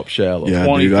they'll come up shallow. Yeah,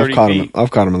 20, dude, 30 I've caught feet. them.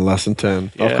 I've caught them in less than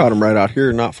 10. I've Yeah. caught them right out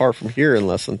here, not far from here, in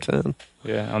less than 10.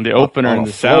 Yeah, on the opener on in a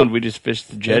the float. Sound, we just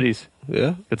fished the jetties.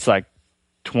 Yeah, It's like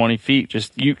 20 feet.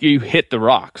 Just you hit the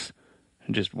rocks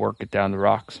and just work it down the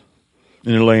rocks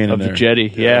And they're laying in of there. the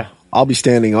jetty. Yeah. I'll be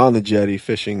standing on the jetty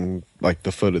fishing like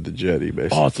the foot of the jetty,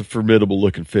 basically. Oh, it's a formidable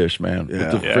looking fish, man.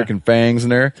 Yeah. With the Yeah. freaking fangs in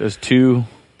there. Those two.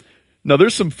 Now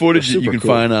there's some footage They're that you super can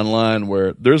cool. find online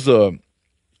where there's a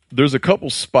couple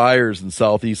spires in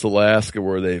southeast Alaska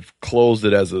where they've closed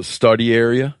it as a study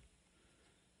area.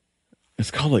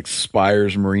 It's called like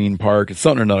Spires Marine Park. It's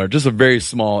something or another. Just a very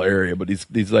small area, but these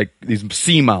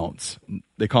seamounts.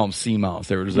 They call them seamounts.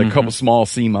 There were just a couple small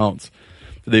seamounts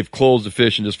They've closed the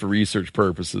fishing just for research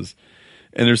purposes.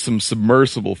 And there's some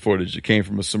submersible footage that came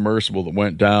from a submersible that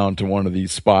went down to one of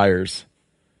these spires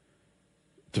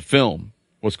to film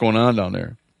what's going on down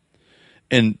there.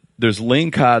 And there's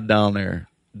lingcod down there,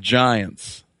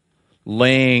 giants,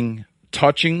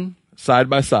 touching side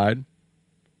by side.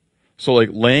 So like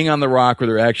laying on the rock where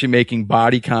they're actually making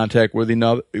body contact with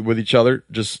each other,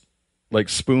 just like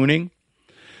spooning.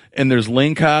 And there's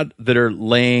lingcod that are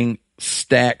laying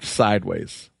stacked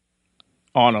sideways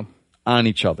On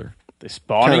each other. They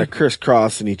spawning. Kind of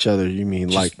crisscrossing each other. You mean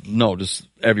Just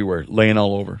everywhere, laying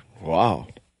all over. wow.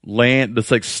 Laying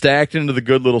that's like stacked into the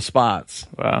good little spots.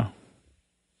 Wow.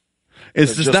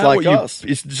 It's They're just just not like what us.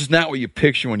 it's just not what you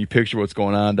picture when you picture what's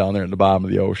going on down there at the bottom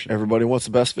of the ocean. Everybody wants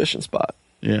the best fishing spot.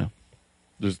 Yeah.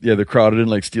 They're crowded in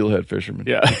like steelhead fishermen.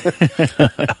 Yeah.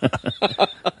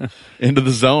 Into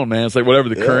the zone, man. It's like whatever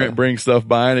the current brings stuff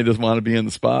by and they just want to be in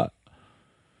the spot.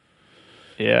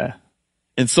 Yeah.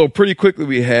 And so pretty quickly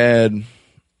we had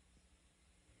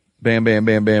bam, bam,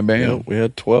 bam, bam, bam. Yeah, we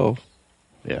had 12.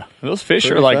 Yeah. Those fish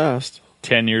Pretty are like fast.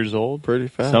 10 years old. Pretty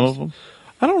fast. Some of them.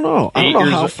 I don't know. I 8 don't know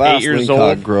years- how 8 fast years lingcod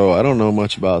old. grow. I don't know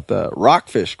much about that.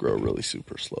 Rockfish grow really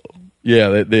super slow. Yeah,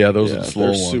 those are the slow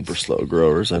they're ones. super slow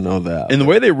growers. I know that. And the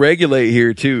way they regulate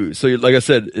here too, so like I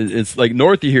said, it's like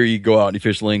north of here. You go out and you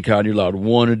fish lingcod. You're allowed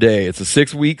one a day. It's a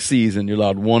 6-week season. You're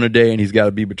allowed one a day, and he's got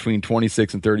to be between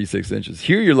 26 and 36 inches.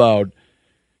 Here you're allowed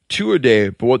 2 a day.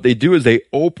 But what they do is they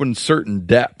open certain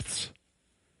depths.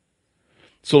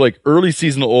 So like early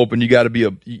seasonal open, you got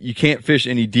to you can't fish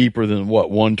any deeper than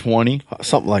 120,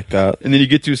 Something like that. and then you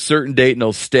get to a certain date and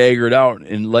they'll stagger it out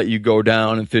and let you go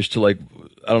down and fish to like.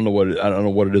 I don't know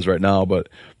what it is right now, but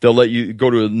they'll let you go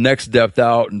to the next depth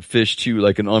out and fish to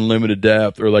like an unlimited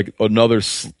depth or like another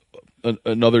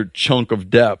chunk of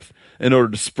depth in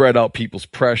order to spread out people's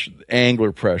pressure,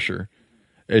 angler pressure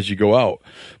as you go out.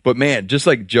 But man, just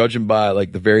like judging by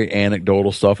like the very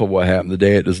anecdotal stuff of what happened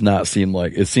today, it does not seem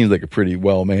like it seems like a pretty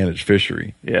well managed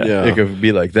fishery. Yeah. It could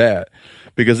be like that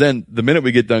because then the minute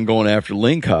we get done going after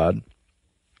lingcod,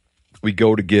 we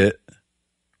go to get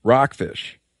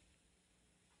rockfish.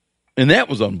 And that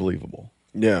was unbelievable.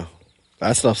 Yeah.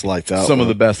 That stuff's lights out. Some of man.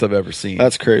 the best I've ever seen.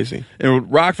 That's crazy. And with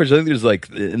rockfish, I think there's like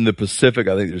in the Pacific,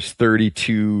 I think there's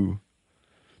 32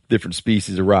 different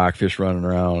species of rockfish running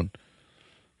around.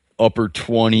 Upper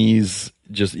 20s,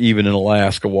 just even in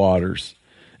Alaska waters.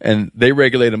 And they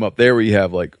regulate them up there where you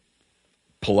have like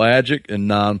pelagic and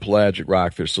non-pelagic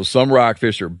rockfish. So some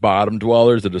rockfish are bottom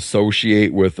dwellers that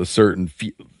associate with a certain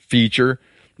feature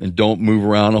and don't move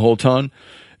around a whole ton.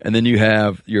 And then you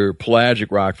have your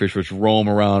pelagic rockfish, which roam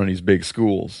around in these big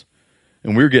schools.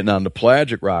 And we're getting on the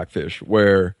pelagic rockfish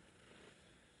where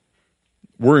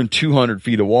we're in 200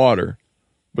 feet of water,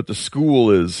 but the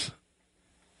school is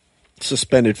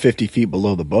Suspended 50 feet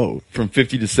below the boat. from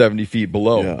 50 to 70 feet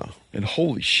below. Yeah. And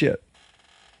holy shit.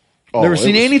 Oh, Never it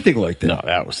seen was- anything like that. No,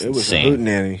 that was It was insane. a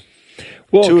hootenanny.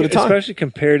 Well, 2 at a time. especially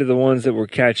compared to the ones that we're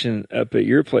catching up at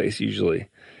your place usually.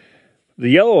 The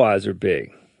yellow eyes are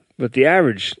big, but the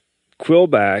average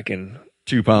quillback and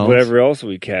 2 pounds. whatever else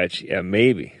we catch, yeah,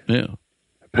 maybe. Yeah.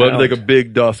 Well, like a Pound.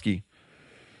 big dusky.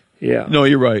 Yeah. No,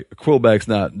 you're right. A quillback's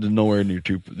not nowhere near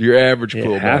your average Yeah,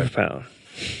 quillback. half a pound.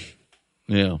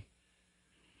 Yeah.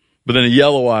 But then a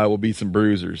yellow eye will be some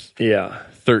bruisers. Yeah.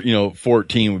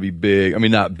 14 would be big. I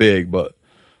mean, not big, but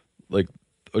like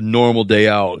a normal day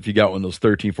out, if you got one of those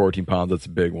 13, 14 pounds, that's a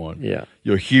big one. Yeah.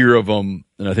 You'll hear of them,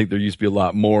 and I think there used to be a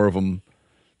lot more of them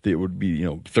that would be,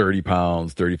 30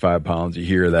 pounds, 35 pounds. You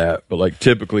hear that. But like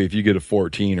typically, if you get a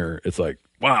 14er, it's like,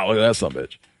 wow, look at that son of a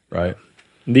bitch, right?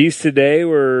 These today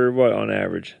were what on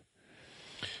average?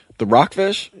 The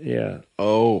rockfish? Yeah.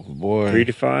 Oh, boy. 3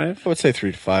 to 5? I would say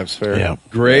 3 to 5 is fair. Yeah.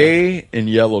 Gray and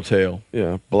yellowtail.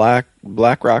 Yeah. Black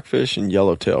rockfish and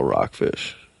yellowtail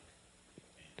rockfish.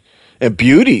 And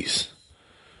beauties.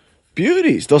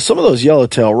 Some of those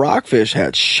yellowtail rockfish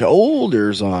had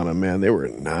shoulders on them, man. They were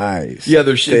nice. Yeah, if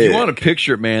you Thick. want to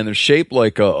picture it, man, they're shaped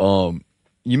like a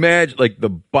you imagine like the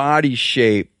body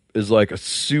shape is like a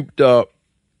souped up,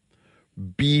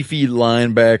 beefy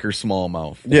linebacker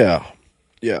smallmouth. Yeah.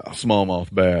 Yeah.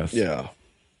 Smallmouth bass. Yeah.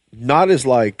 Not as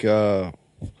like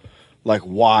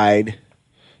wide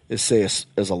as say as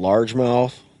a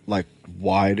largemouth, like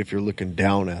wide if you're looking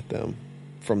down at them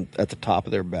from at the top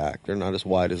of their back. They're not as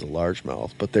wide as a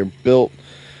largemouth, but they're built,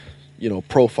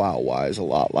 profile wise a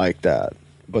lot like that.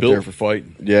 But Built they're for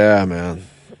fighting. yeah, man.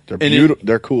 They're And beautiful.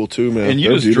 They're cool too, man. And you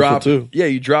They're just beautiful drop too. Yeah,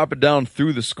 you drop it down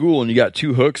through the school and you got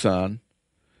 2 hooks on.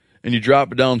 And you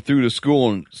drop it down through the school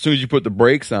and as soon as you put the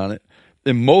brakes on it,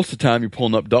 then most of the time you're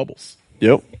pulling up doubles.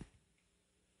 Yep.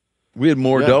 We had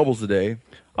more Yeah. doubles today.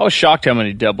 I was shocked how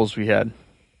many doubles we had.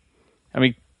 I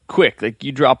mean, quick. Like,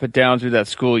 you drop it down through that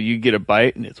school, you get a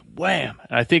bite, and it's wham.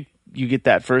 And I think you get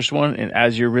that first one, and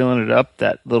as you're reeling it up,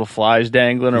 that little fly's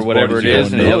dangling or His whatever it buddy's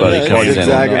is. going And nuts. it Yeah, comes he's in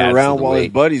zagging and adds around to the while his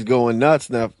weight. buddy's going nuts,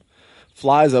 and that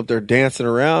fly's up there dancing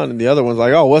around, and the other one's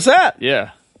like, "Oh, what's that?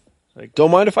 Yeah.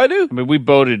 Don't mind if I do." I mean, we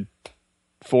boated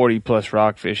 40-plus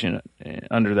rockfish in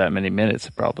under that many minutes,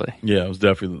 probably. Yeah, it was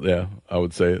definitely, I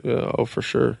would say it. Yeah, oh, for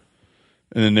sure.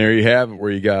 And then there you have it,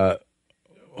 where you got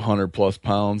 100-plus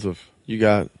pounds of You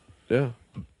got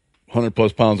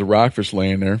 100-plus pounds of rockfish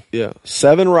laying there.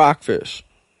 7 rockfish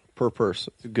per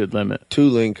person, It's a good limit. 2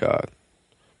 lingcod.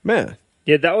 Man,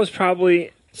 Yeah, that was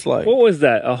probably, it's like what was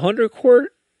that?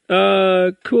 100-quart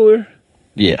cooler,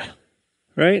 Yeah.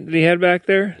 right? That he had back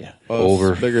there? Yeah.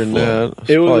 over bigger than that.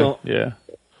 It was probably- Yeah.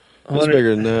 it's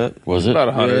bigger than that. Was it? About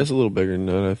Yeah, 100. it's a little bigger than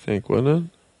that, I think, wasn't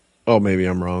it? Oh, maybe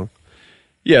I'm wrong.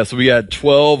 Yeah, so we had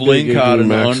 12 Big lingcod igloo in,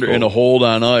 max in a hold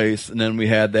on ice, and then we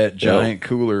had that giant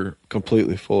cooler.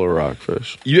 Completely full of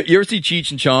rockfish. You ever see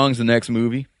Cheech and Chong's The Next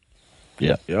Movie?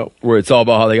 Yeah. Yep. Where it's all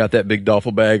about how they got that big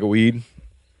duffel bag of weed.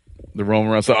 They're roaming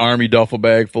around. It's an army duffel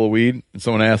bag full of weed. And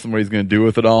someone asks him what he's going to do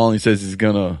with it all, and he says he's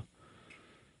going to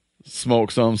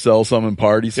smoke some, sell some, and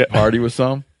party with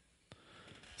some.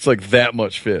 It's like that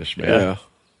much fish, man.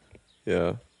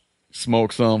 Yeah.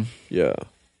 Smoke some, Yeah.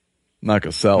 not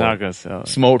going to sell Not it. going to sell it.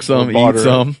 Smoke some, Or barter eat it.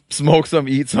 some. Smoke some,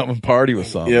 eat some, and party with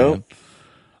some. Yep. Man.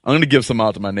 I'm going to give some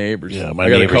out to my neighbors. Yeah, my I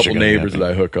got a neighbors are couple gonna be neighbors happy.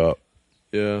 that I hook up.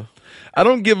 Yeah. I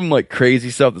don't give them like crazy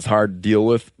stuff that's hard to deal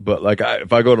with, but like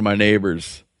if I go to my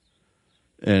neighbors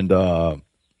and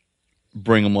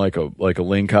bring them like a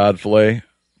lingcod fillet,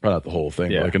 probably not the whole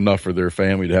thing, Yeah. but like enough for their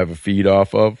family to have a feed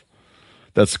off of,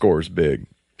 that scores big.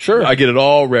 Sure. I get it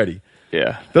all ready.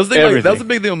 Yeah. That's the thing, Everything. that's the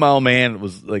big thing with my old man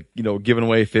was like, giving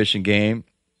away fish and game.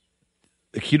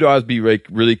 Like, he'd always be like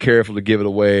really careful to give it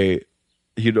away.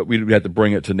 We'd have to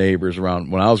bring it to neighbors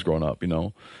around when I was growing up,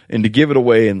 and to give it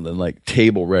away in like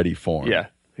table ready form. Yeah.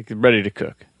 Like, ready to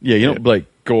cook. Yeah, you don't like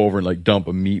go over and like dump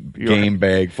a meat game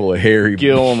bag full of hairy,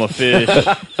 Gill them a fish.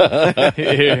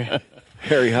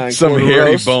 Harry Hines. some quarter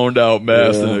hairy roast. boned out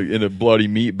mess Yeah. in a bloody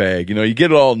meat bag. You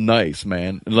get it all nice,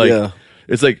 man. And like Yeah.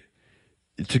 it's like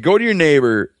to go to your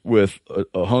neighbor with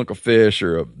a hunk of fish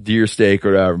or a deer steak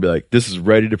or whatever and be like, this is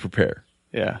ready to prepare.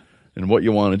 Yeah. And what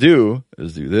you want to do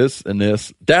is do this and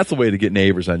this. That's the way to get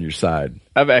neighbors on your side.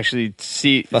 I've actually That's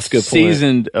a good point.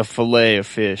 seasoned a fillet of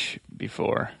fish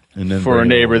before And then for a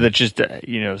bring it neighbor over. that just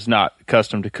is not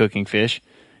accustomed to cooking fish.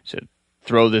 So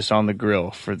throw this on the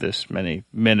grill for this many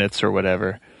minutes or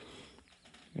whatever.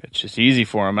 It's just easy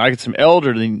for them. I get some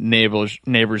elderly neighbors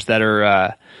that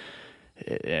are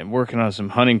working on some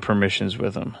hunting permissions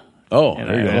with them. Oh, And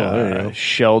there you go. I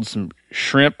shelled some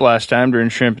shrimp last time during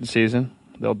shrimping season.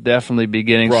 They'll definitely be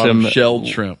getting Brought some 'em shelled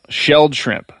shrimp. Shelled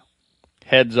shrimp,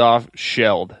 heads off,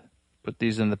 shelled. Put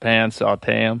these in the pan,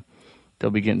 saute them.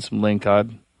 They'll be getting some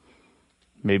lingcod,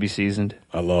 maybe seasoned.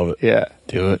 I love it. Yeah,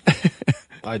 do it.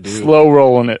 I do. Slow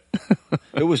rolling it.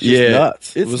 It was just Yeah.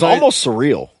 nuts. It It's was nice. almost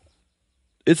surreal.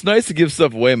 It's nice to give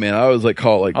stuff away, man. I always like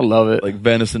call it like I love it. like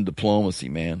venison diplomacy,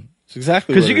 man. It's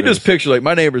exactly Because what you it can just is. picture like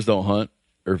my neighbors don't hunt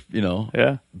or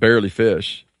Yeah, barely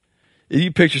fish. If you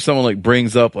picture someone like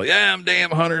brings up like, yeah, I'm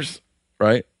damn hunters,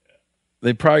 right?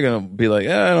 They probably gonna be like,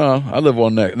 yeah, I don't know. I live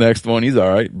on next one. He's all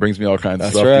right. Brings me all kinds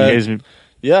That's of stuff. right. Gives me-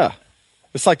 Yeah.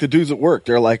 It's like the dudes at work.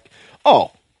 They're like,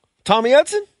 oh, Tommy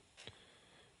Edson?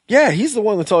 Yeah, he's the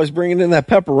one that's always bringing in that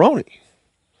pepperoni.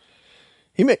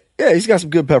 He's got some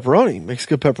good pepperoni. He makes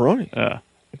good pepperoni.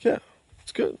 Like, yeah,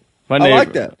 it's good. My I neighbor-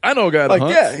 like that. I know a guy that Like,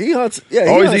 hunts. yeah, he hunts. Yeah, he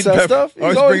Always hunts eating that stuff.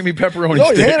 always bringing me pepperoni he's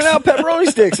always sticks. handing out pepperoni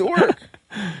sticks at work.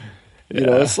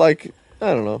 It's like,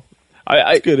 I don't know.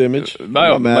 I Good image. I'm My,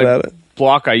 not mad my at it.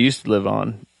 block I used to live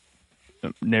on,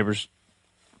 neighbors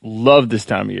loved this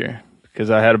time of year because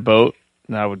I had a boat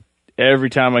and I would every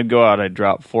time I'd go out I'd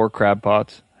drop 4 crab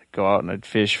pots. I'd go out and I'd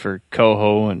fish for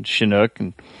coho and chinook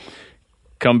and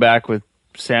come back with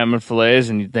salmon fillets,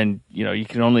 and then you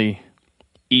can only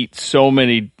eat so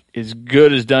many. As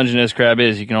good as Dungeness crab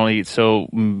is, you can only eat so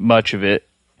much of it.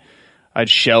 I'd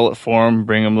shell it for them,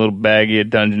 bring them a little baggie of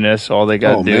Dungeness. All they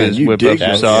got to do is you whip dig up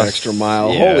some the sauce. extra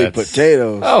mile. Yeah, Holy it's-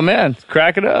 potatoes. Oh man,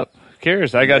 crack it up. Who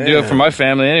cares? I got to do it for my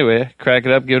family anyway. Crack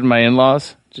it up, give it to my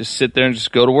in-laws. Just sit there and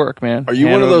just go to work, man. Are you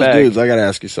Hand one of them a those bag. dudes? I got to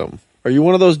ask you something. Are you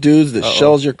one of those dudes that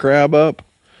shells your crab up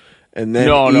and then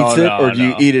No, eats it, no, or do you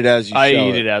no. eat it as you I shell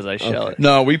eat it as I shell it.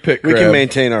 No, we pick We crab. can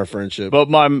maintain our friendship. But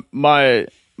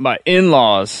my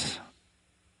in-laws,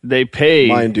 they pay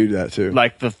Mine do that too.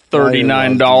 like the My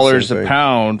in-laws do the $39 same a thing.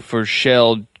 pound for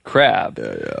shelled crab.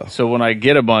 Yeah. So when I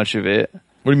get a bunch of it, What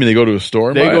do you mean they go to a store?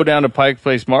 and they buy go it? down to Pike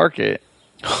Place Market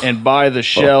and buy the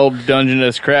shelled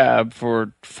Dungeness crab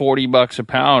for $40 a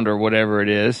pound or whatever it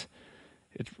is.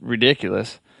 It's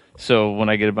ridiculous. So when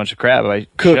I get a bunch of crab, I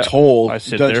Cooked whole I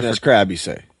sit there Dungeness for crab, you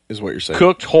say, is what you're saying.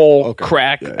 cooked whole, Okay.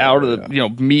 cracked Yeah, out yeah, of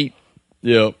the meat.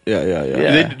 Yep. Yeah.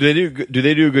 Yeah. Do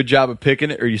they do a good job of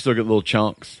picking it, or you still get little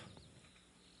chunks?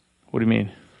 What do you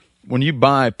mean? When you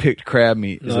buy picked crab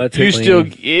meat, is No, it, that's You clean.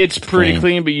 still, it's pretty Clean.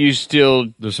 clean, but you still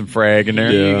there's some frag in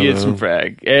there? you get some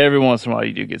frag. Every once in a while,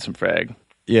 you do get some frag.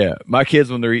 Yeah. My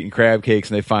kids, when they're eating crab cakes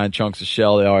and they find chunks of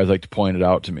shell, they always like to point it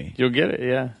out to me. You'll get it,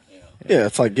 yeah. Yeah,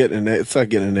 it's like getting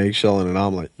an eggshell in an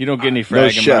omelet. You don't get any No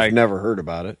frag in chef my. never heard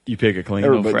about it. You pick it clean.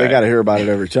 Everybody, they frag. got to hear about it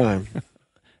every time.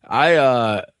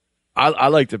 I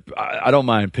like to. I don't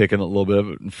mind picking a little bit of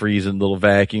it and freezing little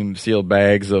vacuum sealed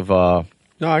bags of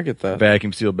No, I get that.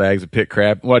 vacuum sealed bags of picked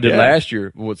crab. What I did Yeah. last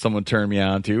year, what someone turned me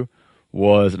on to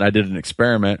was, and I did an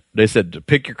experiment. They said to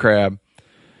pick your crab,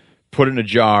 put it in a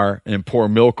jar, and pour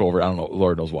milk over it. I don't know,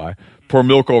 Lord knows why. Pour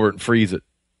milk over it and freeze it.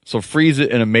 So freeze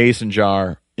it in a mason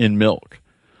jar in milk.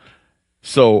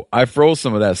 So I froze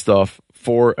some of that stuff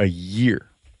for a year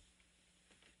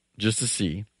just to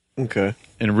see. Okay.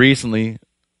 And recently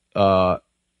thawed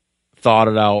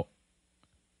it out,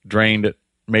 drained it,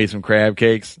 made some crab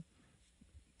cakes.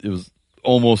 It was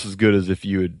almost as good as if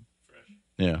you had,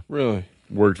 Really?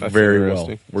 worked That's very well.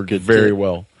 interesting. Worked Good very tip.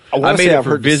 well. I wanna made say it I've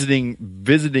for heard this-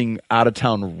 visiting out of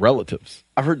town relatives.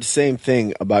 I've heard the same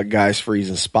thing about guys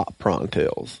freezing spot prawn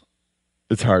tails.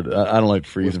 It's hard. I don't like to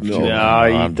freeze them. With too milk. long. Yeah, I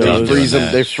I'm eat done They those. freeze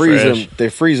them. They freeze Fresh. them. They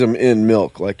freeze them in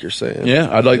milk, like you're saying. Yeah,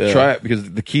 I'd like to Yeah. try it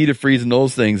because the key to freezing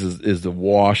those things is to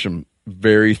wash them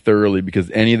very thoroughly, because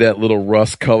any of that little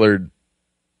rust colored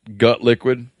gut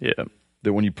liquid Yeah.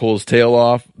 that when you pull his tail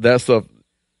off, that stuff,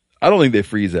 I don't think they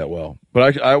freeze that well.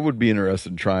 But I would be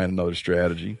interested in trying another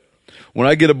strategy. When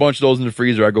I get a bunch of those in the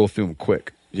freezer, I go through them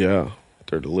quick. Yeah,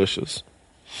 they're delicious.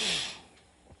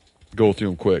 Go through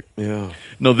them quick. Yeah.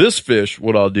 No, this fish,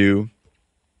 what I'll do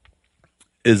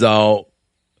is I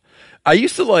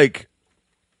used to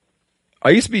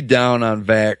be down on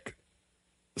vac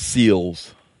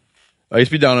seals. I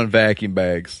used to be down on vacuum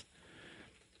bags.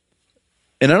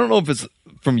 And I don't know if it's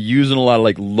from using a lot of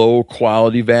like low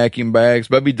quality vacuum bags,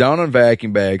 but I'd be down on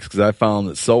vacuum bags because I found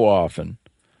that so often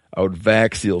I would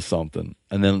vac seal something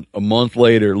and then a month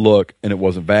later look and it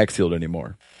wasn't vac sealed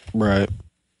anymore. Right.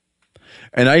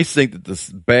 And I used to think that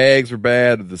the bags were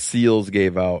bad, or the seals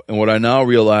gave out. And what I now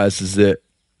realize is that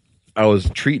I was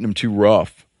treating them too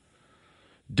rough,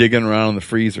 digging around in the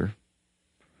freezer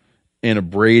and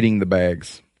abrading the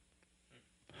bags.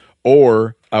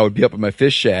 Or I would be up at my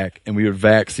fish shack and we would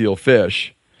vac seal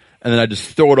fish, and then I'd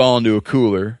just throw it all into a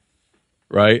cooler,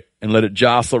 right? And let it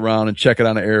jostle around and check it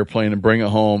on an airplane and bring it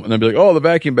home. And then be like, oh, the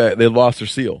vacuum bag, they lost their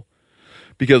seal.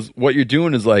 Because what you're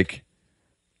doing is like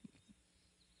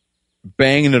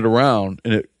banging it around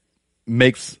and it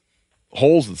makes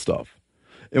holes and stuff.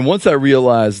 And once I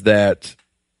realized that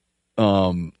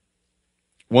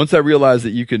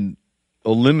you can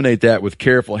eliminate that with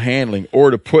careful handling,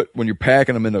 or to put, when you're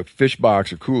packing them in a fish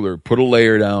box or cooler, put a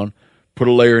layer down, put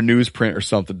a layer of newsprint or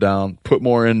something down, put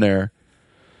more in there,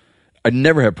 I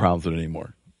never have problems with it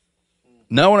anymore.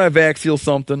 Now when I vac seal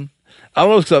something, I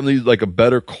don't know if something needs like a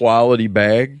better quality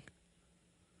bag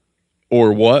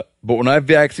or what, but when I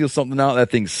vac seal something out,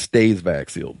 that thing stays vac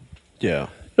sealed. Yeah.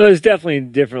 There's definitely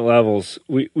different levels.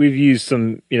 We've used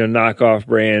some knockoff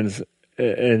brands,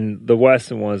 and the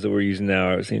Weston ones that we're using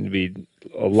now seem to be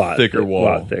a lot Thicker wall.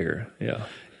 a lot thicker. Yeah.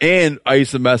 And I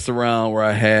used to mess around where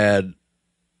I had,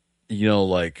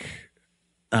 like,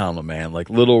 I don't know, man, like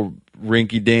little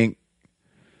rinky dink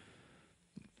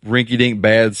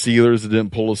bad sealers that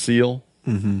didn't pull a seal.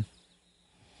 Mm-hmm.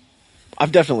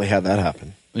 I've definitely had that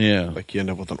happen. Yeah. Like you end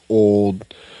up with an old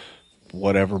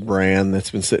whatever brand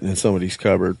that's been sitting in somebody's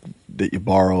cupboard that you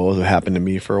borrow. It happened to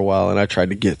me for a while, and I tried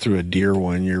to get through a deer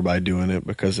one year by doing it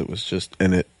because it was just,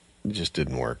 and it just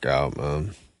didn't work out,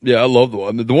 man. Yeah, I love the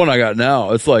one. The one I got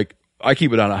now, it's like I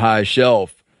keep it on a high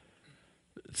shelf.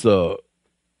 It's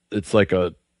like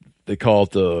they call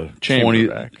it the Chamber 20.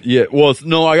 vac. Yeah, well,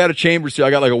 I got a chamber seal.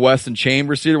 I got like a Weston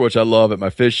chamber sealer, which I love at my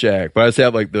fish shack. But I just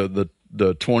have like the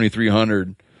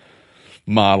 2300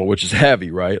 model, which is heavy,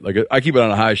 right? Like I keep it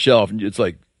on a high shelf, and it's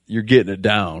like you're getting it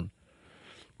down.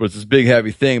 But it's this big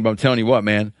heavy thing. But I'm telling you what,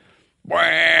 man,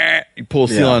 you pull a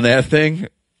seal on that thing,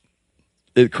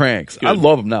 it cranks. I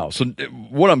love them now. So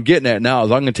what I'm getting at now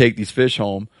is I'm going to take these fish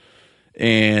home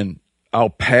and I'll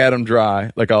pat them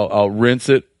dry. Like I'll rinse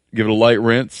it, give it a light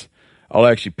rinse. I'll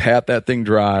actually pat that thing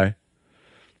dry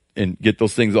and get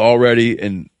those things all ready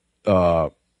and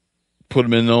put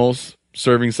them in those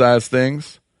serving size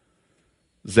things.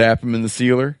 Zap them in the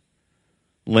sealer.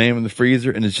 lay them in the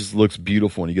freezer, and it just looks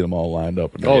beautiful when you get them all lined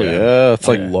up. Oh yeah, it's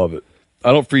I like love it.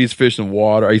 I don't freeze fish in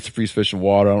water. I used to freeze fish in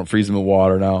water. I don't freeze them in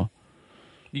water now.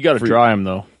 You got to dry them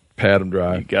though. Pat them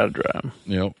dry. You got to dry them.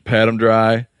 You know, pat them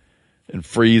dry and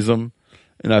freeze them.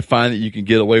 And I find that you can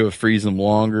get away with freezing them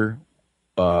longer,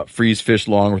 freeze fish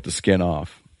longer with the skin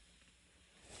off.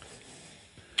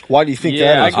 Why do you think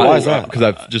Yeah, that is? I go- Why is that? Because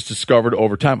I've just discovered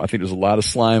over time, I think there's a lot of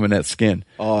slime in that skin.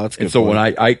 Oh, that's a good. And so point.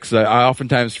 when I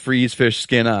oftentimes freeze fish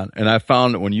skin on, and I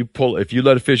found that when if you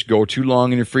let a fish go too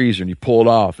long in your freezer and you pull it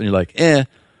off, and you're like,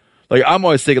 like I'm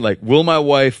always thinking like, will my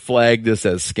wife flag this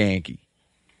as skanky?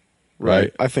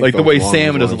 Right. I think like the those way long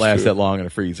salmon doesn't ones last too. that long in a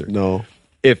freezer. No,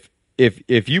 If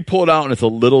you pull it out and it's a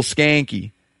little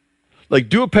skanky, like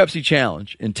do a Pepsi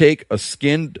challenge and take a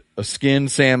skinned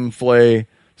salmon fillet,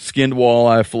 skinned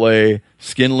walleye fillet,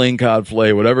 skinned lingcod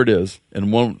fillet, whatever it is,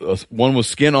 and one was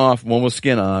skin off, one was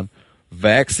skin on,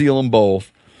 vac seal them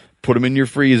both, put them in your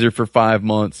freezer for 5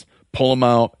 months, pull them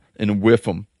out and whiff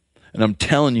them. And I'm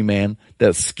telling you, man,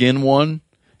 that skin one,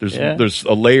 there's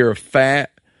a layer of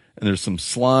fat and there's some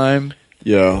slime.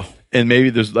 yeah, And maybe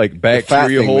there's like fat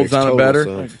bacteria thing holds makes on it total better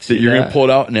sense. that you're going that. to pull it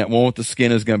out, and that one with the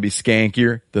skin is going to be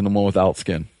skankier than the one without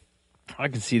skin. I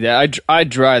can see that. I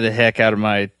dry the heck out of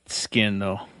my skin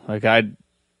though. Like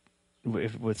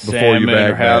with Before you salmon or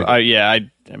bag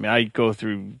I go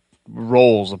through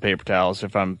rolls of paper towels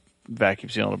if I'm vacuum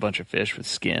sealing a bunch of fish with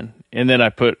skin, and then I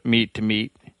put meat to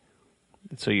meat,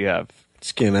 so you have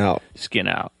skin out. skin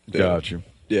out. Got you.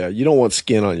 Yeah, you don't want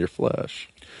skin on your flesh.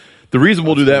 The reason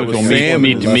we'll do that with Go salmon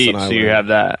meat to lesson meat, I so you learned. have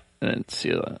that, and then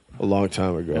seal it. A long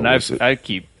time ago, And was it? I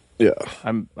keep. yeah,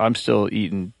 I'm still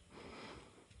eating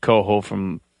coho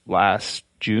from last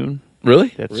June.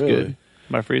 Really? That's Really? good.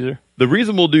 My freezer. The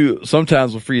reason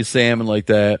sometimes we'll freeze salmon like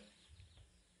that,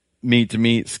 meat to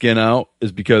meat, skin out,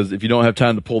 is because if you don't have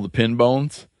time to pull the pin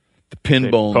bones, the pin They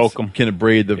bones poke 'em. can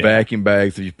abrade the vacuum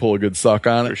bags if you pull a good suck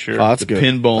on it. For sure. Oh, that's the good.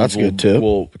 pin bones That's a good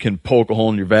tip. can poke a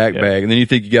hole in your vac Yeah. bag, and then you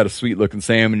think you got a sweet looking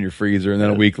salmon in your freezer, and then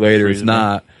a week later it's freeze it.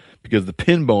 not because the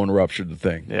pin bone ruptured the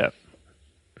thing. Yeah.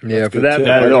 Yeah, for good that tip.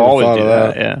 That I matter, never always thought do of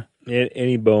that. that. Yeah.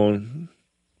 any bone,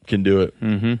 Can do it.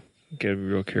 gotta be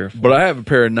real careful. But I have a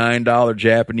pair of $9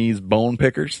 Japanese bone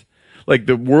pickers. Like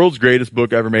the world's greatest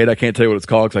book ever made. I can't tell you what it's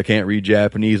called because I can't read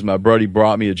Japanese. My buddy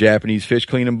brought me a Japanese fish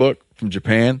cleaning book from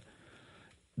Japan.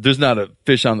 There's not a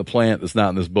fish on the planet that's not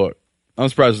in this book. I'm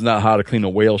surprised there's not how to clean a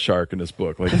whale shark in this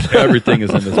book. Like everything is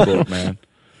in this book, man.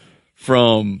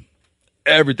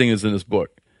 Everything is in this book.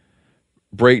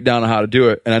 Breakdown on how to do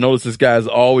it. And I noticed this guy's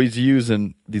always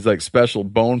using these like special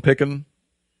bone picking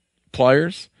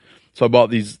pliers. So I bought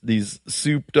these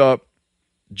souped up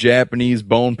Japanese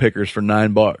bone pickers for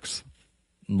 $9.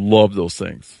 Love those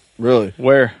things. really.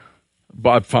 Where But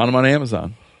I found them on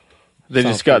Amazon. they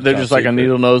Sounds just got, they're pretty just like a top secret.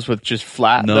 needle nose with just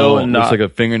flat No, though, it and looks not, like a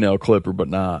fingernail clipper, but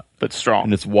not. but strong.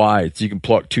 And it's wide, so you can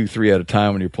pluck 2-3 at a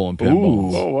time when you're pulling pin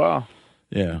bones. Oh wow.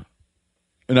 Yeah.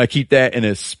 And I keep that in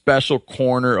a special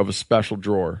corner of a special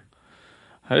drawer.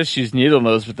 I just use needle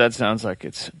nose, but that sounds like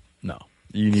it's. No.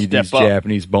 You need Step these up.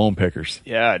 Japanese bone pickers.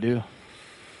 Yeah, I do.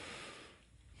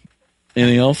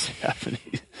 Anything else?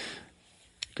 Japanese.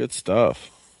 Good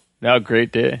stuff. Now,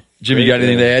 great day. Jimmy, you got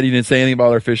anything to add? You didn't say anything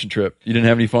about our fishing trip. You didn't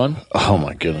have any fun Oh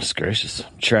my goodness gracious!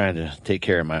 I'm trying to take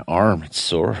care of my arm. It's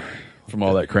sore. from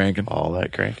all that cranking? All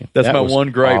that cranking. That's That my was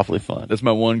one gripe. Awfully fun. That's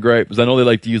my one gripe. Because I know they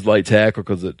like to use light tackle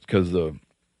because the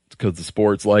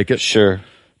sports like it. Sure.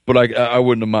 But I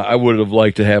would have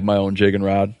liked to have my own jigging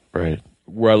rod Right.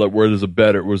 where there's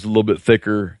it was a little bit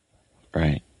thicker.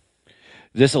 Right.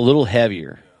 Just a little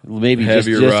heavier. Maybe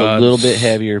Heavier just a rods. little bit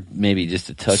heavier. Maybe just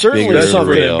a touch Certainly bigger. That's for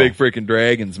something. them big freaking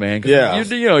dragons, man. 'Cause Yeah.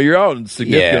 you're out in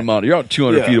significant Yeah. amount. You're out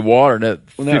 200 Yeah. feet of water, and that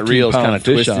When that reel's 15-pound kinda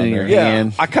fish twisting on in your there. Yeah,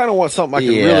 hand. I kind of want something I can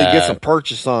really Yeah. get some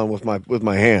purchase on with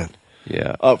my hand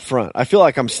Yeah. up front. I feel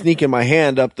like I'm sneaking my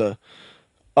hand up the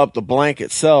blank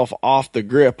itself off the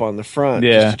grip on the front,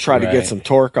 Yeah, just to try to right. get some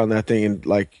torque on that thing and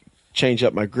like change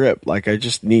up my grip. Like I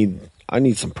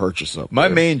need some purchase up. My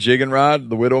there. main jigging rod,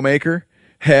 the Widowmaker,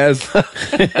 has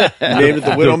named it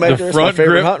the Widowmaker. the It's my front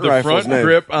favorite grip. hunting The rifle's front name.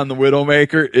 grip on the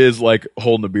Widowmaker is like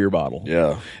holding a beer bottle.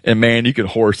 Yeah. And man, you can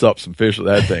horse up some fish with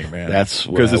that thing, man. That's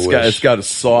what because I wish. it's got a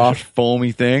soft,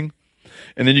 foamy thing,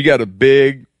 and then you got a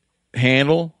big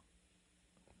handle,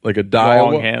 like a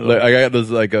Daiwa. handle. Like, I got this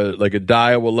like a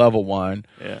Daiwa level line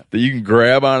Yeah. that you can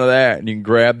grab onto that, and you can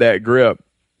grab that grip.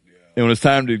 And when it's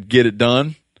time to get it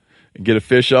done and get a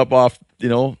fish up off,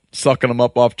 sucking them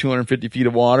up off 250 feet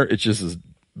of water, it just is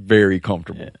very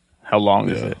comfortable. How long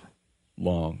is it?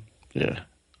 Long. Yeah.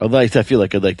 I feel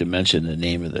like I'd like to mention the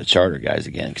name of the charter guys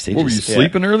again because they What, were you just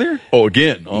sleeping earlier? Oh,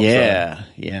 again. Oh, I'm sorry. Yeah.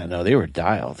 Yeah. No, they were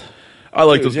dialed. I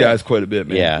like those guys quite a bit,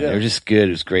 man. Yeah, they're just good.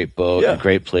 It was a great boat, Yeah. a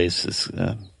great place.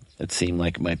 It seemed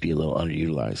like it might be a little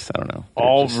underutilized. I don't know.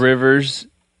 All rivers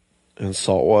And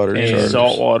saltwater and charters.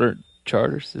 saltwater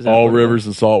charters. Is that All what it rivers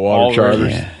and saltwater All charters.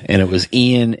 rivers. Yeah, and it was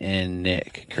Ian and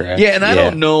Nick, correct? Yeah, and I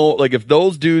don't know, like, if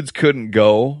those dudes couldn't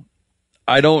go,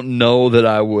 I don't know that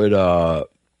I would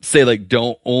say, like,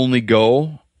 don't only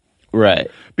go. Right.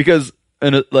 Because,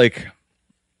 like,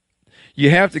 you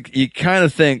kind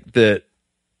of think that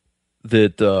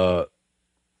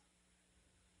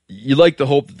you like to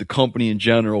hope that the company in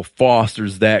general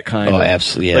fosters that kind of.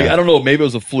 Absolutely. Yeah. Like, I don't know, maybe it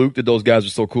was a fluke that those guys are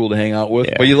so cool to hang out with,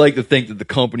 but you like to think that the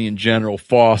company in general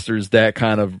fosters that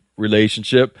kind of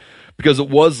relationship because it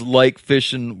was like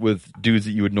fishing with dudes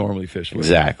that you would normally fish with.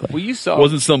 Exactly. Well, you saw It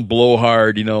wasn't some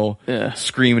blowhard, Yeah.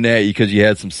 screaming at you because you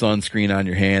had some sunscreen on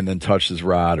your hand, then touched his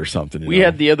rod or something. we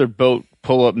had the other boat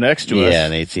pull up next to us. Yeah,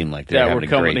 and they seemed like they were that having were a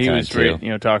coming. great He time was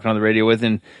too. talking on the radio with,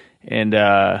 and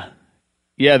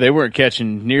yeah, they weren't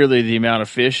catching nearly the amount of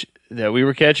fish that we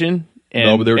were catching. And,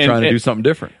 no, but they were trying to do something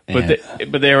different. But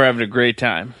they were having a great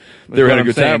time. They were having a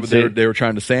What good I'm time, saying. but they were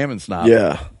trying to salmon snob.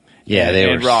 Yeah. Yeah, they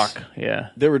and were rock. Yeah,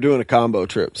 They were doing a combo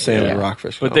trip, salmon Yeah. and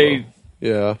rockfish. but combo. they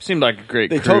yeah. seemed like a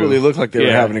great. They crew. totally looked like they were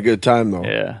Yeah. having a good time, though.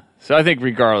 Yeah. So I think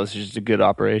regardless, it's just a good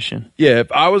operation. Yeah,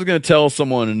 if I was going to tell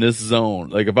someone in this zone,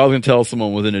 like if I was going to tell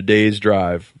someone within a day's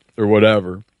drive or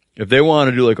whatever, if they want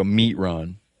to do like a meat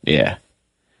run, Yeah.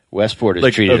 Westport has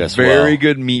like treated a us very well.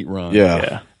 good meat run,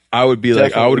 Yeah. I would be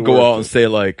like, I would Definitely go worth out and it. say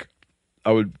like,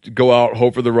 I would go out,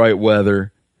 hope for the right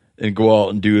weather, and go out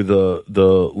and do the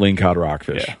lingcod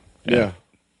rockfish. Yeah.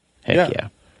 Heck yeah.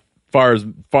 Far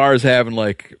as having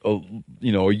like a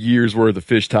year's worth of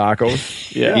fish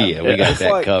tacos. Yeah, we got It's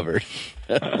that like- covered.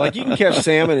 Like you can catch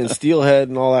salmon and steelhead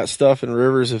and all that stuff in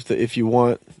rivers if you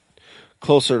want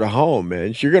closer to home, man.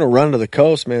 If you're going to run to the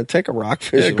coast, man, take a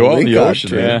rockfish. Yeah, go out in the lingcod ocean,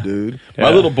 trip, man. dude.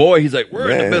 My little boy, he's like, we're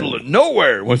in the Man. middle of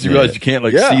nowhere. Once you realize you can't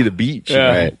see the beach,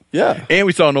 Right. Yeah. And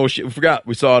we saw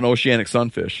we saw an oceanic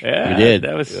sunfish, Yeah, We did.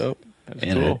 That was, Yep. that was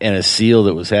And, cool. and a seal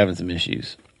that was having some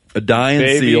issues. a dying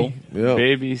seal, Yeah.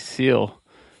 Baby seal.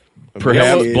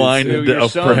 perhaps Yeah, blind, so your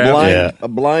son- perhaps Blind, Yeah. A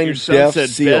blind Your son deaf said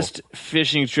seal. best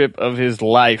fishing trip of his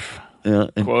life. in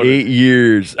Quoted. 8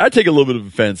 years. I take a little bit of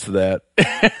offense to that.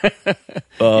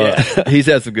 He's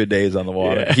had some good days on the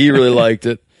water. Yeah. He really liked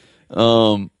it.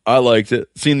 I liked it.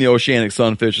 Seeing the oceanic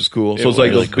sunfish is cool. So it's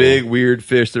like was those big weird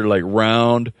fish that are like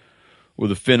round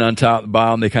with a fin on top and the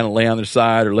bottom. They kind of lay on their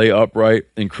side or lay upright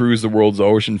and cruise the world's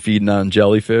ocean feeding on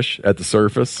jellyfish at the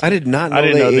surface. I did not know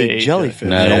didn't know they they ate ate jellyfish.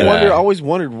 that. I No, I always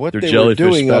wondered what They're they were jellyfish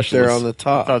doing up there specialists. on the I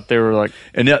top. thought they were like,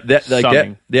 And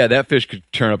Stunning. that fish could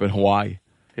turn up in Hawaii.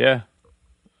 yeah,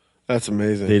 That's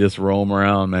amazing. They just roam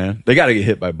around, man. They got to get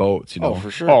hit by boats, you know. Oh, for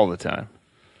sure. all the time.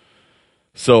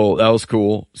 So that was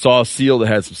cool. Saw a seal that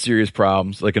had some serious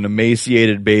problems, like an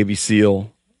emaciated baby seal.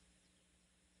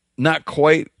 Not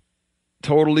quite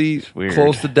totally weird.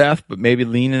 close to death, but maybe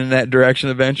leaning in that direction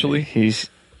eventually. He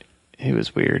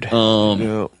was weird.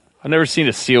 Yeah. I've never seen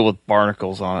a seal with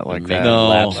barnacles on it like that. No,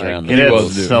 laps around It the had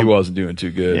boat. some- he wasn't doing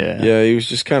too good. Yeah. Yeah, he was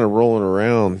just kind of rolling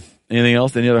around. Anything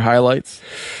else? Any other highlights?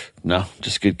 No,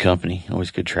 just good company.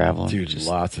 Always good traveling. Dude, just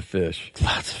lots of fish.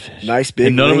 lots of fish. Nice big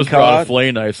And none of us brought a lingcod.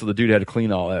 fillet knife, so the dude had to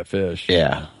clean all that fish.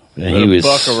 Yeah. And But he was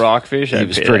buck of rockfish. he I'd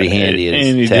was pay pretty that handy at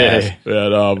any his day. task. Yeah,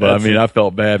 no, but That's I mean, I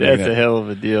felt bad. That's being a hell of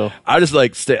a deal. I just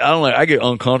like I get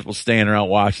uncomfortable standing around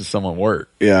watching someone work.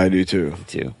 Yeah, I do too.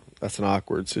 too. That's an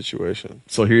awkward situation.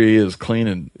 So here he is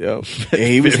cleaning. Yep.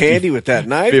 He was 50 handy with that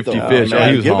knife, 50 though. fish. Man, Oh,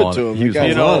 he was give it hauling to it. him. He You was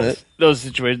guys hauling on it. it. Those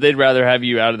situations, they'd rather have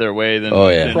you out of their way than, Oh,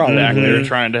 yeah. than back there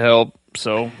trying to help.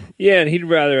 So Yeah, and he'd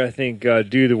rather, I think,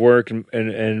 do the work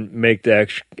and make the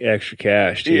extra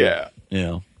cash. Too. yeah,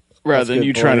 Yeah. rather That's a than good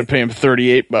you trying to point. pay him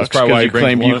 $38 probably why because he you brings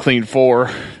claimed you one. cleaned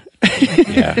 4.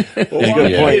 Yeah. Good I point,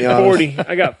 did Giannis. 40.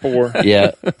 I got 4.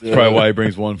 Yeah. That's probably why he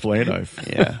brings one fillet knife.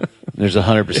 Yeah. There's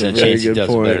 100% Very chance he good does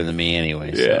point. better than me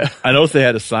anyway. So. Yeah, I noticed they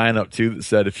had a sign up too that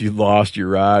said if you lost your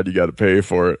rod, you got to pay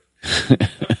for it.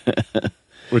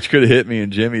 Which could have hit me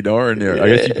and Jimmy Dorn there. I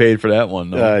guess you paid for that one.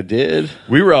 Though. I did.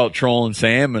 We were out trolling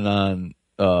salmon on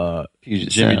Puget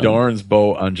Jimmy Sound. Dorn's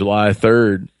boat on July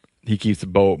 3rd. He keeps a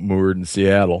boat moored in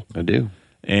Seattle, I do.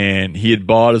 and he had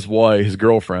bought his wife, his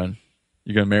girlfriend.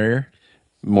 You gonna marry her?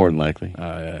 More than likely.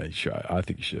 You should. I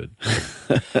think you should.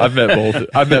 I've met both.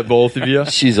 I've met both of you.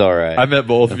 She's all right. I met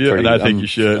both of you, and I think you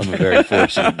should. I'm a very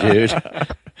fortunate dude.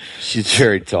 She's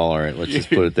very tolerant. Let's just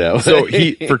put it that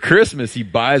way. So for Christmas he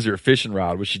buys her a fishing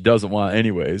rod, which she doesn't want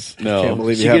anyways. no, Can't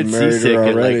believe she you haven't gets married her seasick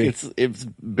at, already. it's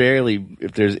barely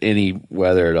if there's any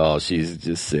weather at all. She's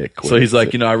just sick. So he's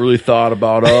like, I really thought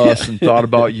about us and thought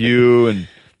about you, and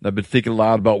And I've been thinking a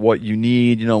lot about what you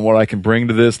need, you know, what I can bring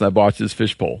to this. And I bought you this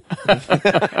fish pole.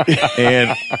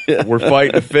 And we're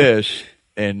fighting a fish.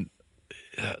 And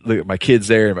look at my kid's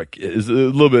there. It's a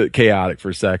little bit chaotic for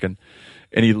a second.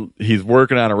 And he's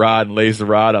working on a rod and lays the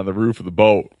rod on the roof of the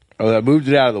boat. Oh, I moved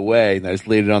it out of the way and I just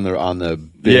laid it on the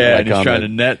bit. Yeah, like and he's trying to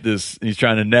net this. He's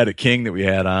trying to net a king that we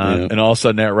had on. Yeah. And all of a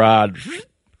sudden that rod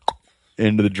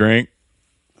into the drink.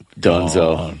 Dunzo.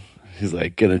 Gone. He's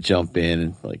like gonna jump in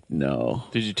and like, no.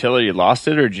 Did you tell her you lost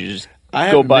it, or did you just I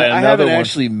go buy another haven't one?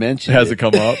 actually mentioned Has it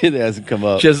come up? It hasn't come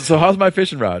up. She has, so how's my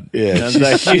fishing rod? Yeah,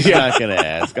 she's not going to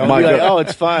ask. I'm like, oh,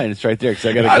 it's fine. It's right there because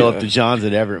I got to go up to John's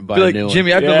at Everett and buy Be a like, new one.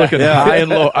 Jimmy, I've been looking high and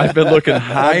low. I've been looking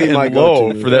high That'd be my and low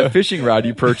go-to. for that fishing rod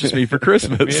you purchased me for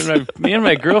Christmas. Me and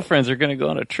my girlfriends are going to go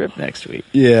on a trip next week.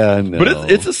 Yeah, no.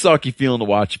 But it's a sucky feeling to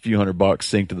watch a few $100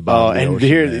 sink to the Oh, bottom of the and ocean,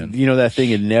 here, man. you know, that thing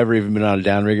had never even been on a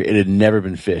downrigger. It had never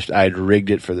been fished. I had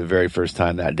rigged it for the very first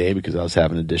time that day because I was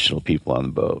having additional people on the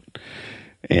boat.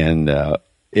 And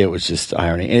it was just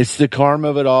irony. And it's the karma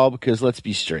of it all because let's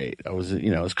be straight. It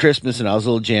was Christmas and I was a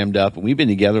little jammed up. And we've been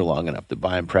together long enough that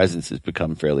buying presents has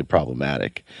become fairly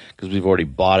problematic because we've already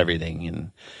bought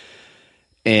everything.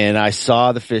 And I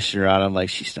saw the fishing rod. I'm like,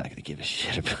 she's not going to give a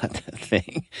shit about that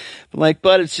thing. I'm like,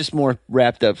 but it's just more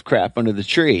wrapped up crap under the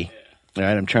tree. All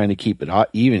right, I'm trying to keep it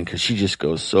even because she just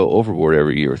goes so overboard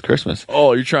every year with Christmas.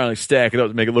 Oh, you're trying to stack it up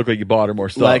to make it look like you bought her more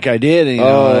stuff. Like I did, and,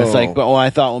 and it's like, I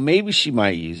thought, well, maybe she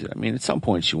might use it. I mean, at some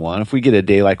point she won. If we get a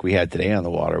day like we had today on the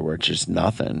water where it's just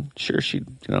nothing, sure, she'll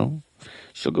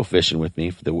go fishing with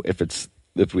me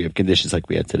if we have conditions like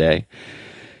we had today.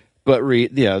 But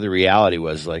the reality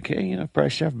was like, hey, probably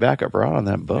should have a backup rod on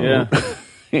that boat.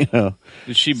 Yeah.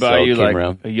 Did she buy you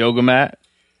like a yoga mat?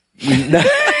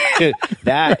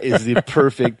 That is the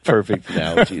perfect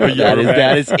analogy.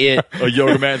 That is it. A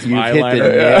yoga mat's You've my hit the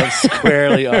eyeliner. nail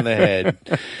squarely on the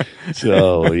head.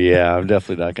 So yeah, I'm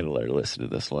definitely not going to let her listen to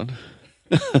this one.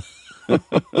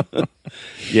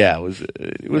 Yeah, it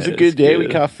was a good day. We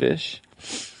caught fish.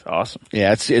 It's awesome.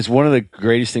 Yeah, it's one of the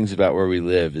greatest things about where we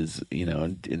live is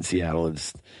in Seattle.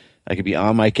 I could be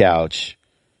on my couch,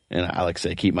 and I like I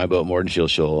say keep my boat moored in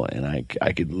Shoal, and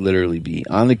I could literally be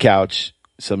on the couch.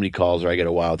 Somebody calls or I get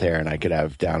a wild hair and I could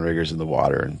have downriggers in the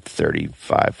water in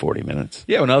 35, 40 minutes.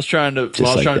 Yeah, when I was trying to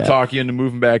talk you into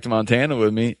moving back to Montana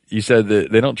with me, you said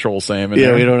that they don't troll salmon. Yeah,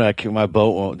 there. we don't. My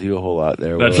boat won't do a whole lot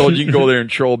there. But I told you can go there and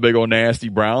troll big old nasty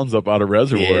browns up out of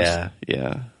reservoirs.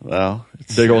 Yeah. Well,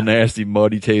 Big old nasty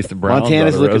muddy tasting browns.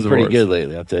 Montana's out of looking pretty reservoirs. good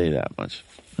lately. I'll tell you that much.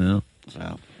 Yeah.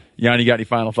 Wow. Yanni, you got any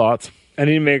final thoughts? I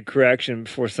need to make a correction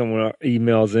before someone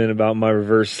emails in about my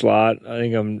reverse slot. I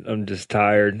think I'm just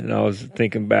tired, and I was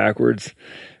thinking backwards.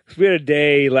 'Cause we had a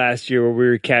day last year where we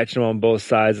were catching them on both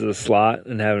sides of the slot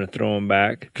and having to throw them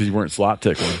back. Because you weren't slot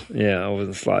tickling. Yeah, I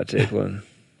wasn't slot tickling.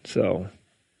 So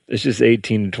it's just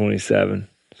 18 to 27.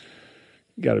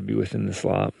 Got to be within the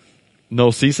slot.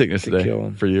 No seasickness To today kill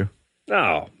 'em. for you.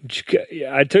 No,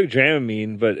 I took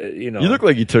Dramamine, but You look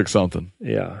like you took something.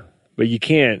 Yeah, but you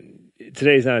can't.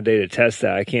 Today's not a day to test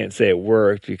that. I can't say it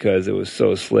worked because it was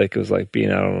so slick. It was like being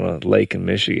out on a lake in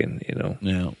Michigan,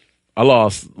 Yeah. I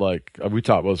lost, we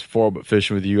talked about this before, but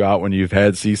fishing with you out when you've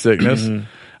had seasickness,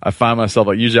 I find myself,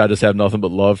 usually I just have nothing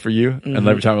but love for you. And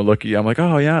every time I look at you, I'm like,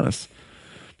 oh, Giannis.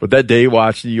 But that day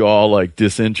watching you all,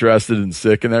 disinterested and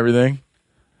sick and everything,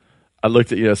 I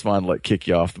looked at you, I just wanted to, kick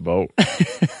you off the boat.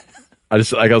 I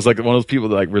was one of those people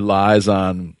that, relies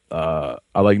on, I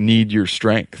need your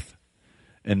strength.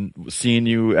 And seeing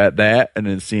you at that and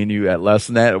then seeing you at less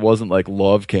than that, it wasn't like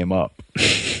love came up.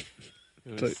 It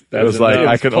was like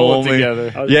I could only,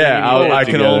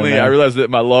 I realized that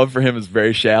my love for him is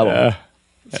very shallow.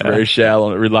 It's very shallow.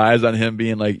 And it relies on him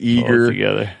being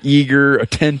eager,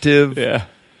 attentive,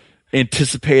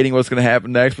 anticipating what's going to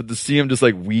happen next. But to see him just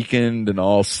weakened and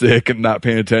all sick and not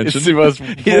paying attention, It's the most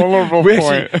vulnerable we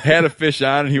point. actually had a fish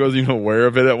on and he wasn't even aware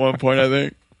of it at one point, I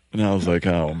think. And I was like,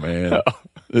 oh man.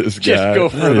 This guy. Just go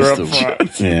further up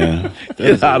front. Yeah.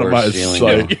 Get out of my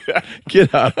sight.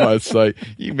 Get out of my sight.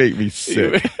 You make me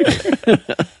sick.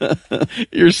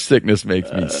 Your sickness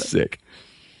makes me sick.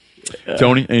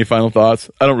 Tony, any final thoughts?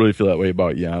 I don't really feel that way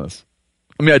about Giannis.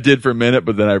 I mean, I did for a minute,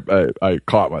 but then I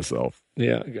caught myself.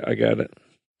 Yeah, I got it.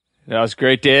 That was a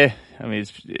great day. I mean,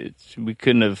 we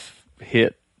couldn't have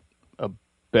hit a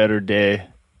better day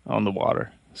on the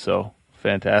water. So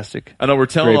fantastic. I know we're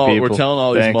telling Great people.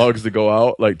 all these Thanks. mugs to go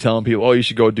out, telling people, oh, you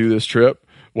should go do this trip.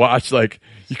 Watch, you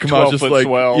come out just 12-foot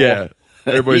swell. yeah,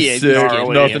 everybody's Yeah, sick,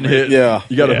 gnarly. nothing hit. Yeah.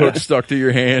 You got a Yeah. hook stuck to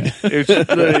your hand.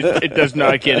 It does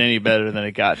not get any better than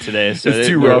it got today. So It's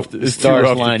too rough. It's too stars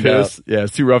rough to lined piss. Yeah,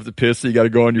 it's too rough to piss. So you got to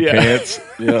go in your pants.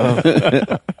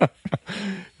 Yeah.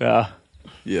 Yeah.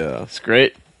 Yeah. It's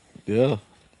great. Yeah.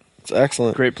 It's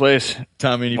excellent. Great place.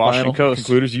 Tommy, any Washington final Coast.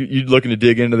 concluders? You looking to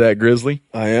dig into that Grizzly?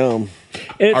 I am.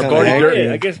 And Our it's buddy quiet. Dirty.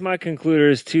 I guess my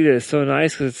concluder is too that it's so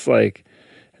nice because it's like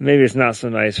maybe it's not so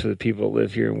nice for the people that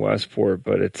live here in Westport,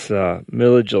 but it's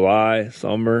middle of July,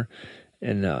 summer,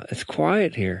 and it's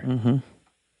quiet here. Mm-hmm.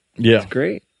 Yeah, It's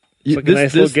great. Yeah, like a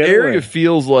nice this little getaway. area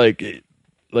feels like it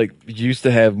used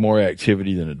to have more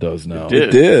activity than it does now.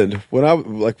 It did.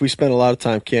 When we spent a lot of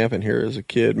time camping here as a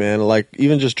kid, man. Like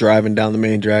even just driving down the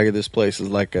main drag of this place is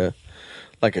like a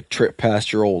trip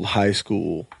past your old high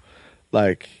school.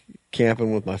 Like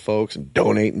camping with my folks and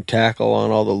donating tackle on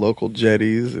all the local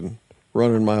jetties and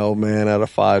running my old man out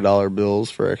of $5 bills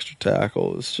for extra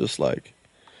tackle. It's just like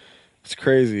it's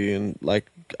crazy. And like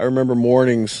I remember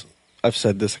mornings. I've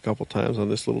said this a couple times on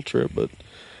this little trip, but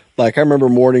like I remember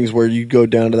mornings where you'd go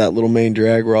down to that little main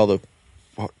drag where all the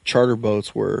charter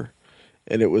boats were,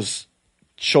 and it was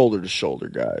shoulder to shoulder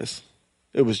guys.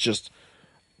 It was just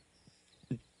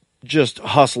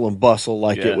hustle and bustle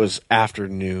like it was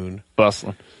afternoon.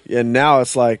 Bustling. And now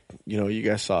it's like, you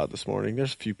guys saw it this morning.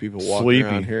 There's a few people walking Sleepy.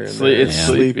 around here. And It's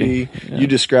sleepy. Yeah. You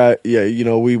describe,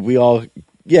 we all,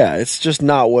 it's just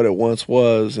not what it once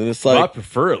was. And it's Well, I like,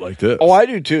 prefer it like this. oh, I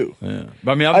do too. Yeah.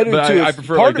 But I mean, I do too. I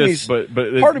prefer it like this, but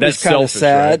part of that's me's kind of selfish,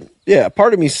 sad. right? Yeah,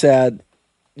 part of me's sad,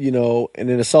 and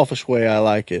in a selfish way, I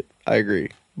like it. I agree,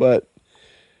 but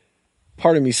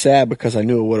part of me's sad because I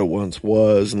knew what it once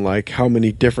was, and like how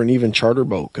many different even charter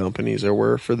boat companies there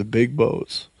were for the big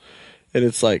boats, and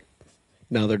it's like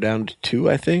now they're down to 2.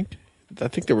 I think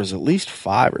there was at least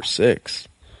 5 or 6.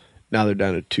 Now they're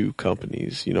down to 2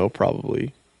 companies.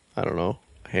 Probably I don't know,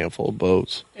 a handful of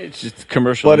boats. It's just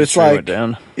commercial. But it's industry like, went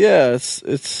down. yeah,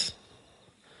 it's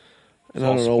and I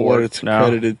all don't know sport what it's now.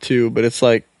 credited to, but it's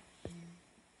like,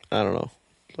 I don't know,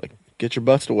 like get your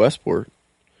butts to Westport.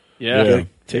 Yeah.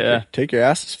 Take your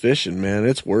asses fishing, man.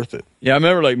 It's worth it. Yeah, I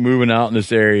remember like moving out in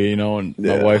this area, and my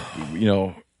Yeah. wife,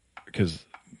 because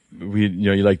we,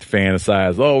 you like to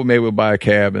fantasize, oh, maybe we'll buy a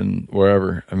cabin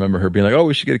wherever. I remember her being like, oh,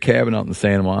 we should get a cabin out in the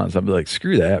Santa Monica. I'd be like,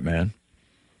 screw that, man.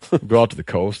 Go out to the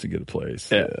coast and get a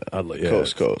place. Yeah. I'd like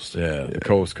Coast. Yeah, the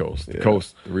coast, the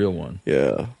coast, the real one.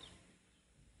 Yeah.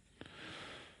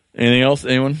 Anything else?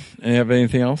 Anyone? Have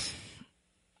anything else?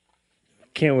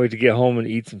 Can't wait to get home and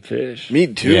eat some fish. Me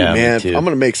too, Yeah, me man. too. I'm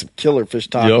gonna make some killer fish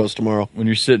tacos Yep. tomorrow. When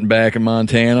you're sitting back in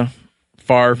Montana,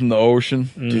 far from the ocean,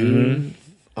 Dude.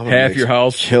 I'm gonna half make your some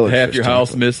house, killer half fish your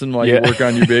house tacos. missing while you work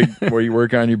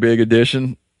on your big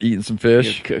addition, eating some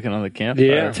fish, You're cooking on the campfire.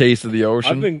 Yeah. taste of the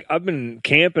ocean. I've been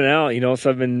camping out, so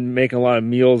I've been making a lot of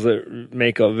meals that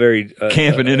make a very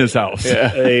Camping in his house.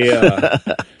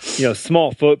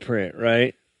 small footprint,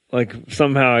 right? Like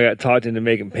somehow I got talked into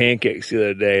making pancakes the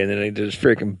other day, and then they just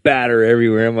freaking batter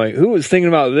everywhere. I'm like, who was thinking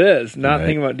about this? Not Right.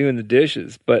 thinking about doing the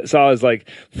dishes. But so I was like,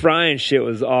 frying shit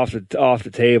was off the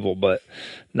table, but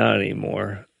not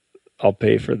anymore. I'll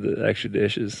pay for the extra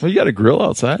dishes. Well, you got a grill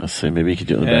outside. So maybe you could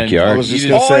do it in the And backyard. I was just You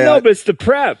gonna Oh, say, I know, but it's the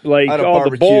prep, like I'd have all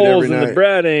the barbecued bowls every and the night.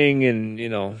 breading, and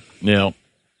Yeah.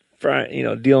 fry,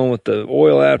 dealing with the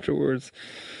oil afterwards.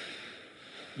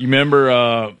 You remember?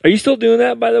 Are you still doing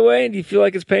that, by the way? Do you feel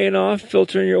like it's paying off,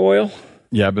 filtering your oil?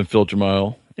 Yeah, I've been filtering my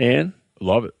oil. And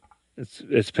Love it.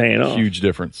 it's paying off. Huge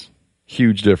difference.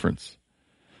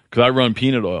 Because I run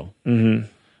peanut oil, and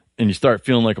you start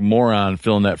feeling like a moron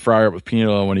filling that fryer up with peanut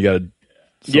oil when you got to.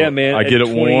 Yeah, man. I get it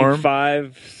warm.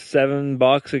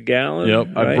 $5-7 a gallon. Yep.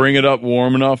 I right? bring it up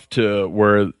warm enough to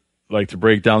where, like, to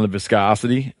break down the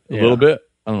viscosity a Yeah. little bit.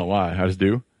 I don't know why. I just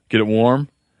do. Get it warm.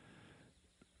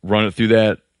 Run it through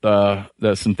that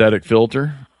synthetic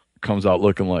filter. Comes out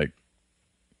looking like,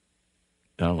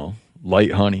 I don't know,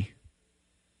 light honey.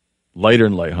 Lighter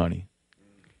than light honey.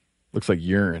 Looks like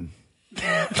urine. If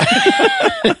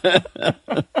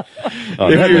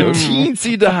you're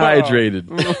teensy dehydrated,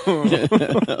 I'm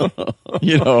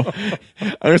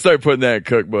gonna start putting that in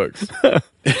cookbooks.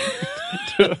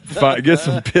 Get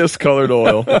some piss colored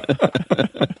oil. All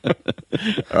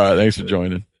right, thanks for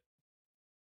joining.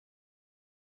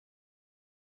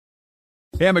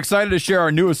 Hey, I'm excited to share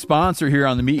our newest sponsor here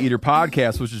on the Meat Eater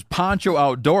podcast, which is Poncho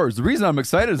Outdoors. The reason I'm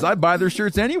excited is I buy their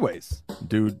shirts anyways.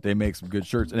 Dude, they make some good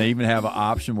shirts. And they even have an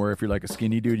option where if you're like a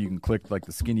skinny dude, you can click like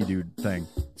the skinny dude thing.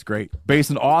 It's great. Based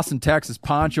in Austin, Texas,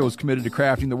 Poncho is committed to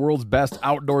crafting the world's best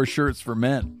outdoor shirts for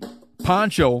men.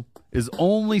 Poncho is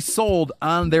only sold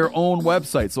on their own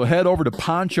website. So head over to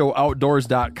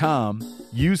ponchooutdoors.com,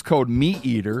 use code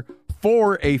MeatEater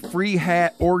for a free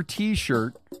hat or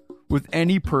t-shirt with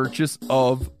any purchase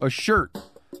of a shirt.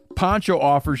 Poncho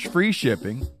offers free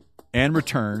shipping and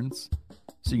returns,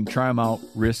 so you can try them out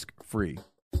risk-free.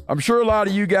 I'm sure a lot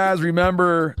of you guys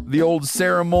remember the old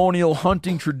ceremonial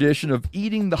hunting tradition of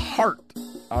eating the heart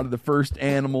out of the first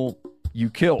animal you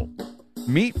kill.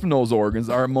 Meat from those organs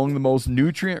are among the most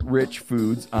nutrient-rich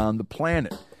foods on the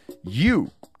planet.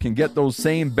 You can get those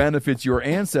same benefits your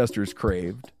ancestors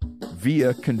craved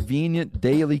via convenient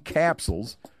daily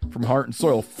capsules from Heart and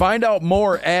Soil. Find out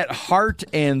more at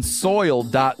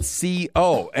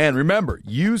heartandsoil.co. And remember,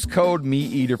 use code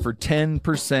MeatEater for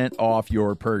 10% off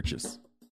your purchase.